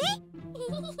 Susie?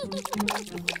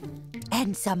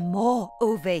 And some more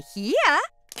over here?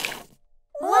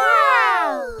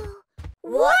 Wow!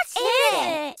 What's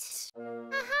it?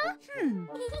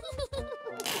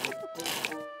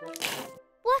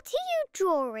 What are you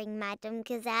drawing, Madame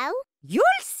Gazelle? You'll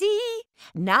see.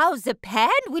 Now the pan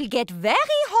will get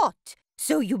very hot,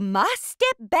 so you must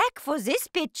step back for this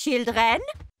bit, children.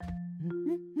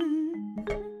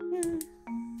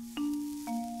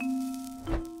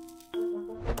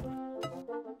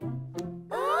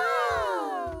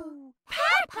 Oh!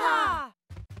 Peppa!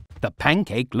 The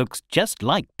pancake looks just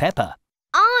like Peppa.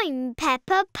 I'm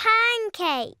Peppa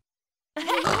Pancake.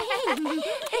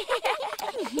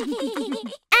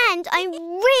 And I'm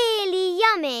really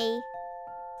yummy.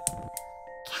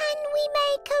 Can we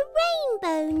make a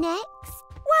rainbow next?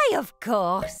 Why, of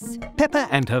course. Peppa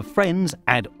and her friends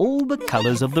add all the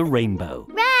colours of the rainbow.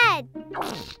 Red,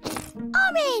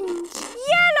 Orange,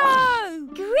 Yellow!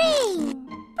 green.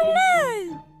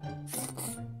 Blue!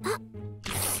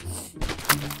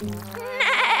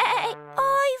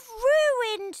 I've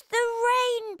ruined the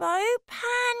rainbow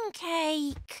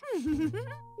pancake.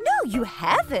 No, you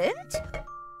haven't.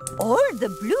 All the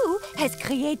blue has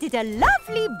created a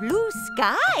lovely blue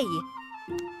sky.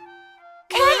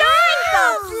 Can I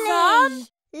have some?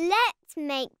 let's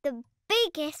make the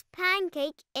biggest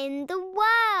pancake in the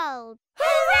world.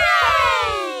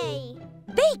 Hooray!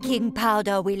 Baking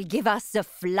powder will give us the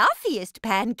fluffiest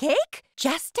pancake.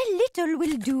 Just a little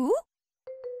will do.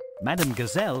 Madame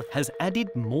Gazelle has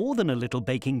added more than a little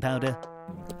baking powder.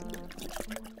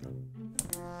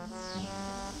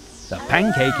 The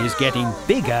pancake is getting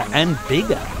bigger and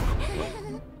bigger.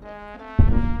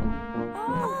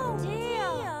 Oh,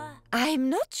 dear. I'm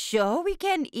not sure we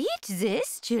can eat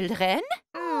this, children.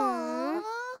 But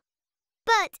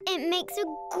it makes a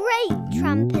great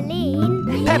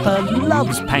trampoline. Peppa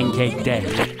loves Pancake Day.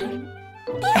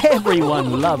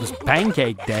 Everyone loves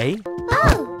Pancake Day.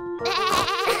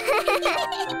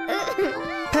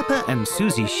 Peppa and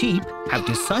Susie Sheep have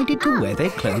decided to wear their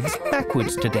clothes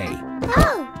backwards today.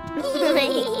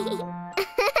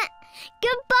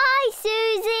 Goodbye,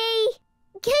 Susie.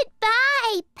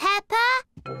 Goodbye, Peppa.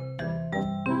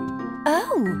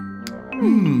 Oh.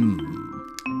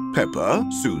 Peppa,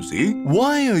 Susie,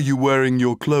 why are you wearing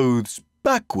your clothes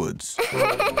backwards?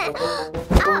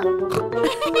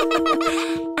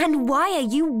 And why are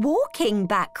you walking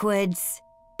backwards?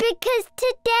 Because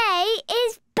today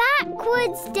is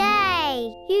backwards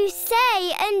day. You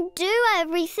say and do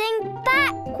everything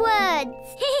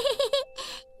backwards.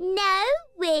 No,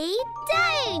 we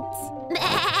don't.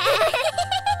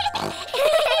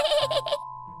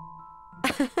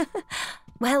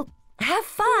 Well, have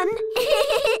fun.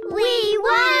 We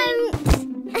won't.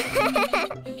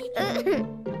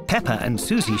 Peppa and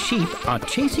Susie Sheep are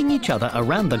chasing each other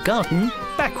around the garden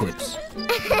backwards.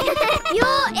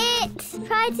 You're it.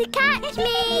 Try to catch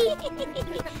me.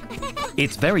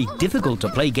 It's very difficult to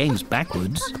play games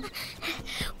backwards.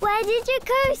 Where did you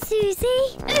go,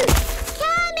 Susie?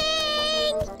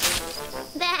 Coming!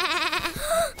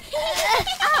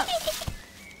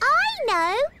 I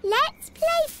know. Let's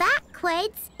play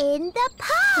backwards in the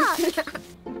park.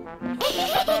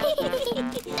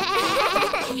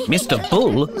 Mr.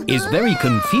 Bull is very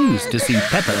confused to see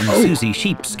Peppa and Susie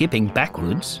Sheep skipping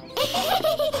backwards.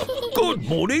 Good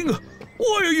morning.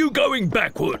 Why are you going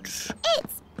backwards?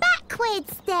 It's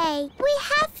backwards day. We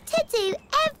have to do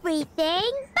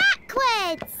everything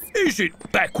backwards. Is it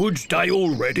backwards day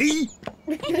already?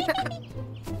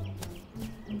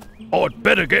 I'd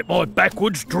better get my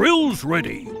backwards drills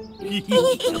ready.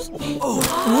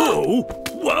 Whoa!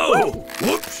 Whoa!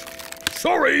 Whoops!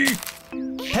 Sorry!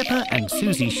 Peppa and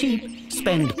Susie Sheep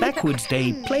spend backwards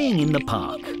day playing in the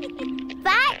park.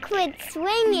 Backwards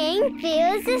swinging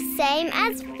feels the same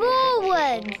as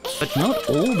forward. But not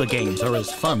all the games are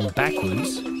as fun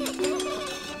backwards.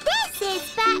 This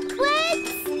is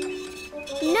backwards.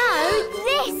 No,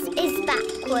 this is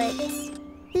backwards.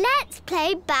 Let's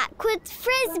play backwards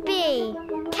frisbee.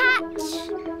 Catch.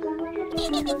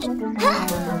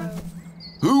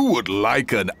 Who would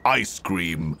like an ice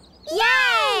cream?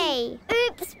 Yay!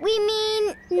 Oops, we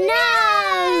mean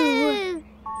no!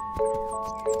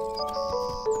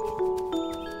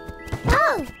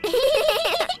 Oh!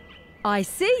 I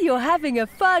see you're having a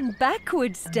fun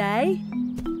backwards day.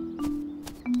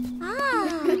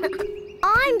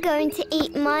 I'm going to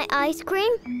eat my ice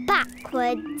cream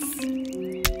backwards.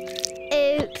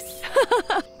 Oops.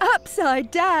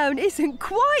 Upside down isn't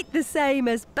quite the same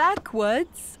as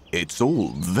backwards. It's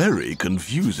all very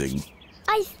confusing.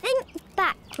 I think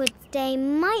backwards day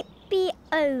might be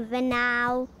over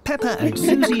now. Peppa and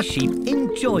Susie Sheep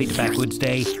enjoyed backwards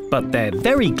day, but they're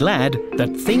very glad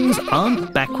that things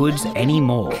aren't backwards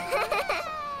anymore.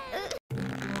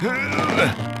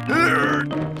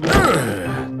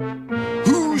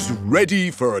 Who's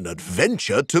ready for an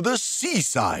adventure to the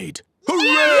seaside?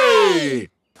 Hooray!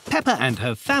 Peppa and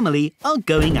her family are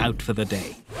going out for the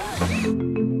day.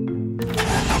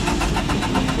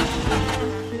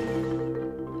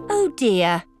 Oh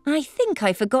dear, I think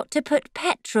I forgot to put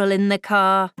petrol in the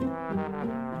car.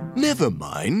 Never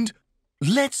mind.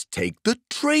 Let's take the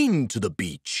train to the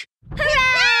beach.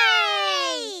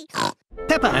 Hooray!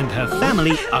 Peppa and her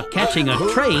family are catching a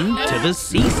train to the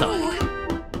seaside.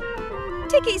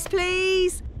 Tickets,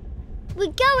 please.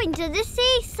 We're going to the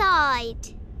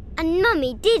seaside. And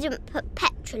Mummy didn't put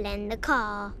petrol in the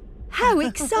car. How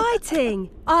exciting!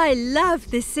 I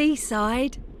love the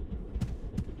seaside.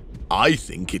 I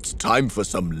think it's time for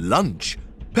some lunch.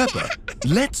 Peppa,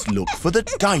 let's look for the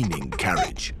dining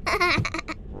carriage.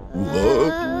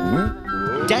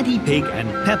 Whoa. Daddy Pig and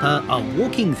Peppa are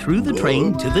walking through the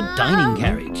train to the dining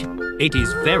carriage. It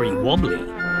is very wobbly.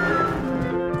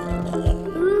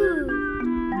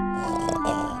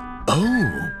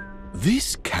 Oh,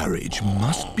 this carriage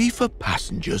must be for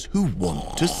passengers who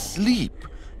want to sleep.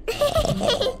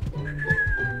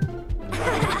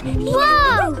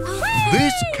 Whoa!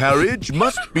 This carriage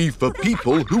must be for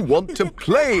people who want to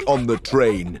play on the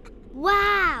train.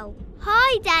 Wow!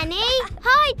 Hi, Danny.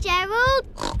 Hi, Gerald.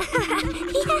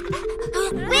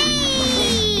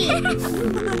 Whee!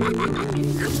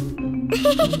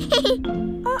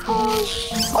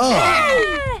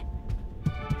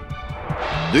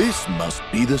 This must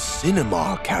be the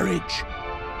cinema carriage.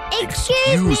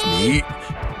 Excuse me.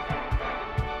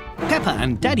 Peppa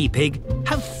and Daddy Pig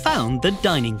have found the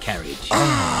dining carriage.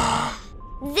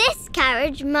 This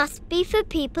carriage must be for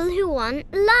people who want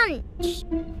lunch.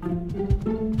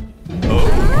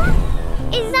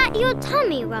 Is that your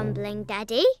tummy rumbling,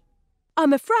 Daddy?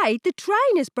 I'm afraid the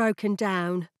train has broken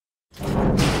down.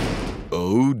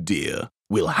 Oh dear,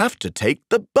 we'll have to take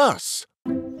the bus.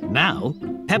 Now,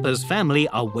 Peppa's family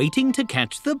are waiting to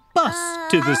catch the bus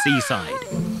to the seaside.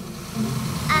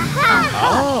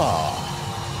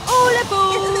 All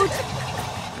aboard!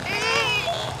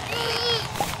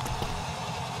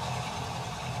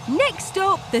 Next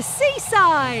stop, the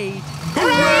seaside!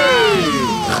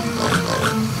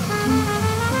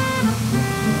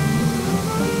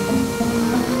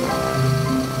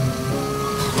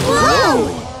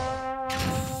 Whoa!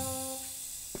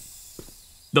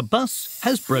 The bus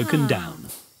has broken down.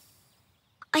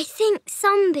 I think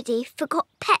somebody forgot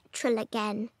petrol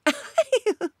again.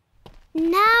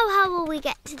 Now how will we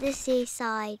get to the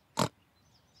seaside?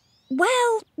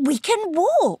 Well, we can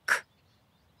walk.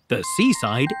 The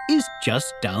seaside is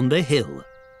just down the hill.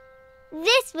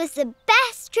 This was the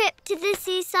best trip to the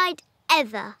seaside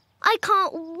ever. I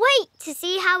can't wait to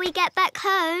see how we get back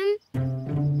home.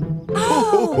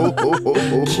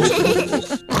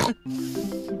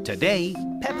 Today,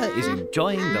 Peppa is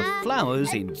enjoying the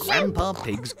flowers in Grandpa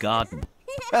Pig's garden.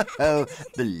 Oh,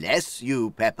 bless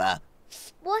you, Peppa.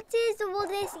 What is all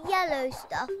this yellow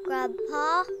stuff,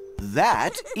 Grandpa?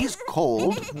 That is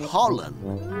called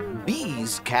pollen.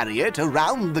 Bees carry it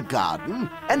around the garden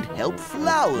and help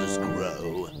flowers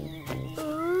grow.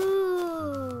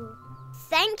 Ooh.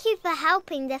 Thank you for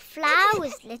helping the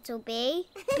flowers, little bee.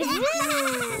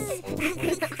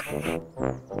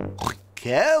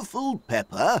 Careful,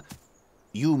 Peppa.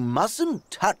 You mustn't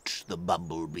touch the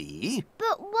bumblebee.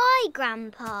 But why,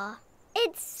 Grandpa?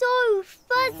 It's so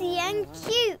fuzzy and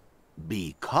cute.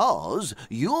 Because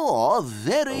you're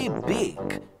very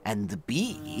big and the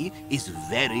bee is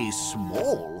very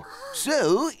small.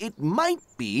 So it might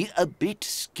be a bit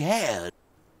scared.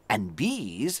 And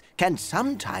bees can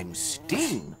sometimes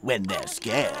sting when they're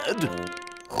scared.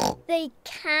 They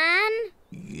can?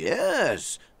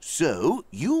 Yes. So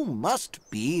you must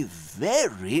be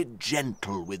very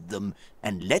gentle with them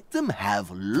and let them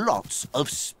have lots of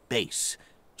space.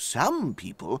 Some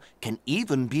people can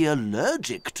even be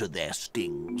allergic to their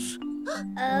stings.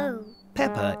 Oh.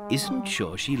 Peppa isn't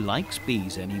sure she likes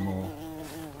bees anymore.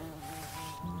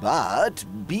 But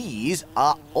bees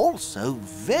are also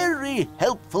very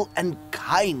helpful and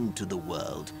kind to the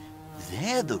world.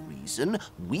 They're the reason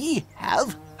we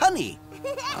have honey.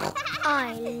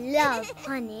 I love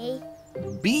honey.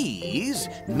 Bees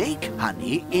make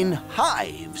honey in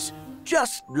hives,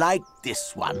 just like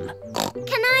this one.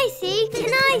 Can I see?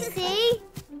 Can I see?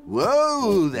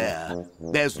 Whoa there!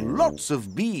 There's lots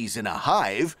of bees in a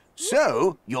hive,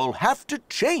 so you'll have to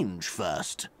change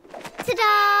first.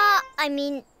 Ta-da! I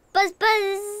mean, buzz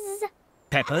buzz.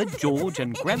 Peppa, George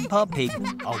and Grandpa Pig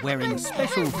are wearing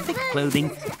special thick clothing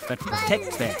that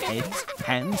protects their heads,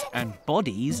 hands and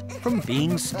bodies from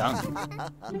being stung.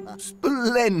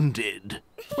 Splendid!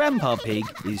 Grandpa Pig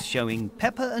is showing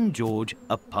Peppa and George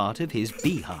a part of his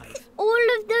beehive.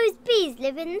 All of those bees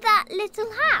live in that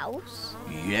little house?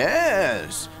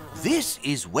 Yes, this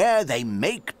is where they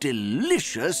make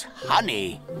delicious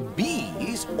honey.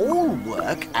 Bees all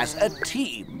work as a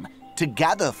team to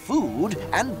gather food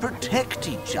and protect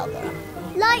each other.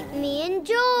 Like me and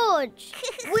George.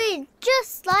 We're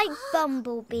just like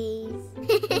bumblebees.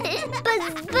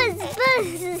 Buzz, buzz,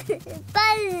 buzz,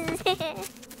 buzz.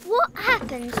 What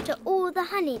happens to all the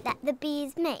honey that the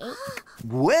bees make?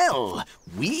 Well,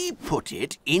 we put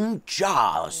it in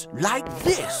jars like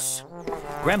this.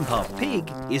 Grandpa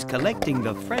Pig is collecting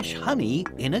the fresh honey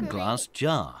in a glass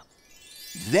jar.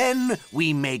 Then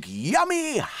we make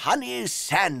yummy honey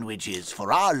sandwiches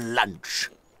for our lunch.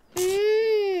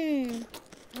 Mmm.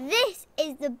 This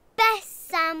is the best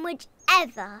sandwich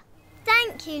ever.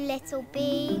 Thank you, little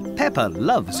bee. Peppa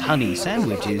loves honey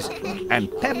sandwiches, and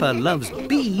Peppa loves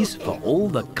bees for all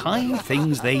the kind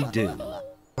things they do.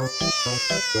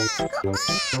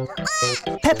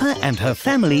 Peppa and her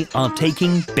family are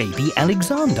taking baby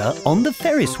Alexander on the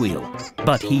Ferris wheel,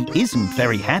 but he isn't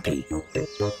very happy.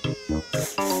 What's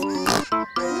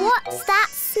that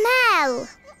smell?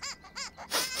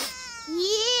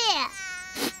 Yeah!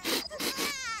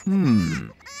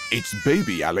 It's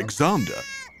baby Alexander.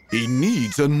 He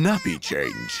needs a nappy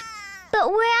change. But But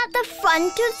we're at the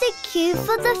front of the queue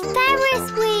for the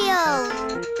Ferris wheel.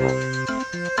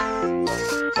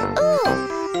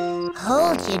 Ooh.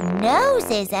 Hold your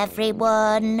noses,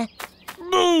 everyone.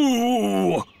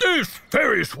 Moo! This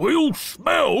Ferris wheel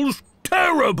smells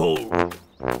terrible.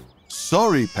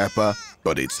 Sorry, Peppa,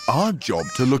 but it's our job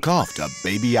to look after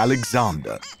baby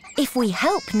Alexander. If we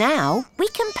help now, we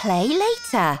can play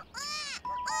later.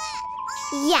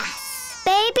 Yes,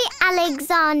 baby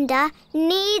Alexander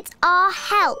needs our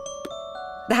help.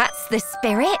 That's the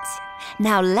spirit.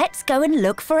 Now let's go and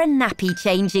look for a nappy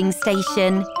changing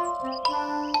station.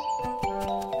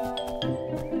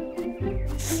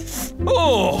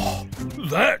 Oh,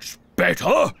 that's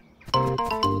better.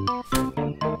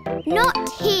 Not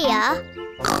here.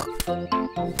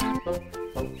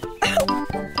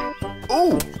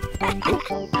 Oh!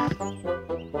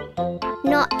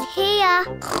 Not here.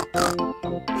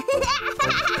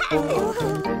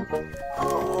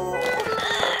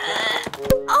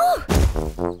 Oh!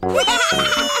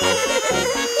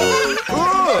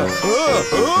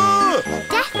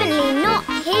 Definitely not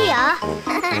here.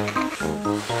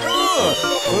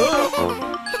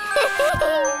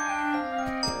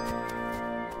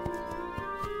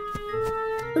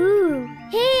 Ooh,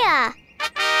 here.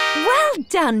 Well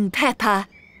done, Peppa.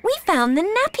 We found the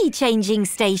nappy changing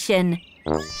station.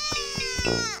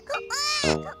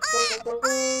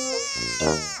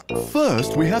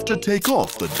 First, we have to take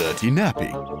off the dirty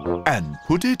nappy and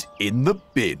put it in the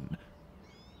bin.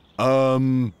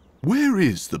 Where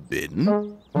is the bin?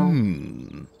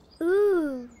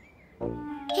 Ooh.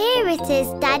 Here it is,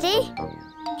 Daddy.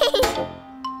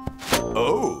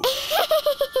 Oh.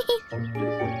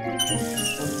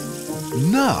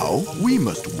 Now we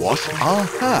must wash our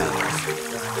hands.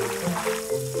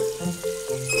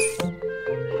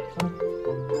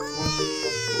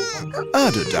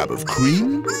 Add a dab of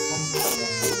cream.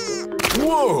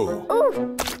 Whoa!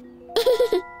 Ooh.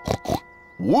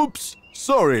 Whoops!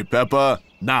 Sorry, Peppa.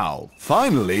 Now,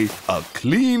 finally, a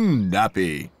clean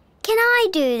nappy. Can I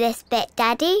do this bit,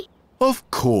 Daddy? Of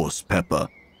course, Peppa.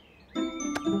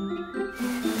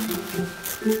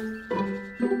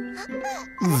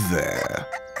 There.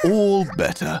 All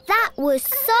better. That was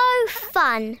so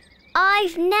fun.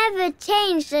 I've never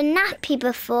changed a nappy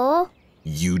before.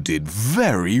 You did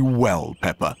very well,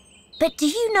 Peppa. But do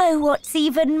you know what's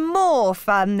even more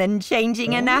fun than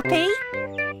changing a nappy?